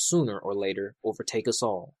doom will sooner or later overtake us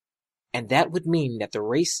all. And that would mean that the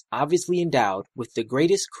race obviously endowed with the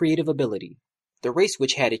greatest creative ability, the race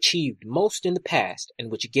which had achieved most in the past and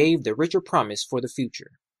which gave the richer promise for the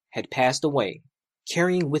future, had passed away,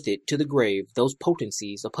 carrying with it to the grave those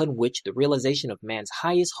potencies upon which the realization of man's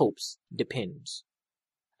highest hopes depends.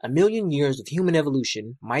 1,000,000 years of human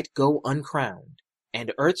evolution might go uncrowned,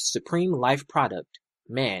 and Earth's supreme life product,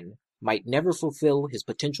 man, might never fulfill his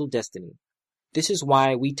potential destiny. This is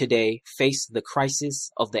why we today face the crisis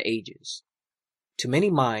of the ages. To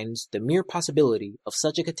many minds, the mere possibility of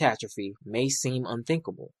such a catastrophe may seem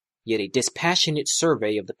unthinkable. Yet a dispassionate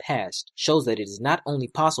survey of the past shows that it is not only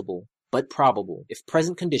possible, but probable if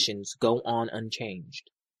present conditions go on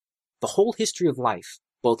unchanged. The whole history of life,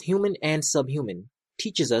 both human and subhuman,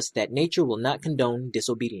 teaches us that nature will not condone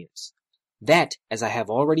disobedience. That, as I have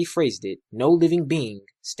already phrased it, no living being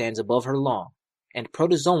stands above her law, and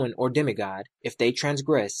protozoan or demigod, if they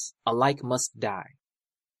transgress, alike must die.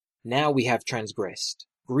 Now we have transgressed,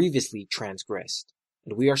 grievously transgressed,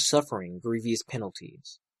 and we are suffering grievous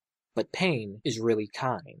penalties. But pain is really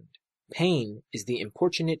kind. Pain is the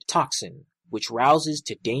importunate toxin which rouses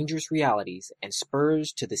to dangerous realities and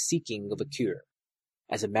spurs to the seeking of a cure.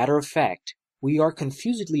 As a matter of fact, we are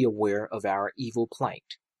confusedly aware of our evil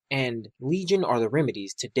plight, and legion are the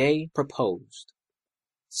remedies today proposed.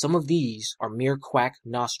 Some of these are mere quack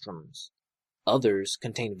nostrums. Others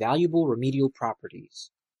contain valuable remedial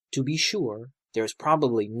properties. To be sure, there is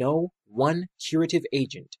probably no one curative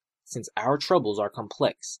agent, since our troubles are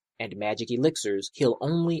complex, and magic elixirs kill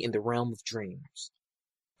only in the realm of dreams.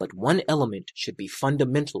 But one element should be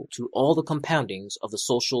fundamental to all the compoundings of the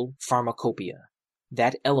social pharmacopoeia.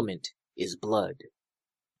 That element is blood.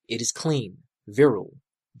 It is clean, virile,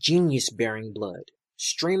 genius-bearing blood,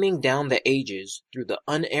 streaming down the ages through the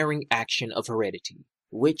unerring action of heredity,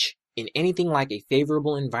 which, in anything like a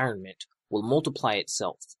favorable environment, will multiply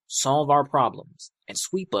itself, solve our problems, and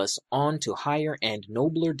sweep us on to higher and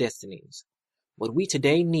nobler destinies. What we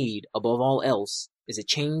today need, above all else, is a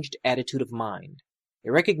changed attitude of mind,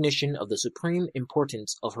 a recognition of the supreme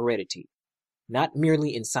importance of heredity, not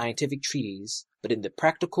merely in scientific treatises, but in the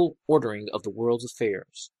practical ordering of the world's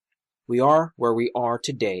affairs. We are where we are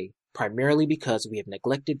today primarily because we have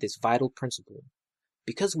neglected this vital principle,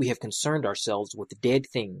 because we have concerned ourselves with dead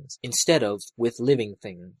things instead of with living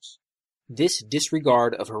things. This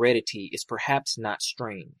disregard of heredity is perhaps not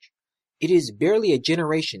strange. It is barely a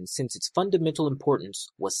generation since its fundamental importance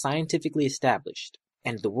was scientifically established,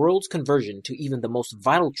 and the world's conversion to even the most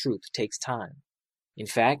vital truth takes time. In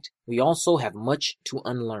fact, we also have much to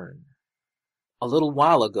unlearn. A little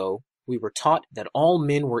while ago, we were taught that all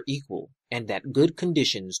men were equal, and that good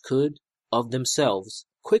conditions could, of themselves,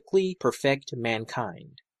 quickly perfect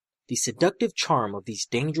mankind. The seductive charm of these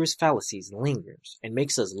dangerous fallacies lingers and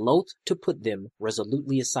makes us loath to put them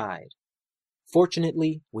resolutely aside.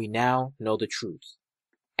 Fortunately, we now know the truth.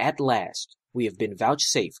 At last, we have been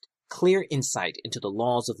vouchsafed clear insight into the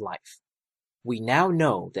laws of life. We now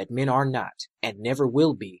know that men are not, and never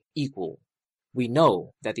will be, equal. We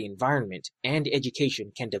know that the environment and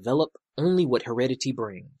education can develop only what heredity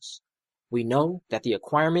brings. We know that the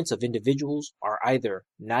acquirements of individuals are either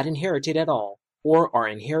not inherited at all, or are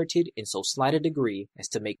inherited in so slight a degree as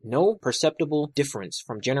to make no perceptible difference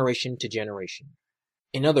from generation to generation.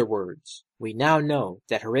 In other words, we now know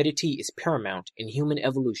that heredity is paramount in human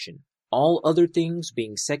evolution, all other things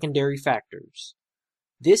being secondary factors.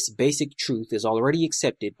 This basic truth is already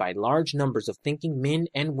accepted by large numbers of thinking men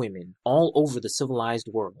and women all over the civilized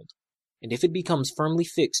world, and if it becomes firmly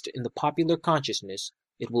fixed in the popular consciousness,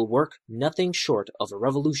 it will work nothing short of a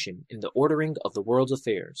revolution in the ordering of the world's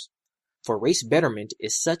affairs. For race betterment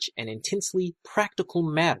is such an intensely practical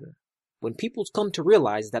matter. When people come to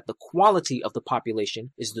realize that the quality of the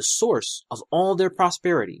population is the source of all their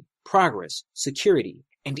prosperity, progress, security,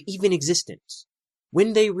 and even existence,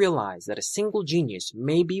 when they realize that a single genius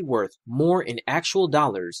may be worth more in actual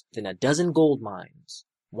dollars than a dozen gold mines,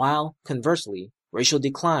 while, conversely, racial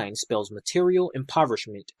decline spells material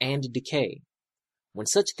impoverishment and decay, when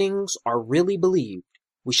such things are really believed,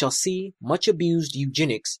 we shall see much abused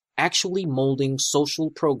eugenics actually molding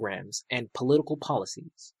social programs and political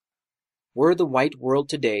policies. Were the white world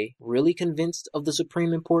today really convinced of the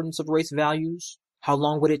supreme importance of race values, how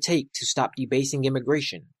long would it take to stop debasing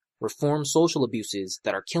immigration, reform social abuses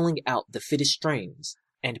that are killing out the fittest strains,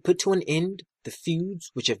 and put to an end the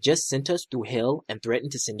feuds which have just sent us through hell and threaten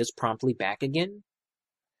to send us promptly back again?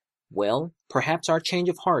 Well, perhaps our change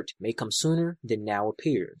of heart may come sooner than now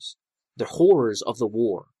appears. The horrors of the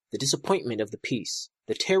war, the disappointment of the peace,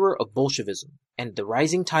 the terror of Bolshevism, and the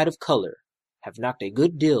rising tide of color have knocked a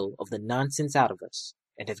good deal of the nonsense out of us,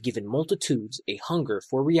 and have given multitudes a hunger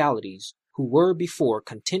for realities who were before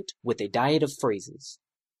content with a diet of phrases.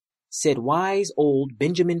 Said wise old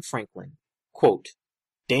Benjamin Franklin, quote,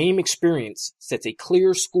 "Dame experience sets a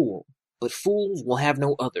clear school, but fools will have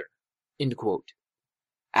no other." End quote.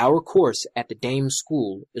 Our course at the Dame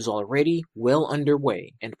School is already well under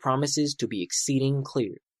way and promises to be exceeding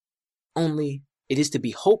clear. Only, it is to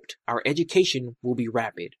be hoped our education will be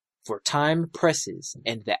rapid, for time presses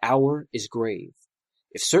and the hour is grave.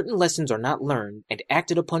 If certain lessons are not learned and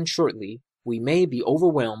acted upon shortly, we may be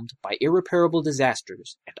overwhelmed by irreparable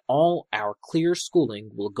disasters, and all our clear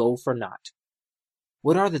schooling will go for naught.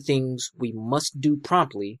 What are the things we must do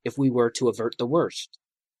promptly if we were to avert the worst?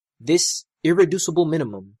 This irreducible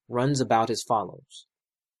minimum runs about as follows.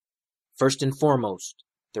 First and foremost,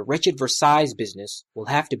 the wretched Versailles business will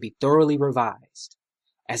have to be thoroughly revised.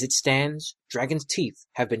 As it stands, dragon's teeth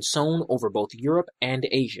have been sown over both Europe and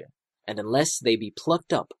Asia, and unless they be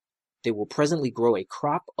plucked up, they will presently grow a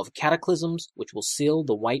crop of cataclysms which will seal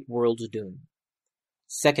the white world's doom.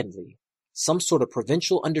 Secondly, some sort of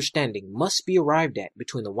provincial understanding must be arrived at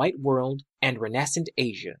between the white world and renascent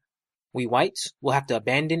Asia. We whites will have to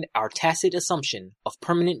abandon our tacit assumption of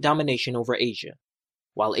permanent domination over Asia,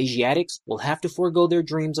 while Asiatics will have to forego their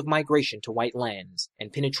dreams of migration to white lands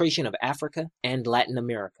and penetration of Africa and Latin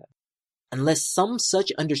America. Unless some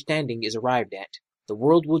such understanding is arrived at, the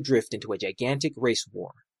world will drift into a gigantic race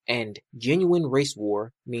war, and genuine race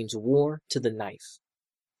war means war to the knife.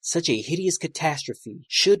 Such a hideous catastrophe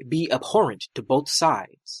should be abhorrent to both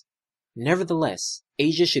sides. Nevertheless,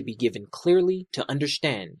 Asia should be given clearly to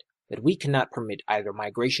understand that we cannot permit either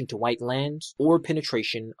migration to white lands or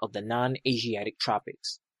penetration of the non-Asiatic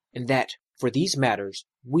tropics, and that, for these matters,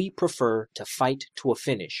 we prefer to fight to a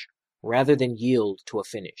finish rather than yield to a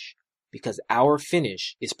finish, because our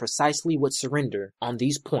finish is precisely what surrender on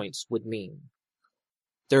these points would mean.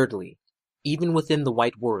 Thirdly, even within the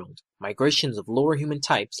white world, migrations of lower human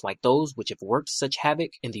types like those which have worked such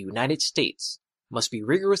havoc in the United States must be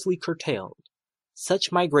rigorously curtailed.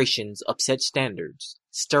 Such migrations upset standards,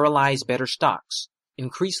 sterilize better stocks,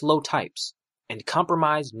 increase low types, and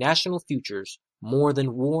compromise national futures more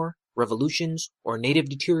than war, revolutions, or native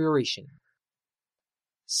deterioration.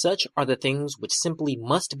 Such are the things which simply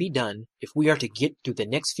must be done if we are to get through the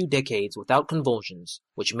next few decades without convulsions,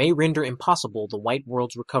 which may render impossible the white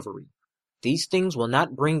world's recovery. These things will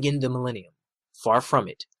not bring in the millennium. Far from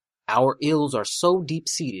it. Our ills are so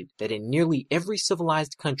deep-seated that in nearly every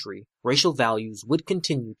civilized country, racial values would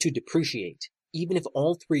continue to depreciate, even if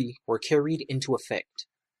all three were carried into effect.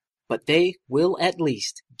 But they will at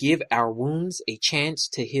least give our wounds a chance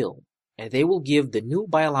to heal, and they will give the new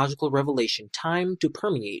biological revelation time to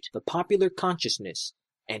permeate the popular consciousness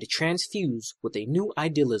and transfuse with a new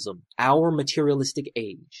idealism our materialistic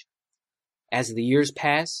age. As the years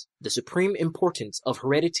pass, the supreme importance of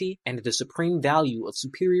heredity and the supreme value of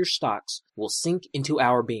superior stocks will sink into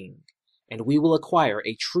our being, and we will acquire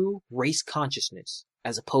a true race consciousness,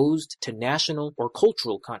 as opposed to national or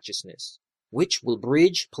cultural consciousness, which will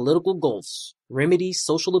bridge political gulfs, remedy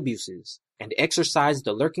social abuses, and exorcise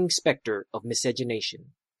the lurking specter of miscegenation.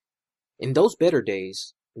 In those better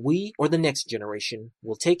days, we or the next generation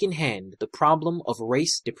will take in hand the problem of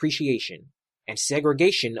race depreciation, and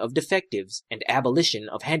segregation of defectives and abolition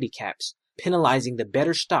of handicaps penalizing the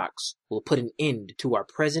better stocks will put an end to our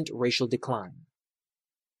present racial decline.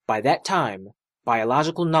 By that time,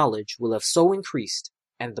 biological knowledge will have so increased,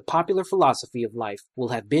 and the popular philosophy of life will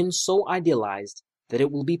have been so idealized that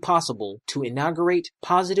it will be possible to inaugurate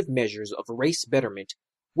positive measures of race betterment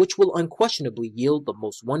which will unquestionably yield the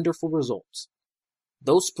most wonderful results.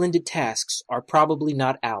 Those splendid tasks are probably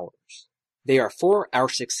not ours. They are for our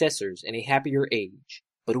successors in a happier age,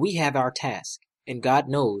 but we have our task, and God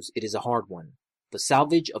knows it is a hard one, the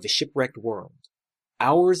salvage of a shipwrecked world.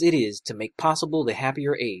 Ours it is to make possible the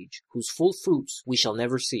happier age, whose full fruits we shall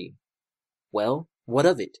never see. Well, what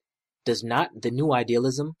of it? Does not the new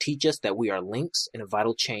idealism teach us that we are links in a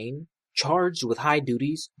vital chain, charged with high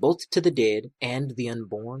duties both to the dead and the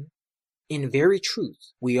unborn? In very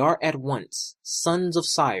truth, we are at once sons of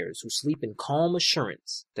sires who sleep in calm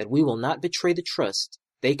assurance that we will not betray the trust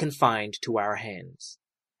they confided to our hands,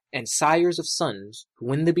 and sires of sons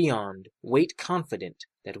who in the beyond wait confident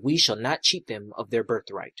that we shall not cheat them of their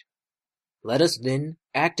birthright. Let us then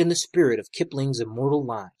act in the spirit of Kipling's immortal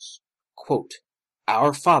lines. Quote,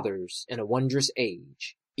 "Our fathers in a wondrous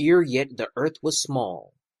age, ere yet the earth was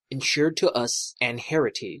small, ensured to us an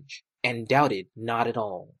heritage, and doubted not at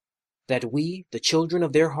all that we, the children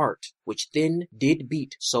of their heart, which then did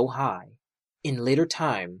beat so high, in later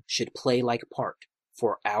time should play like part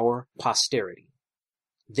for our posterity.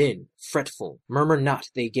 Then, fretful, murmur not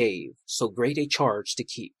they gave so great a charge to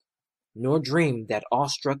keep, nor dream that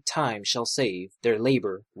awestruck time shall save their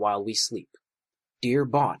labor while we sleep. Dear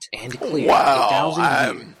bought and clear, Wow,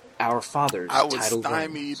 1,000 years, our fathers I was titled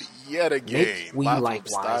stymied reigns. yet again. Make we My from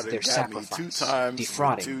likewise started, their got me sacrifice, two times,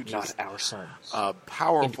 defrauding two not just, our sons."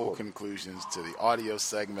 powerful conclusions to the audio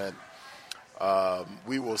segment.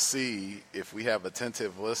 We will see if we have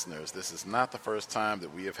attentive listeners. This is not the first time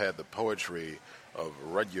that we have had the poetry of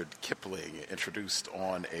Rudyard Kipling introduced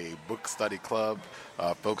on a book study club.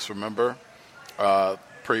 Folks remember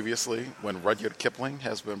previously when Rudyard Kipling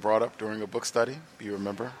has been brought up during a book study. Do you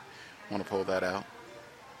remember? I want to pull that out.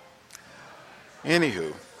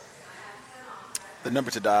 Anywho, the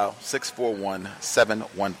number to dial,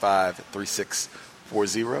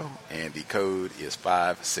 641-715-3640, and the code is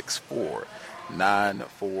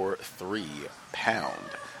 564-943#.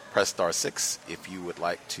 Press star 6 if you would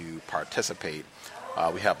like to participate.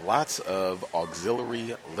 We have lots of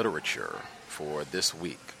auxiliary literature for this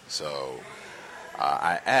week. So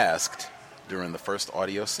I asked during the first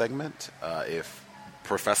audio segment if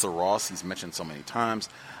Professor Ross, he's mentioned so many times,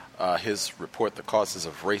 his report, The Causes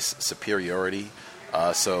of Race Superiority.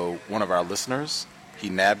 So one of our listeners, he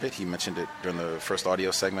nabbed it. He mentioned it during the first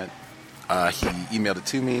audio segment. He emailed it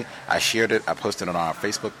to me. I shared it. I posted it on our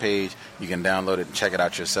Facebook page. You can download it and check it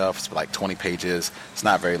out yourself. It's like 20 pages. It's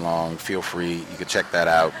not very long. Feel free. You can check that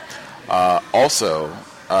out. Also,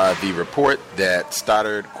 the report that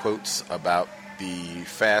Stoddard quotes about the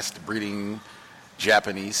fast breeding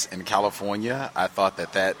Japanese in California, I thought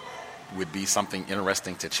that would be something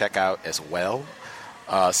interesting to check out as well.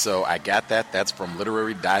 So I got that. That's from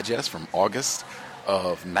Literary Digest from August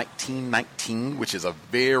of 1919, which is a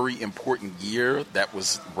very important year. That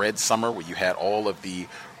was Red Summer, where you had all of the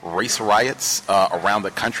race riots around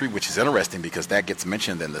the country, which is interesting because that gets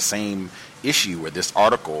mentioned in the same issue where this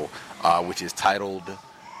article, which is titled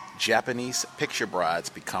Japanese Picture Brides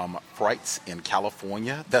Become Frights in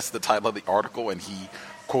California. That's the title of the article, and he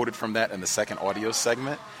quoted from that in the second audio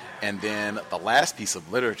segment. And then the last piece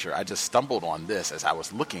of literature, I just stumbled on this as I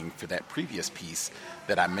was looking for that previous piece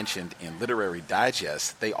that I mentioned in Literary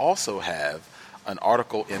Digest. They also have an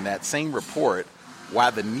article in that same report,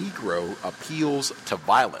 Why the Negro Appeals to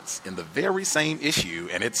Violence, in the very same issue,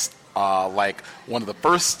 and it's like one of the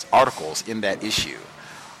first articles in that issue.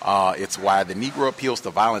 It's Why the Negro Appeals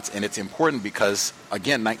to Violence, and it's important because,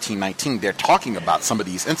 again, 1919, they're talking about some of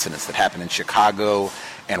these incidents that happened in Chicago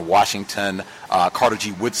and Washington. Carter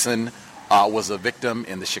G. Woodson was a victim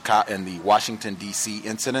in the Washington, D.C.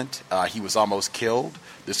 incident. He was almost killed.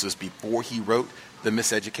 This was before he wrote The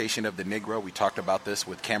Miseducation of the Negro. We talked about this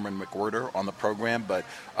with Cameron McWhirter on the program, but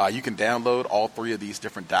you can download all three of these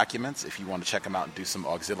different documents if you want to check them out and do some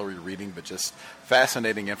auxiliary reading, but just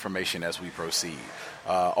fascinating information as we proceed.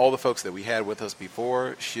 All the folks that we had with us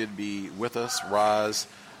before should be with us. Roz,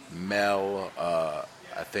 Mel, I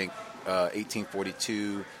think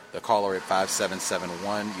 1842, the caller at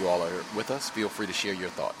 5771. You all are with us. Feel free to share your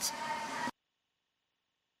thoughts.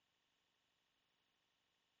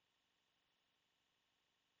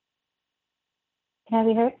 Can I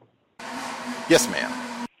be heard? Yes, ma'am.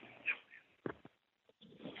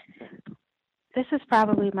 This is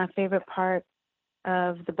probably my favorite part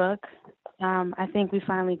of the book. I think we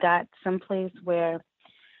finally got someplace where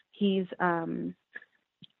he's saying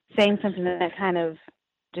something that kind of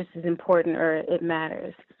just is important or it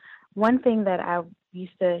matters. One thing that I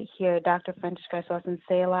used to hear Dr. Francis Christopherson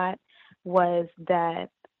say a lot was that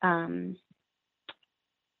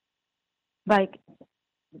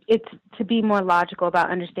it's to be more logical about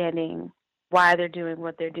understanding why they're doing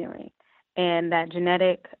what they're doing, and that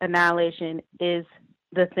genetic annihilation is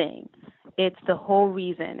the thing. It's the whole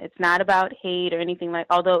reason. It's not about hate or anything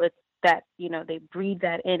although it's that, they breed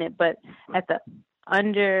that in it, but at the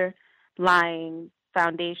underlying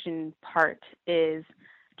foundation part is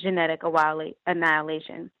genetic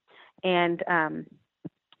annihilation. And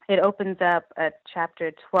it opens up at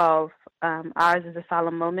chapter 12. Ours is a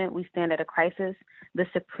solemn moment. We stand at a crisis, the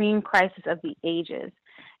supreme crisis of the ages.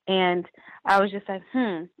 And I was just like,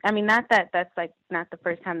 I mean, not that that's not the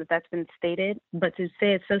first time that that's been stated, but to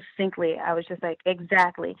say it so succinctly, I was just like,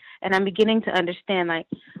 exactly. And I'm beginning to understand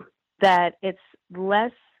that it's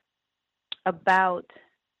less about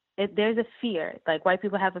it. There's a fear, white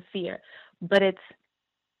people have a fear, but it's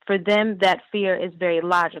for them, that fear is very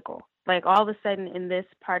logical. All of a sudden in this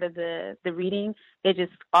part of the reading, it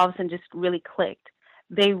just all of a sudden just really clicked.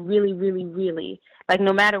 They really, really, really,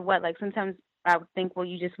 no matter what, sometimes I would think, well,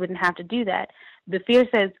 you just wouldn't have to do that. The fear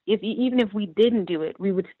says even if we didn't do it,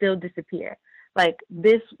 we would still disappear.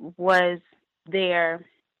 This was they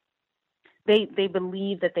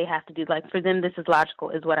believe that they have to do, for them, this is logical,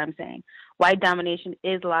 is what I'm saying. White domination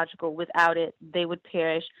is logical. Without it, they would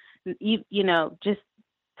perish. Just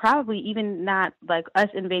probably even not us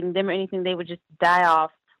invading them or anything, they would just die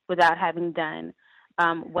off without having done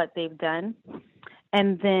what they've done.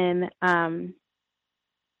 And then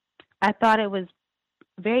I thought it was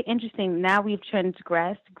very interesting. Now we've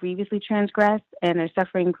grievously transgressed, and are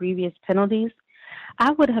suffering grievous penalties. I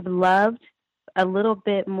would have loved a little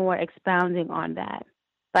bit more expounding on that.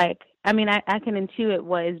 I mean, I can intuit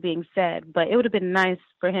what is being said, but it would have been nice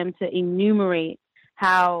for him to enumerate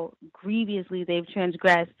how grievously they've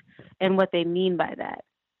transgressed and what they mean by that.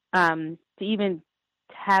 To even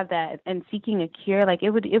have that and seeking a cure, like it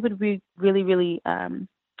would be really, really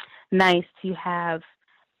nice to have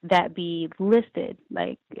that be listed.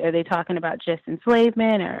 Like, are they talking about just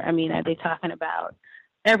enslavement, or are they talking about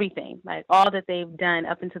everything? Like all that they've done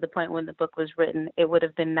up until the point when the book was written, it would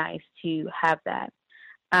have been nice to have that.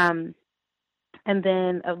 And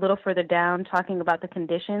then a little further down, talking about the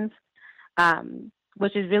conditions,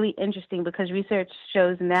 which is really interesting because research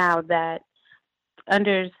shows now that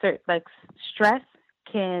under stress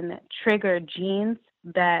can trigger genes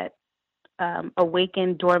that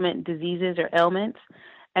awaken dormant diseases or ailments.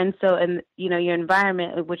 And so, your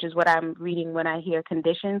environment, which is what I'm reading when I hear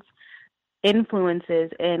conditions, influences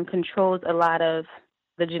and controls a lot of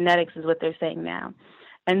the genetics, is what they're saying now.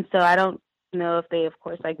 And so I don't know if they, of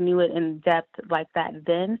course, knew it in depth like that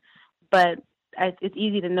then, but it's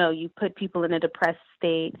easy to know. You put people in a depressed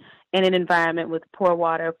state in an environment with poor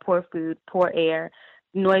water, poor food, poor air,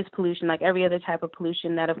 noise pollution, like every other type of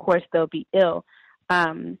pollution, that of course they'll be ill,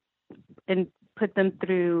 and put them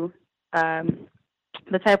through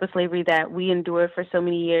the type of slavery that we endured for so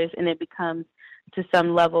many years, and it becomes to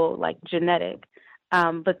some level genetic.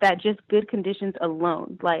 But that just good conditions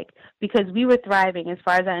alone, because we were thriving, as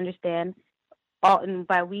far as I understand, and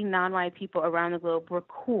by we non-white people around the globe were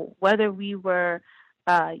cool, whether we were,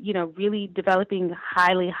 really developing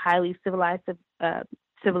highly, highly civilized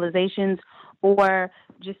civilizations, or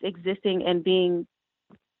just existing and being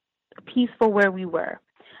peaceful where we were,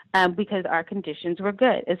 because our conditions were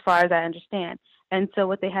good, as far as I understand. And so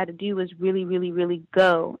what they had to do was really, really, really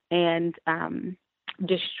go and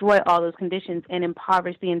destroy all those conditions and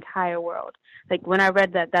impoverish the entire world. Like when I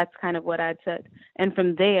read that, that's kind of what I took. And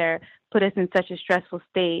from there, put us in such a stressful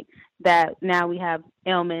state that now we have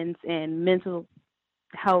ailments and mental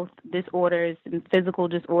health disorders and physical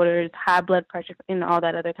disorders, high blood pressure, and all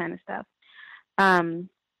that other kind of stuff. But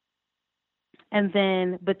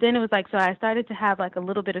then it was so I started to have a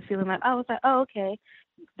little bit of feeling okay,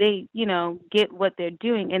 they, get what they're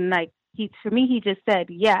doing. And for me, he just said,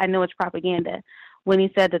 yeah, I know it's propaganda. When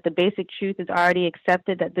he said that the basic truth is already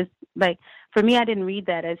accepted, that this, for me, I didn't read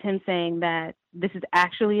that as him saying that this is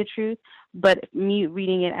actually a truth, but me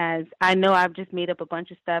reading it as, I know I've just made up a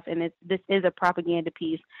bunch of stuff, and this is a propaganda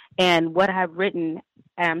piece, and what I've written,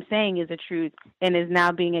 I'm saying is a truth, and is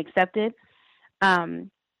now being accepted.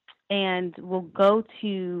 And we'll go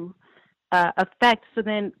to effect. So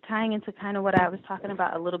then tying into kind of what I was talking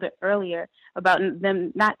about a little bit earlier about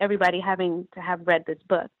them, not everybody having to have read this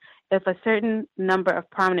book. If a certain number of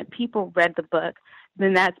prominent people read the book,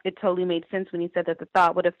 then it totally made sense when he said that the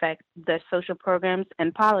thought would affect the social programs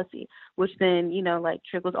and policy, which then,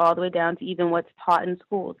 trickles all the way down to even what's taught in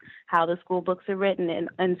schools, how the school books are written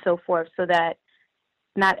and so forth, so that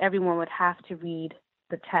not everyone would have to read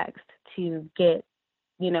the text to get,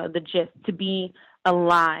 the gist, to be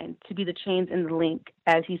aligned, to be the chains in the link,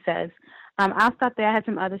 as he says. I'll stop there. I had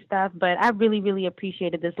some other stuff, but I really, really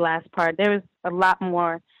appreciated this last part. There was a lot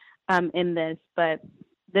more in this, but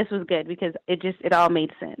this was good because it all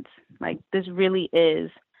made sense. This really is,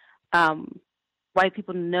 white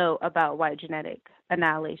people know about white genetic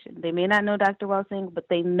annihilation. They may not know Dr. Welsing, but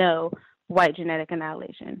they know white genetic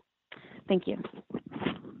annihilation. Thank you.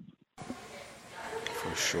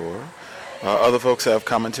 For sure. Other folks have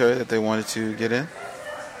commentary that they wanted to get in?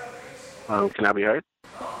 Can I be heard?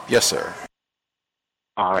 Yes, sir.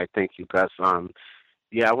 All right, thank you, Gus.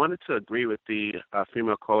 Yeah, I wanted to agree with the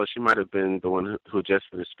female caller. She might have been the one who just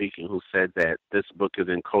finished speaking, who said that this book is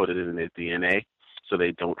encoded in their DNA, so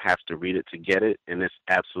they don't have to read it to get it, and it's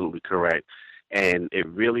absolutely correct. And it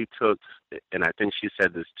really took, and I think she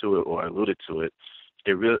said this to it or alluded to it,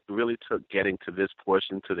 it really took getting to this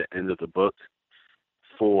portion to the end of the book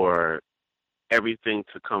for everything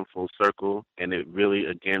to come full circle, and it really,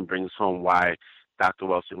 again, brings home why Dr.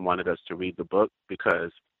 Welsing wanted us to read the book,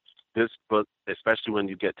 because this book, especially when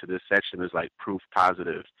you get to this section, is proof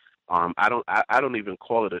positive. I don't even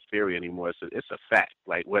call it a theory anymore. It's a fact.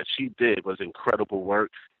 What she did was incredible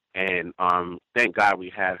work, and thank God we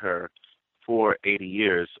had her for 80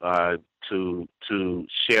 years to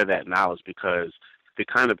share that knowledge, because the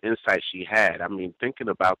kind of insight she had, thinking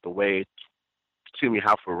about the way,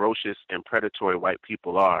 how ferocious and predatory white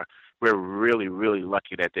people are, we're really, really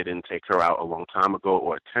lucky that they didn't take her out a long time ago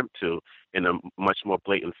or attempt to in a much more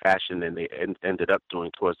blatant fashion than they ended up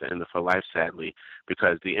doing towards the end of her life, sadly,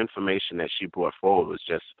 because the information that she brought forward was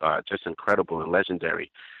just incredible and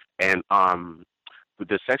legendary. And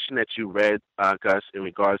the section that you read, Gus, in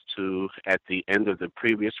regards to at the end of the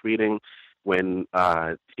previous reading, when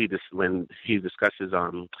he discusses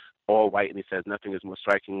all white, and he says nothing is more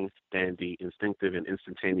striking than the instinctive and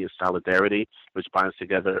instantaneous solidarity which binds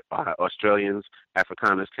together Australians,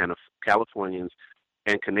 Afrikaners, Californians,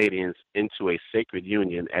 and Canadians into a sacred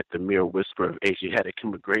union at the mere whisper of Asiatic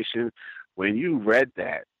immigration. When you read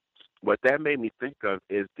that, what that made me think of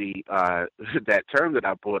is the that term that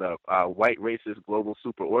I brought up, white racist global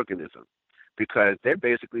superorganism, because they're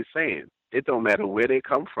basically saying it don't matter where they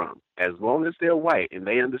come from, as long as they're white and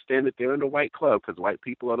they understand that they're in the white club, because white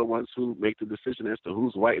people are the ones who make the decision as to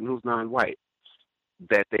who's white and who's non-white,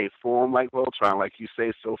 that they form like Voltron, like you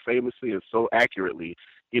say so famously and so accurately.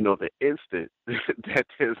 The instant that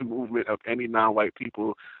there's movement of any non-white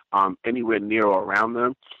people anywhere near or around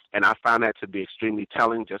them. And I found that to be extremely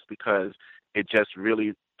telling, just because it just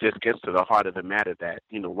really just gets to the heart of the matter that,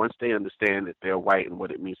 once they understand that they're white and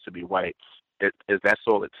what it means to be white, that's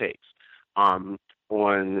all it takes. On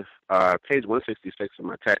page 166 of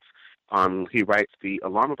my text, he writes, the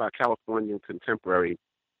alarm of our California contemporary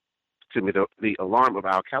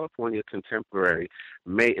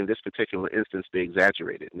may, in this particular instance, be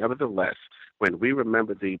exaggerated. Nevertheless, when we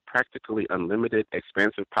remember the practically unlimited,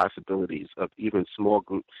 expansive possibilities of even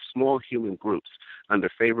small human groups under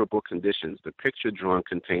favorable conditions, the picture drawn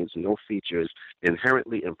contains no features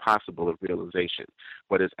inherently impossible of realization.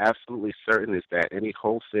 What is absolutely certain is that any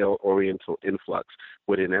wholesale Oriental influx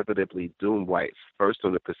would inevitably doom whites, first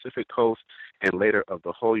on the Pacific coast and later of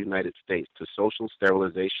the whole United States, to social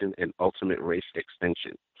sterilization and ultimate race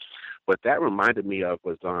extinction. What that reminded me of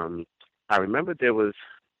was, I remember there was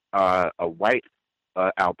a white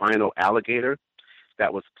albino alligator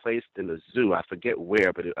that was placed in a zoo. I forget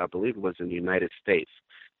where, but I believe it was in the United States.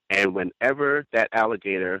 And whenever that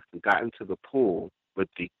alligator got into the pool with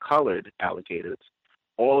the colored alligators,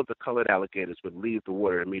 all of the colored alligators would leave the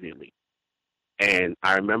water immediately. And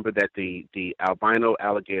I remember that the albino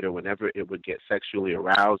alligator, whenever it would get sexually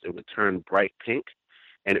aroused, it would turn bright pink,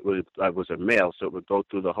 and it was a male, so it would go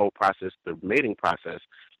through the whole process, the mating process,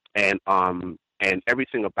 and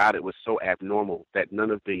everything about it was so abnormal that none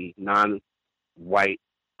of the non-white,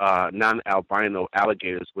 non-albino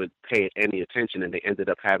alligators would pay it any attention, and they ended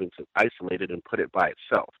up having to isolate it and put it by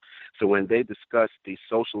itself. So when they discussed the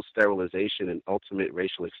social sterilization and ultimate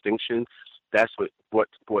racial extinction, that's what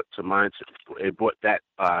brought to mind. It brought that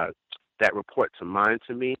report to mind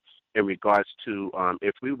to me in regards to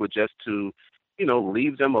if we were just to,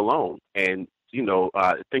 leave them alone, and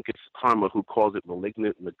I think it's Karma who calls it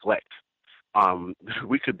malignant neglect.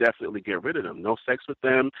 We could definitely get rid of them. No sex with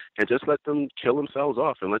them, and just let them kill themselves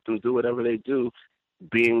off and let them do whatever they do,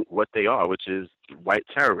 being what they are, which is white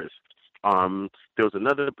terrorists. There was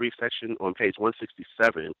another brief section on page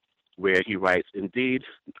 167 where he writes, indeed,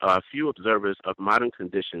 few observers of modern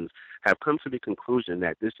conditions have come to the conclusion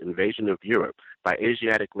that this invasion of Europe by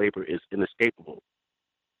Asiatic labor is inescapable.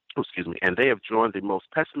 And they have drawn the most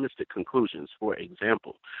pessimistic conclusions. For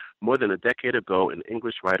example, more than a decade ago, an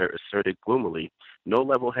English writer asserted gloomily, no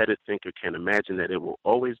level-headed thinker can imagine that it will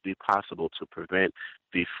always be possible to prevent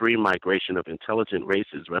the free migration of intelligent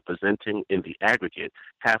races representing, in the aggregate,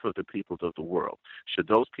 half of the peoples of the world. Should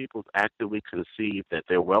those peoples actively conceive that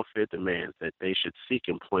their welfare demands that they should seek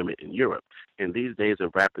employment in Europe, in these days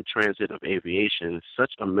of rapid transit of aviation,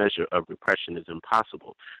 such a measure of repression is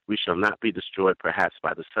impossible. We shall not be destroyed perhaps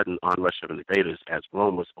by the sudden onrush of invaders as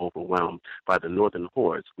Rome was overwhelmed by the northern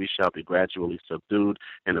hordes. We shall be gradually subdued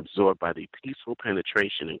and absorbed by the peaceful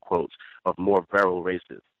penetration, in quotes, of more virile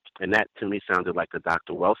races. And that, to me, sounded like a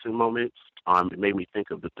Dr. Wilson moment. It made me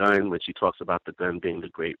think of the gun when she talks about the gun being the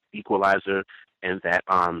great equalizer, and that,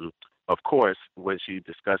 of course, when she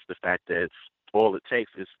discussed the fact that all it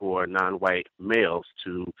takes is for non-white males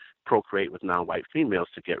to procreate with non-white females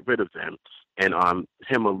to get rid of them. And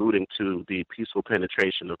him alluding to the peaceful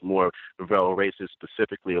penetration of more virile races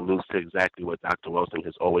specifically alludes to exactly what Dr. Wilson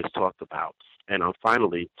has always talked about. And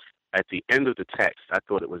finally, at the end of the text, I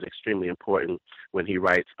thought it was extremely important when he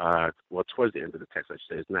writes, towards the end of the text, I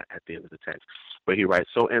should say, it's not at the end of the text, but he writes,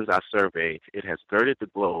 so ends our survey. It has girded the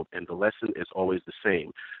globe, and the lesson is always the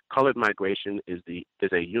same. Colored migration is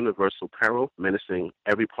a universal peril menacing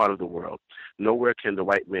every part of the world. Nowhere can the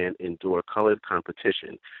white man endure colored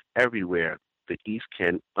competition. Everywhere, the East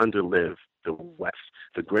can underlive the West.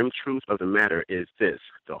 The grim truth of the matter is this: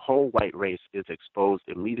 the whole white race is exposed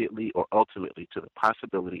immediately or ultimately to the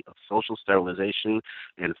possibility of social sterilization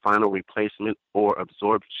and final replacement or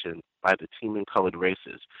absorption by the teeming colored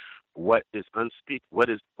races. what this unspeakable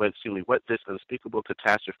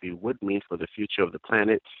catastrophe would mean for the future of the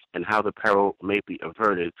planet and how the peril may be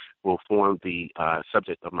averted will form the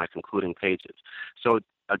subject of my concluding pages. So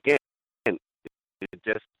again, it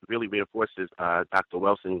just really reinforces Dr.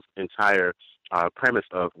 Welsing's entire premise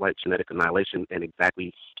of white genetic annihilation and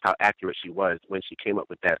exactly how accurate she was when she came up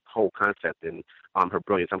with that whole concept and her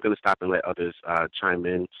brilliance. I'm going to stop and let others chime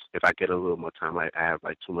in. If I get a little more time, I have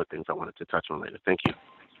like 2 more things I wanted to touch on later. Thank you.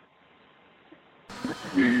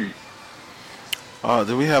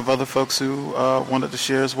 Do we have other folks who wanted to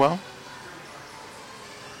share as well?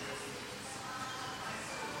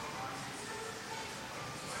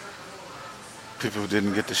 People who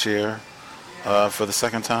didn't get to share for the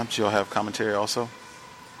second time, she'll have commentary also.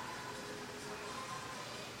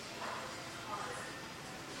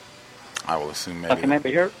 I will assume maybe. Can I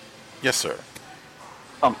be heard? Yes, sir.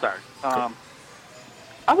 I'm sorry.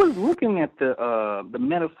 I was looking at the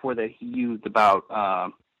metaphor that he used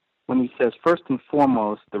about when he says, first and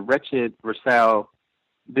foremost, the wretched Versailles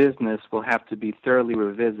business will have to be thoroughly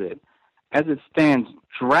revisited. As it stands,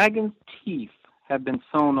 dragon's teeth have been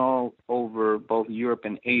sewn all over both Europe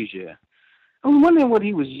and Asia. I was wondering what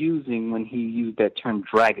he was using when he used that term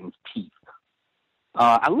dragon's teeth.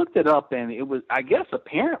 I looked it up, and it was, I guess,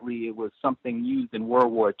 apparently it was something used in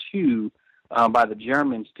World War II by the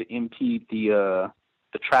Germans to impede the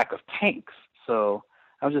track of tanks. So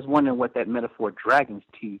I was just wondering what that metaphor dragon's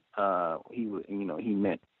teeth he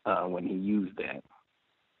meant when he used that.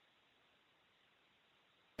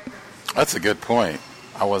 That's a good point.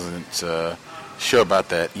 I wasn't sure about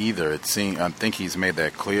that either. I think he's made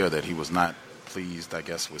that clear that he was not pleased, I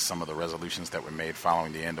guess, with some of the resolutions that were made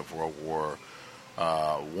following the end of World War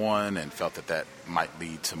I, and felt that might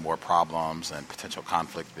lead to more problems and potential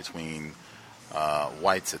conflict between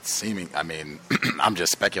whites. It's seeming, I mean, I'm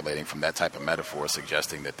just speculating from that type of metaphor,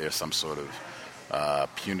 suggesting that there's some sort of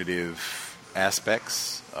punitive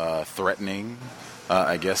aspects, threatening,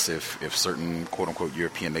 I guess, if certain quote-unquote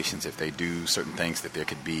European nations, if they do certain things, that there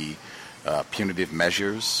could be punitive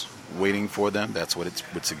measures waiting for them. That's what it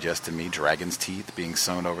would suggest to me, dragon's teeth being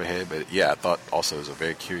sewn overhead. But yeah, I thought also it was a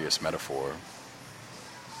very curious metaphor.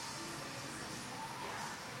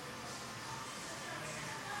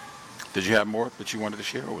 Did you have more that you wanted to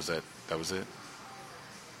share, or was that was it?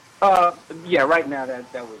 Yeah, right now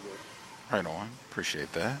that was it. Right on.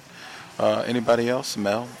 Appreciate that. Anybody else?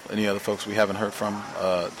 Mel? Any other folks we haven't heard from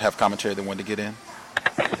have commentary they wanted to get in?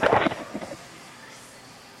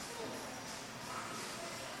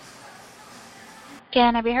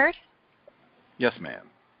 Can I be heard? Yes, ma'am.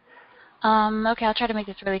 Okay, I'll try to make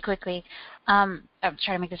this really quickly.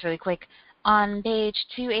 On page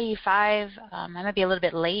 285, I might be a little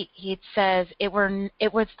bit late. He says it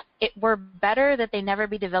were better that they never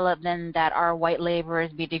be developed than that our white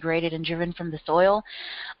laborers be degraded and driven from the soil.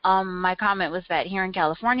 My comment was that here in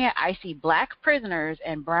California, I see black prisoners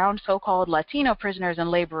and brown so-called Latino prisoners and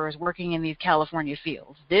laborers working in these California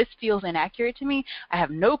fields. This feels inaccurate to me. I have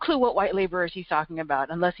no clue what white laborers he's talking about,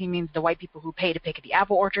 unless he means the white people who pay to pick at the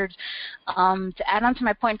apple orchards. To add on to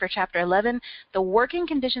my point for Chapter 11, the working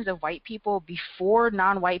conditions of white people before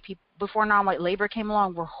non-white labor came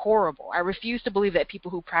along were horrible. I refuse to believe that people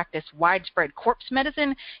who practiced widespread corpse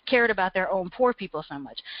medicine cared about their own poor people so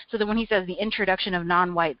much. So that when he says the introduction of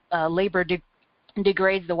non-white labor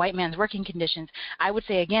degrades the white man's working conditions, I would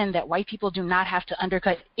say again that white people do not have to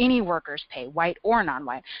undercut any workers' pay, white or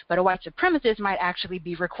non-white, but a white supremacist might actually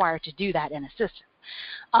be required to do that in a system.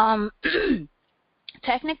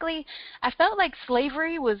 Technically, I felt like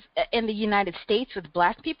slavery was in the United States with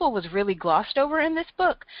black people was really glossed over in this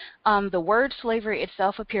book. The word slavery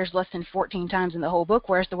itself appears less than 14 times in the whole book,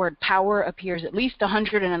 whereas the word power appears at least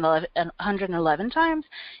 111 times.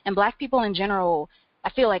 And black people in general, I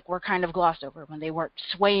feel like were kind of glossed over when they weren't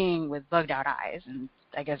swaying with bugged-out eyes and,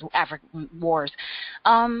 I guess, African wars.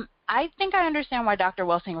 I think I understand why Dr.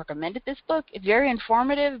 Welsing recommended this book. It's very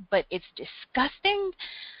informative, but it's disgusting.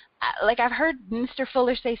 Like, I've heard Mr.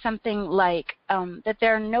 Fuller say something like that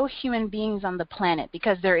there are no human beings on the planet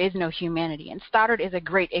because there is no humanity. And Stoddard is a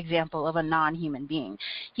great example of a non-human being.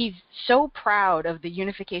 He's so proud of the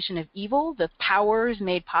unification of evil, the powers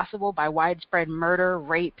made possible by widespread murder,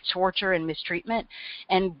 rape, torture, and mistreatment.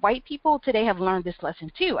 And white people today have learned this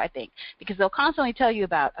lesson too, I think, because they'll constantly tell you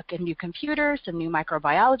about a new computer, some new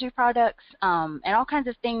microbiology products, and all kinds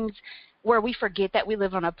of things where we forget that we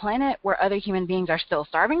live on a planet where other human beings are still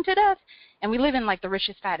starving to death, and we live in like the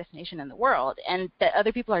richest, fattest nation in the world, and that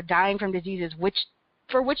other people are dying from diseases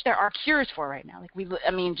for which there are cures for right now. Like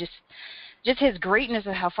just his greatness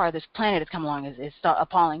of how far this planet has come along is so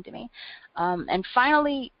appalling to me. And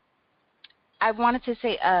finally, I wanted to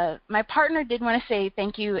say, my partner did want to say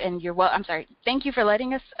thank you, and thank you for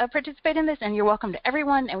letting us participate in this, and you're welcome to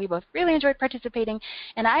everyone, and we both really enjoyed participating,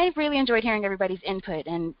 and I really enjoyed hearing everybody's input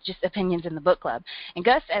and just opinions in the book club. And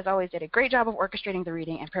Gus, as always, did a great job of orchestrating the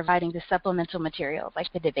reading and providing the supplemental material,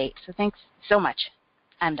 like the debate. So thanks so much.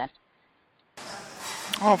 I'm done.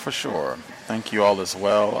 Oh, for sure. Thank you all as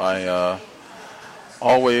well. I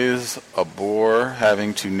always a bore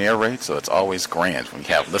having to narrate, so it's always grand when you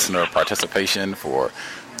have listener participation for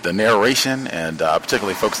the narration, and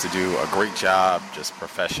particularly folks to do a great job, just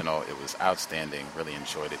professional. It was outstanding. Really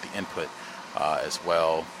enjoyed it. The input as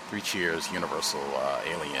well. 3 cheers, Universal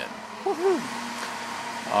Alien. Woohoo!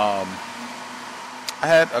 I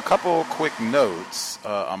had a couple quick notes.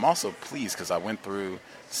 I'm also pleased because I went through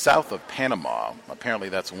South of Panama. Apparently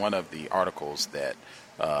that's one of the articles that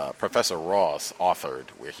Professor Ross authored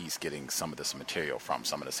where he's getting some of this material from.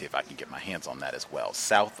 So I'm going to see if I can get my hands on that as well.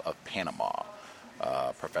 South of Panama,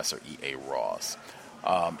 Professor E.A. Ross.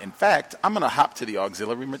 In fact, I'm going to hop to the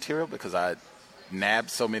auxiliary material because I nabbed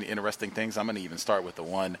so many interesting things. I'm going to even start with the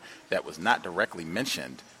one that was not directly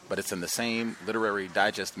mentioned, but it's in the same Literary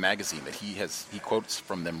Digest magazine that he quotes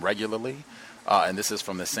from them regularly. And this is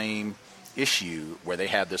from the same issue where they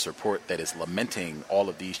have this report that is lamenting all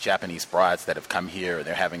of these Japanese brides that have come here.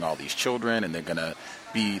 They're having all these children, and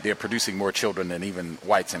they're producing more children than even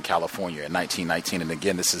whites in California in 1919. And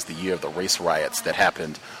again, this is the year of the race riots that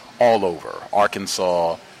happened all over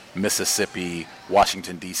Arkansas, Mississippi,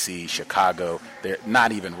 Washington, D.C., Chicago. They're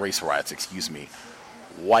not even race riots,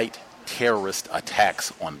 white terrorist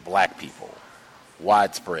attacks on black people,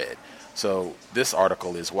 widespread. So this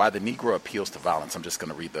article is Why the Negro Appeals to Violence. I'm just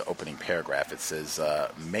going to read the opening paragraph. It says,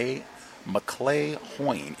 McClay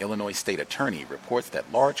Hoyne, Illinois State Attorney, reports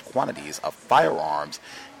that large quantities of firearms,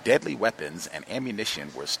 deadly weapons, and ammunition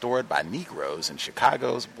were stored by Negroes in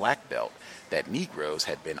Chicago's Black Belt, that Negroes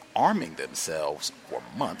had been arming themselves for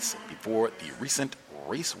months before the recent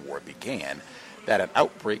race war began, that an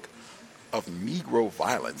outbreak of Negro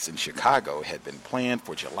violence in Chicago had been planned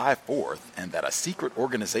for July 4th, and that a secret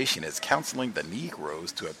organization is counseling the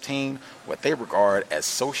Negroes to obtain what they regard as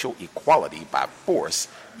social equality by force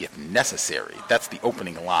if necessary. That's the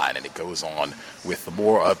opening line, and it goes on with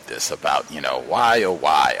more of this about, why, oh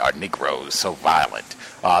why are Negroes so violent?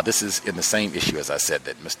 This is in the same issue, as I said,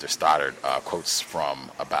 that Mr. Stoddard quotes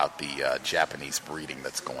from about the Japanese breeding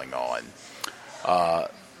that's going on.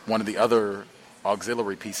 One of the other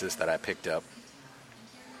auxiliary pieces that I picked up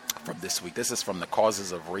from this week. This is from The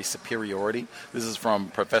Causes of Race Superiority. This is from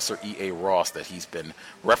Professor E.A. Ross that he's been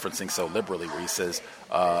referencing so liberally, where he says,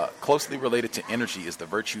 closely related to energy is the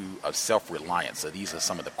virtue of self-reliance. So these are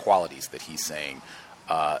some of the qualities that he's saying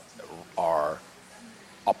are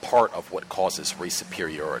a part of what causes race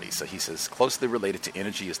superiority. So he says, closely related to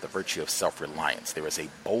energy is the virtue of self-reliance. There is a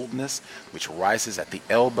boldness which rises at the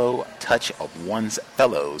elbow touch of one's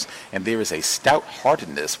fellows, and there is a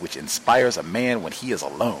stout-heartedness which inspires a man when he is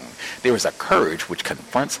alone. There is a courage which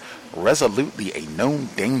confronts resolutely a known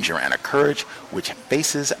danger, and a courage which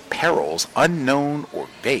faces perils unknown or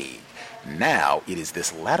vague. Now, it is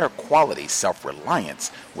this latter quality, self-reliance,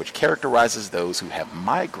 which characterizes those who have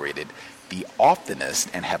migrated the oftenest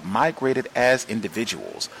and have migrated as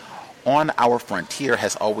individuals. On our frontier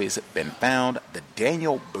has always been found the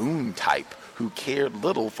Daniel Boone type, who cared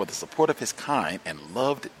little for the support of his kind and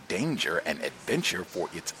loved danger and adventure for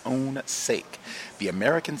its own sake. The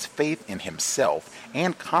American's faith in himself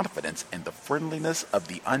and confidence in the friendliness of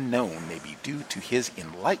the unknown may be due to his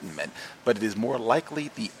enlightenment, but it is more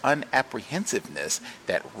likely the unapprehensiveness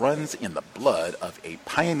that runs in the blood of a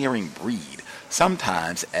pioneering breed,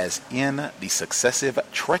 sometimes as in the successive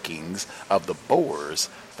trekkings of the Boers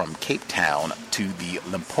from Cape Town to the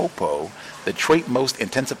Limpopo. The trait most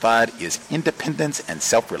intensified is independence and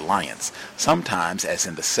self-reliance. Sometimes, as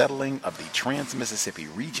in the settling of the Trans-Mississippi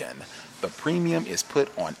region, the premium is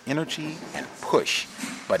put on energy and push,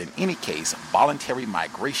 but in any case, voluntary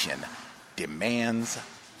migration demands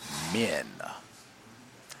men.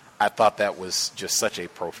 I thought that was just such a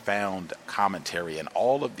profound commentary, and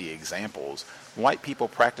all of the examples, white people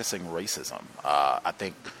practicing racism. I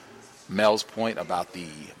think Mel's point about the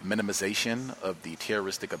minimization of the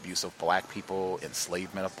terroristic abuse of black people,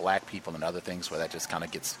 enslavement of black people, and other things where that just kind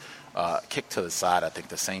of gets kicked to the side. I think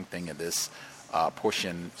the same thing in this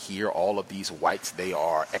portion here. All of these whites, they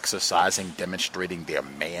are exercising, demonstrating their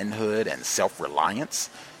manhood and self-reliance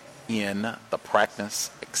in the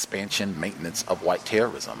practice, expansion, maintenance of white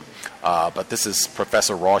terrorism. But this is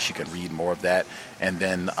Professor Ross. You can read more of that. And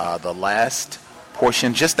then the last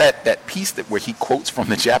portion, just that piece where he quotes from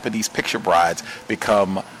the Japanese picture brides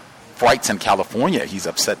become whites in California, he's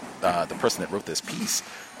upset, the person that wrote this piece,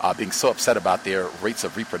 being so upset about their rates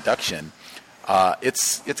of reproduction.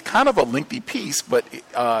 It's kind of a lengthy piece, but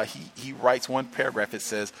he writes one paragraph. It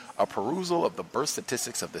says, a perusal of the birth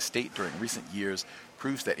statistics of the state during recent years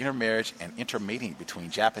proves that intermarriage and intermating between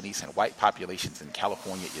Japanese and white populations in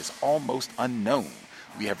California is almost unknown.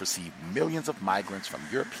 We have received millions of migrants from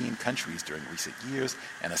European countries during recent years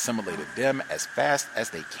and assimilated them as fast as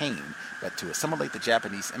they came, but to assimilate the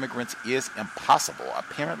Japanese immigrants is impossible.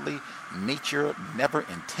 Apparently, nature never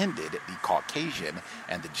intended the Caucasian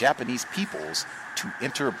and the Japanese peoples to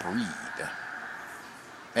interbreed.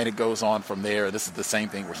 And it goes on from there. This is the same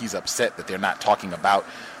thing where he's upset that they're not talking about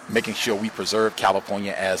making sure we preserve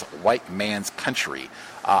California as white man's country.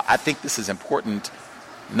 I think this is important.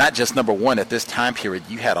 Not just, number one, at this time period,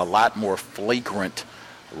 you had a lot more flagrant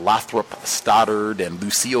Lothrop Stoddard and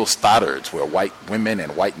Lucille Stoddards, where white women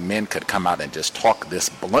and white men could come out and just talk this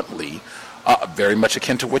bluntly, very much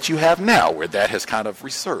akin to what you have now, where that has kind of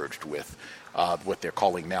resurged with what they're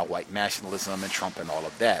calling now white nationalism and Trump and all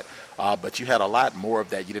of that. But you had a lot more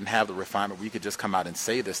of that. You didn't have the refinement where you could just come out and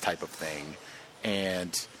say this type of thing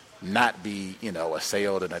and not be,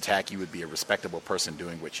 assailed and attacked. You would be a respectable person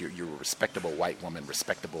doing what you're a respectable white woman,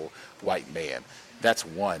 respectable white man. That's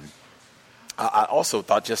one. I also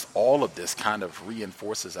thought just all of this kind of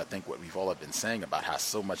reinforces, I think, what we've all been saying about how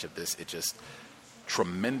so much of this, it just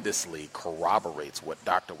tremendously corroborates what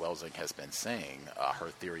Dr. Welsing has been saying, her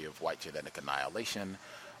theory of white genetic annihilation,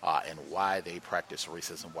 and why they practice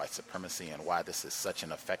racism, white supremacy, and why this is such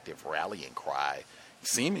an effective rallying cry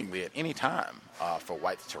seemingly at any time for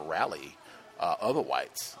whites to rally other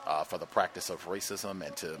whites for the practice of racism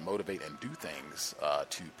and to motivate and do things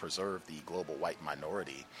to preserve the global white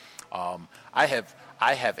minority. I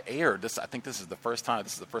have aired this. I think this is the first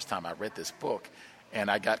time I read this book, and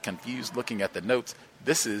I got confused looking at the notes.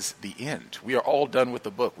 This is the end. We are all done with the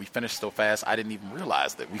book. We finished so fast I didn't even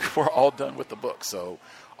realize that we were all done with the book. So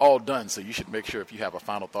all done. So you should make sure if you have a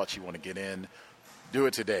final thought you want to get in, do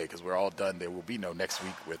it today, because we're all done. There will be no next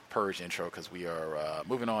week with Purge intro, because we are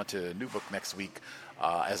moving on to a new book next week.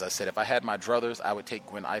 As I said, if I had my druthers, I would take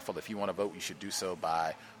Gwen Ifill. If you want to vote, you should do so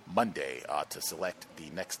by Monday to select the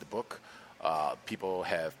next book. People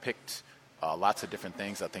have picked lots of different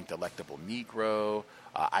things. I think Delectable Negro.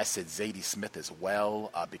 I said Zadie Smith as well,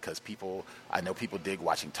 because I know people dig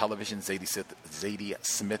watching television. Zadie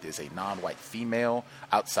Smith is a non-white female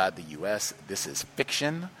outside the U.S. This is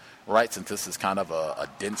fiction, right? Since this is kind of a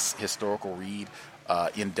dense historical read.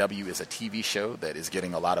 NW is a TV show that is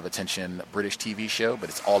getting a lot of attention, British TV show, but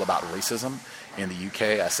it's all about racism in the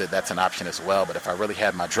UK. I said that's an option as well. But if I really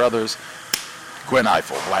had my druthers, Gwen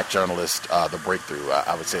Ifill, black journalist, The Breakthrough,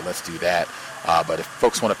 I would say let's do that. But if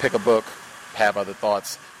folks want to pick a book, have other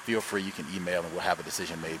thoughts, feel free. You can email and we'll have a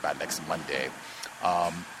decision made by next Monday.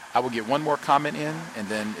 I will get one more comment in, and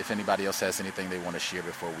then if anybody else has anything they want to share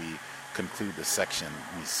before we conclude this section,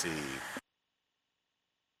 let me see.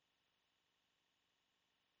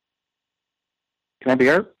 Can I be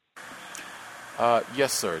heard?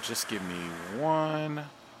 Yes, sir. Just give me one.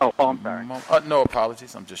 Oh, I'm sorry. No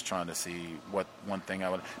apologies. I'm just trying to see what one thing I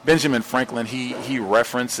would. Benjamin Franklin, he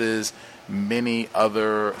references many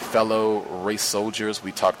other fellow race soldiers.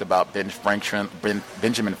 We talked about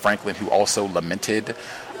Benjamin Franklin, who also lamented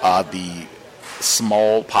the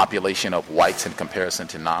small population of whites in comparison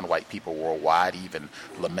to non-white people worldwide. He even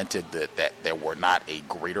lamented that there were not a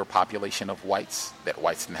greater population of whites, that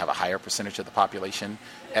whites didn't have a higher percentage of the population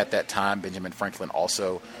at that time. Benjamin Franklin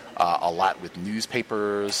also a lot with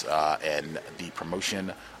newspapers and the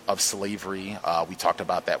promotion of slavery. We talked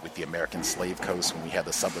about that with the American Slave Coast when we had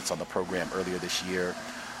the sublets on the program earlier this year.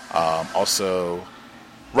 Also,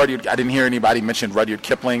 Rudyard, I didn't hear anybody mention Rudyard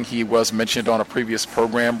Kipling. He was mentioned on a previous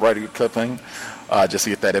program, Rudyard Kipling. Just to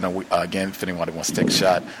get that in again, if anyone wants to take a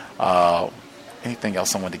shot. Anything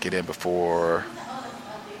else I wanted to get in before?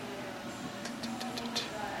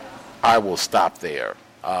 I will stop there.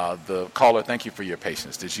 The caller, thank you for your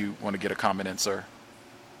patience. Did you want to get a comment in, sir?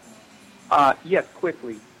 Yes,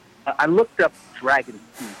 quickly. I looked up dragon's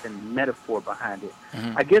teeth and the metaphor behind it.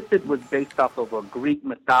 Mm-hmm. I guess it was based off of a Greek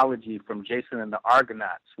mythology from Jason and the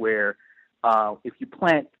Argonauts, where if you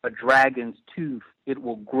plant a dragon's tooth, it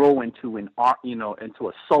will grow into into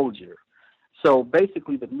a soldier. So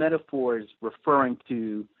basically, the metaphor is referring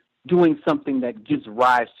to doing something that gives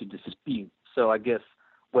rise to dispute. So I guess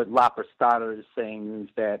what Lopper Stoddard is saying is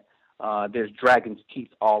that there's dragon's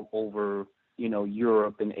teeth all over,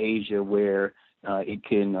 Europe and Asia, where it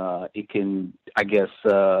can I guess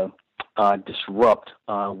disrupt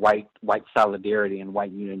white solidarity and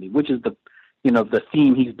white unity, which is the the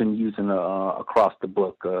theme he's been using across the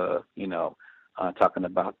book, talking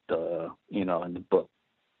about, in the book.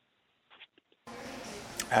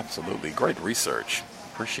 Absolutely. Great research.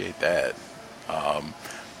 Appreciate that. A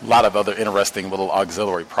lot of other interesting little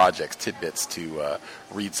auxiliary projects, tidbits to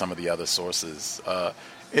read some of the other sources.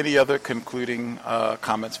 Any other concluding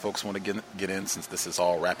comments folks want to get in, since this is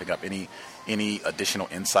all wrapping up? Any additional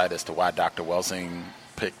insight as to why Dr. Welsing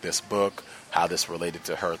picked this book, how this related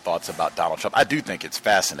to her thoughts about Donald Trump? I do think it's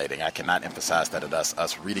fascinating. I cannot emphasize that enough,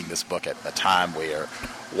 us reading this book at a time where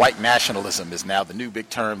white nationalism is now the new big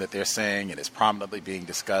term that they're saying and is prominently being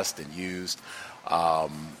discussed and used.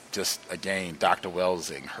 Just again, Dr.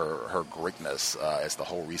 Welsing, her greatness is the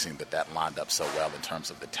whole reason that lined up so well in terms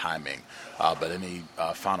of the timing. But any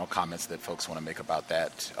final comments that folks want to make about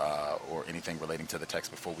that or anything relating to the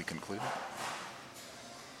text before we conclude?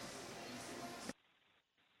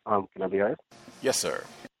 Can I be heard? Yes, sir.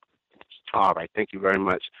 All right. Thank you very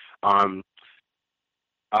much. What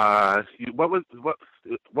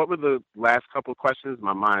were the last couple of questions?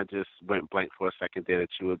 My mind just went blank for a second there that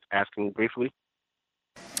you were asking briefly.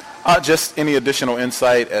 Just any additional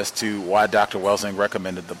insight as to why Dr. Welsing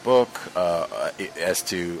recommended the book, as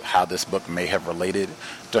to how this book may have related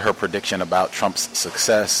to her prediction about Trump's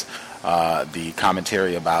success, the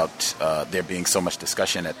commentary about there being so much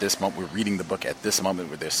discussion at this moment. We're reading the book at this moment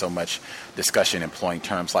where there's so much discussion employing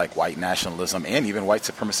terms like white nationalism and even white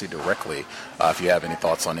supremacy directly. If you have any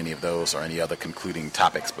thoughts on any of those or any other concluding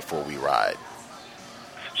topics before we ride.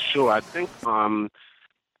 Sure. I think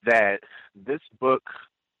that this book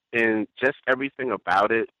and just everything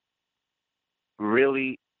about it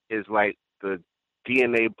really is like the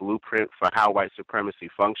DNA blueprint for how white supremacy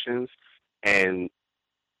functions. And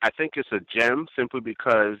I think it's a gem simply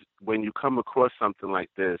because when you come across something like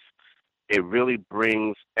this, it really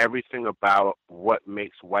brings everything about what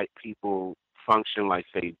makes white people function like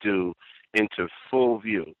they do into full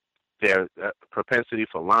view. Their propensity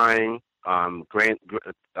for lying,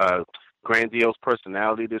 grandiose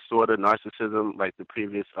personality disorder, narcissism, like the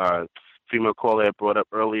previous female caller had brought up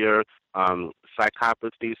earlier,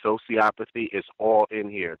 psychopathy, sociopathy, is all in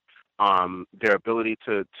here. Their ability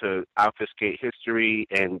to obfuscate history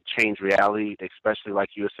and change reality, especially like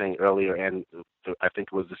you were saying earlier, and I think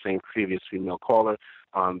it was the same previous female caller,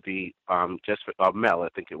 Mel, I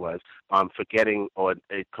think it was, forgetting or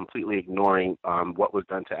completely ignoring what was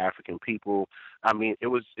done to African people. I mean,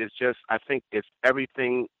 I think it's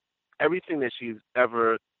everything that she's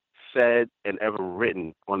ever said and ever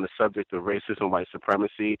written on the subject of racism, white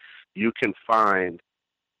supremacy. You can find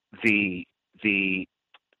the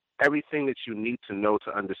everything that you need to know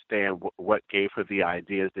to understand what gave her the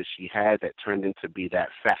ideas that she had that turned into be that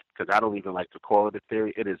fact. Because I don't even like to call it a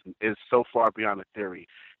theory. It is so far beyond a theory,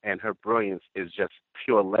 and her brilliance is just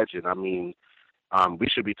pure legend. I mean, we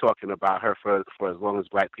should be talking about her for as long as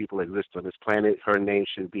black people exist on this planet. Her name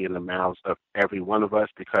should be in the mouths of every one of us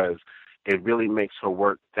because it really makes her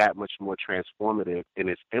work that much more transformative in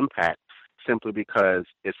its impact, simply because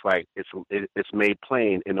it's made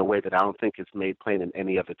plain in a way that I don't think it's made plain in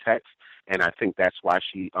any other text. And I think that's why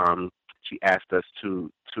she asked us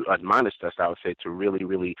to admonish us, I would say, to really,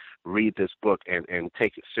 really read this book and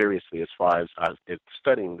take it seriously as far as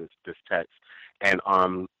studying this text. And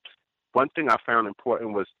one thing I found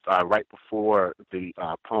important was right before the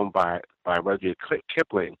poem by Rudyard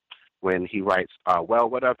Kipling, when he writes, well,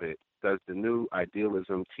 what of it? Does the new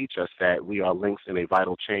idealism teach us that we are links in a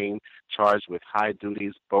vital chain charged with high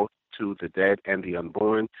duties both to the dead and the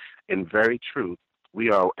unborn? In very truth, we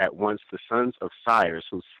are at once the sons of sires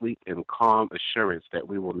who sleep in calm assurance that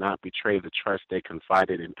we will not betray the trust they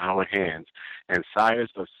confided in our hands, and sires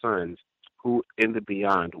of sons who in the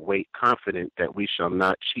beyond wait confident that we shall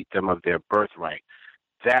not cheat them of their birthright.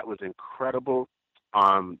 That was incredible.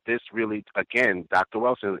 This really, again, Dr.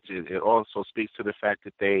 Welsing, it also speaks to the fact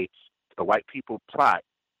that the white people plot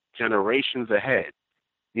generations ahead,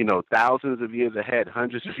 thousands of years ahead,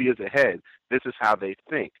 hundreds of years ahead. This is how they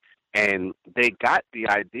think. And they got the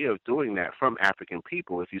idea of doing that from African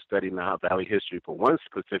people, if you study Nile Valley history for one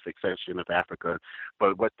specific section of Africa.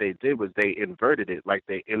 But what they did was they inverted it, like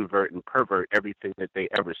they invert and pervert everything that they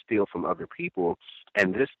ever steal from other people.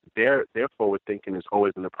 And their forward thinking is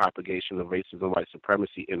always in the propagation of racism, white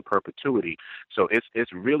supremacy in perpetuity. So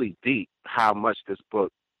it's really deep how much this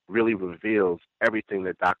book really reveals everything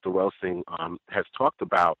that Dr. Welsing has talked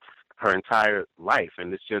about her entire life.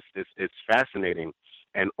 And it's fascinating.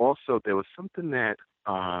 And also, there was something that,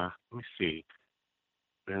 let me see.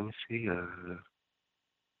 There was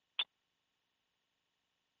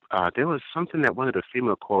something that one of the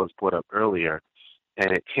female callers brought up earlier,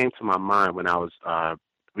 and it came to my mind when I was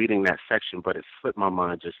reading that section, but it slipped my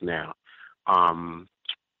mind just now.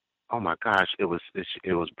 Oh my gosh, it was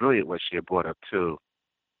brilliant what she had brought up too.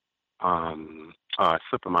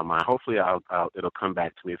 Slipping my mind. Hopefully, it'll come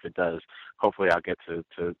back to me. If it does, hopefully I'll get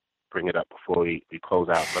to bring it up before we close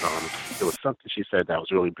out. But it was something she said that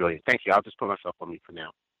was really brilliant. Thank you. I'll just put myself on mute for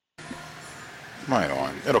now. Right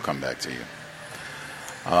on. It'll come back to you.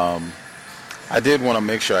 I did want to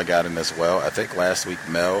make sure I got in as well. I think last week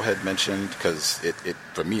Mel had mentioned, because it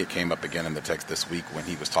for me it came up again in the text this week when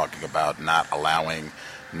he was talking about not allowing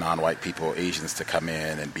non-white people, Asians, to come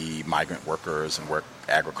in and be migrant workers and work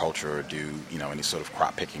agriculture or do any sort of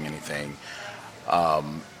crop picking, anything.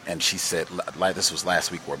 And she said, like this was last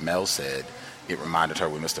week, where Mel said it reminded her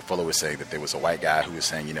when Mr. Fuller was saying that there was a white guy who was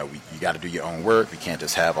saying, you got to do your own work. We can't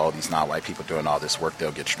just have all these non-white people doing all this work.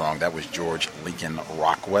 They'll get strong. That was George Lincoln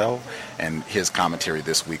Rockwell, and his commentary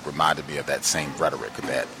this week reminded me of that same rhetoric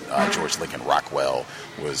that George Lincoln Rockwell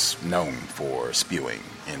was known for spewing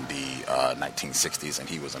in the 1960s, and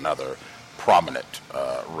he was another prominent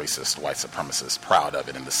racist white supremacist, proud of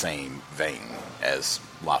it in the same vein as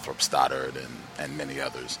Lothrop Stoddard and many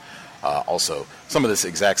others. Also, some of this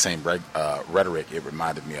exact same rhetoric, it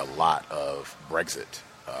reminded me a lot of Brexit,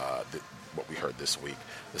 what we heard this week.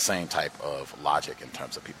 The same type of logic in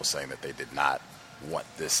terms of people saying that they did not want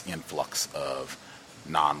this influx of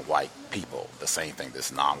non-white people. The same thing,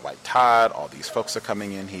 this non-white tide, all these folks are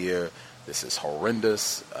coming in here. This is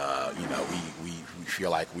horrendous. We feel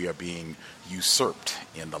like we are being usurped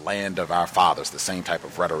in the land of our fathers. The same type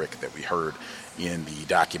of rhetoric that we heard in the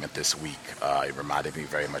document this week. It reminded me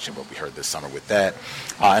very much of what we heard this summer with that.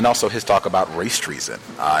 And also his talk about race treason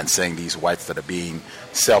and saying these whites that are being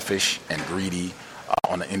selfish and greedy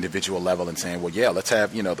on an individual level and saying, well, yeah, let's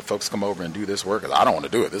have, the folks come over and do this work. I don't want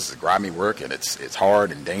to do it. This is grimy work and it's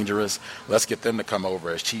hard and dangerous. Let's get them to come over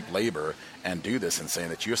as cheap labor and do this, and saying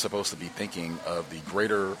that you're supposed to be thinking of the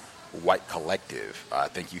greater white collective. I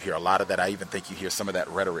think you hear a lot of that. I even think you hear some of that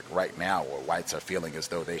rhetoric right now where whites are feeling as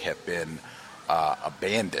though they have been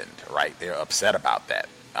abandoned, right? They're upset about that.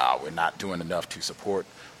 We're not doing enough to support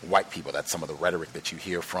white people. That's some of the rhetoric that you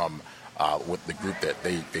hear from with the group that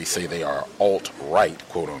they say they are alt-right,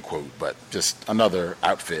 quote unquote, but just another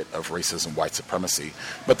outfit of racism, white supremacy.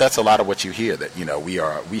 But that's a lot of what you hear, that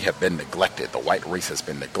we have been neglected. The white race has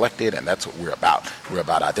been neglected, and that's what we're about. We're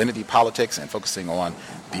about identity politics and focusing on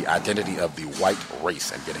the identity of the white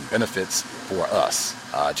race and getting benefits for us.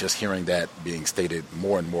 Just hearing that being stated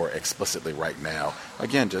more and more explicitly right now.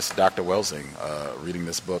 Again, just Dr. Welsing reading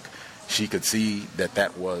this book, she could see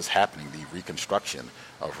that was happening, the reconstruction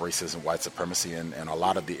of racism, white supremacy, and a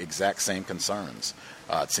lot of the exact same concerns.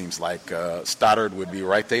 It seems like Stoddard would be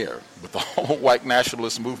right there with the whole white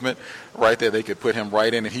nationalist movement right there. They could put him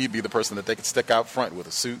right in, and he'd be the person that they could stick out front with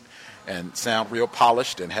a suit and sound real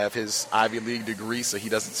polished and have his Ivy League degree so he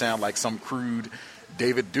doesn't sound like some crude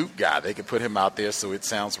David Duke guy. They could put him out there so it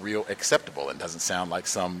sounds real acceptable and doesn't sound like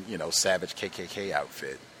some, savage KKK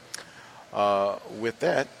outfit. With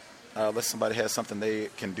that, unless somebody has something they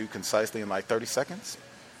can do concisely in like 30 seconds.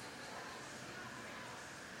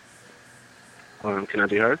 Can I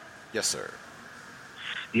be heard? Yes, sir.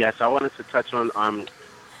 Yes, I wanted to touch on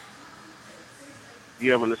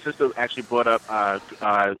when the sister actually brought up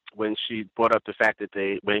when she brought up the fact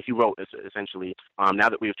that when he wrote essentially, now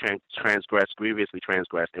that we have grievously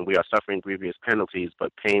transgressed, and we are suffering grievous penalties,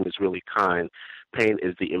 but pain is really kind. Pain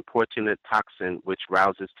is the importunate toxin which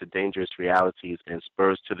rouses to dangerous realities and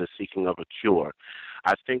spurs to the seeking of a cure.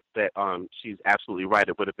 I think that she's absolutely right.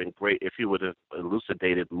 It would have been great if he would have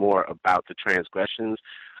elucidated more about the transgressions.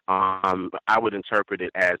 I would interpret it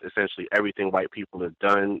as essentially everything white people have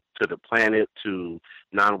done to the planet, to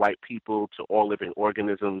non-white people, to all living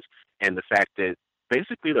organisms, and the fact that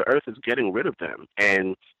basically the earth is getting rid of them.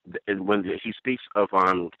 And when he speaks of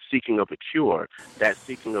seeking of a cure, that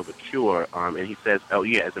seeking of a cure, and he says, oh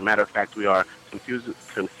yeah, as a matter of fact, we are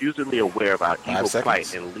confusedly aware of our evil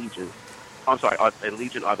plight, and Legion. I'm sorry, and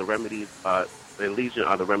Legion are the remedies.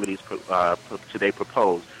 Today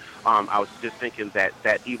proposed. I was just thinking that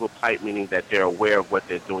evil plight, meaning that they're aware of what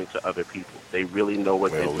they're doing to other people. They really know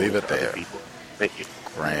what they're doing to other people. Thank you.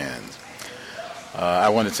 Grand. I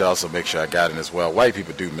wanted to also make sure I got in as well. White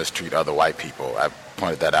people do mistreat other white people. I've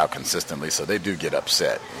pointed that out consistently, so they do get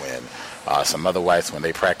upset when some other whites, when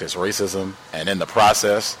they practice racism, and in the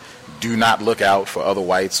process do not look out for other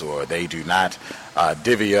whites, or they do not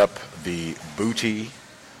divvy up the booty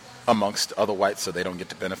amongst other whites so they don't get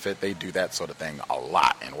to benefit. They do that sort of thing a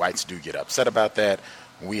lot, and whites do get upset about that.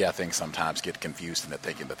 we, I think, sometimes get confused into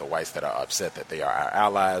thinking that the whites that are upset that they are our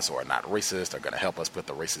allies or are not racist are going to help us put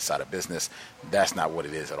the racist side of business. That's not what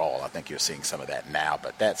it is at all. I think you're seeing some of that now,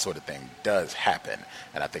 but that sort of thing does happen,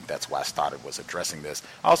 and I think that's why Stoddard was addressing this.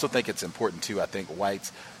 I also think it's important, too. I think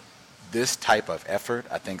whites, this type of effort,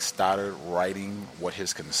 I think Stoddard writing what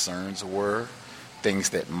his concerns were, things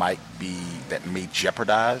that may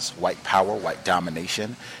jeopardize white power, white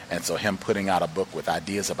domination, and so him putting out a book with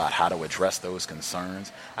ideas about how to address those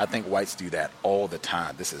concerns. I think whites do that all the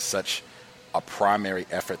time. This is such a primary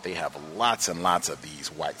effort. They have lots and lots of these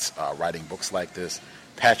whites writing books like this.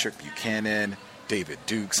 Patrick Buchanan, David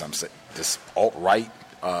Dukes, this alt-right,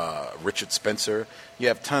 Richard Spencer. You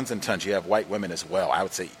have tons and tons. You have white women as well. I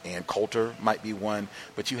would say Ann Coulter might be one,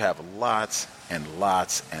 but you have lots and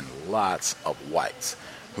lots and lots of whites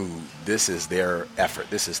who this is their effort,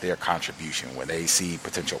 this is their contribution. When they see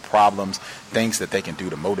potential problems, things that they can do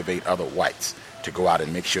to motivate other whites to go out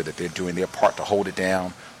and make sure that they're doing their part to hold it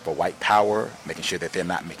down for white power, making sure that they're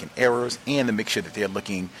not making errors, and to make sure that they're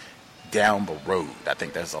looking down the road. I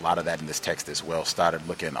think there's a lot of that in this text as well. Started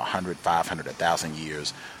looking 100, 500, 1,000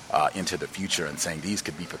 years into the future and saying these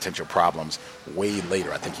could be potential problems way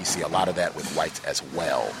later. I think you see a lot of that with whites as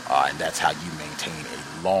well, and that's how you maintain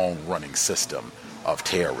a long-running system of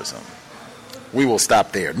terrorism. We will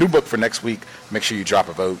stop there. New book for next week. Make sure you drop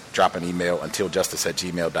a vote, drop an email,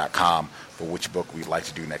 untiljustice@gmail.com for which book we'd like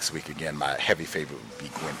to do next week. Again, my heavy favorite would be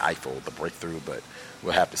Gwen Ifill, The Breakthrough, but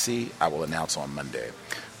we'll have to see. I will announce on Monday.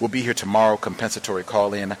 We'll be here tomorrow, compensatory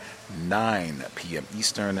call-in, 9 p.m.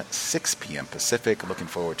 Eastern, 6 p.m. Pacific. Looking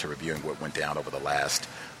forward to reviewing what went down over the last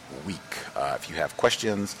week. If you have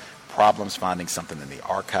questions, problems finding something in the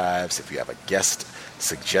archives, if you have a guest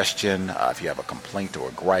suggestion, if you have a complaint or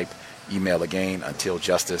a gripe, email again,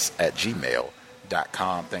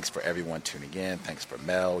 untiljustice@gmail.com. Thanks for everyone tuning in. Thanks for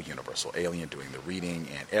Mel, Universal Alien, doing the reading,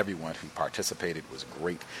 and everyone who participated. It was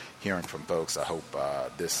great hearing from folks. I hope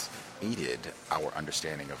this aided our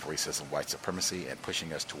understanding of racism, white supremacy, and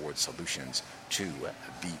pushing us towards solutions to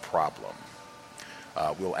the problem.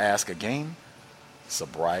 We'll ask again,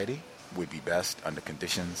 sobriety would be best under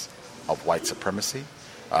conditions of white supremacy.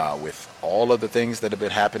 With all of the things that have been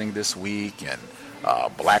happening this week and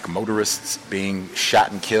black motorists being shot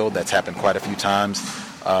and killed, that's happened quite a few times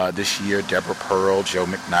this year, Deborah Pearl, Joe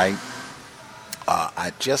McKnight.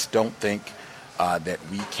 I just don't think that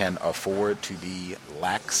we can afford to be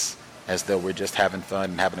lax as though we're just having fun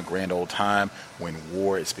and having a grand old time when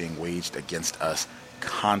war is being waged against us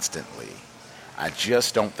constantly. I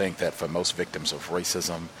just don't think that for most victims of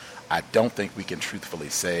racism, I don't think we can truthfully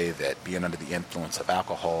say that being under the influence of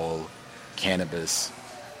alcohol, cannabis,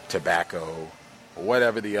 tobacco, or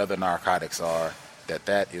whatever the other narcotics are,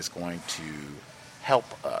 that is going to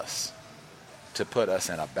help us to put us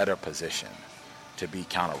in a better position to be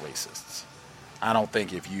counter-racists. I don't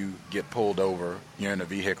think if you get pulled over, you're in a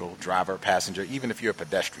vehicle, driver, passenger, even if you're a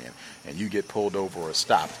pedestrian, and you get pulled over or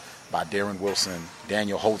stopped by Darren Wilson,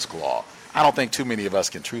 Daniel Holtzclaw, I don't think too many of us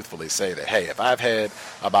can truthfully say that, hey, if I've had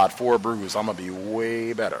about 4 brews, I'm going to be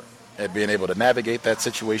way better at being able to navigate that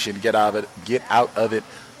situation, get out of it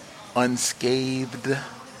unscathed,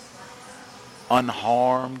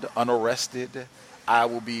 unharmed, unarrested. I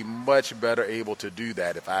will be much better able to do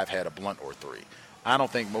that if I've had a blunt or 3. I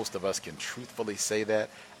don't think most of us can truthfully say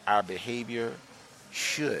that. Our behavior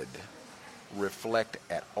should reflect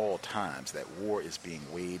at all times that war is being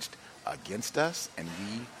waged against us, and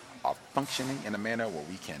we are functioning in a manner where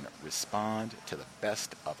we can respond to the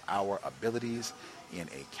best of our abilities in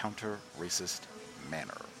a counter-racist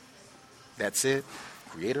manner. That's it.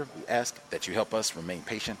 Creator, we ask that you help us remain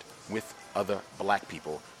patient with other black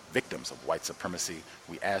people, victims of white supremacy.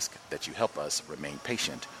 We ask that you help us remain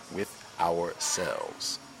patient with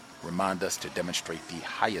ourselves. Remind us to demonstrate the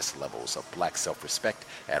highest levels of black self-respect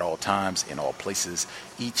at all times, in all places,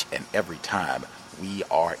 each and every time we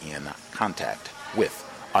are in contact with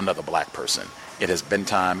another black person. It has been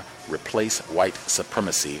time. Replace white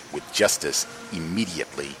supremacy with justice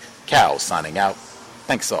immediately. Cal signing out.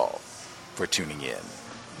 Thanks all for tuning in.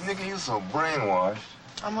 Nigga, you so brainwashed.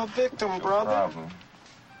 I'm a victim, brother. Problem.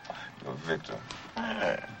 You're a victim.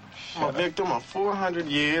 I'm a victim of 400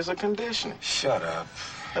 years of conditioning. Shut up.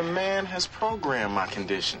 The man has programmed my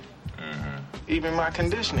conditioning. Even my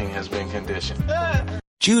conditioning has been conditioned.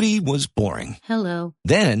 Judy was boring. Hello.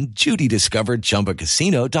 Then Judy discovered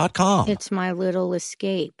ChumbaCasino.com. It's my little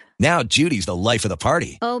escape. Now Judy's the life of the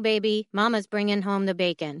party. Oh, baby, mama's bringing home the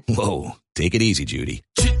bacon. Whoa, take it easy, Judy.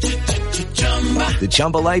 The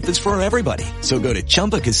Chumba life is for everybody. So go to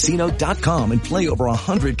ChumbaCasino.com and play over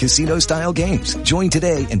 100 casino-style games. Join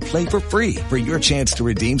today and play for free for your chance to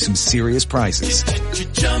redeem some serious prizes.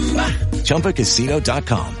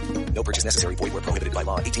 ChumbaCasino.com. No purchase necessary. Void where prohibited by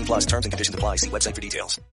law. 18 plus terms and conditions apply. See website for details.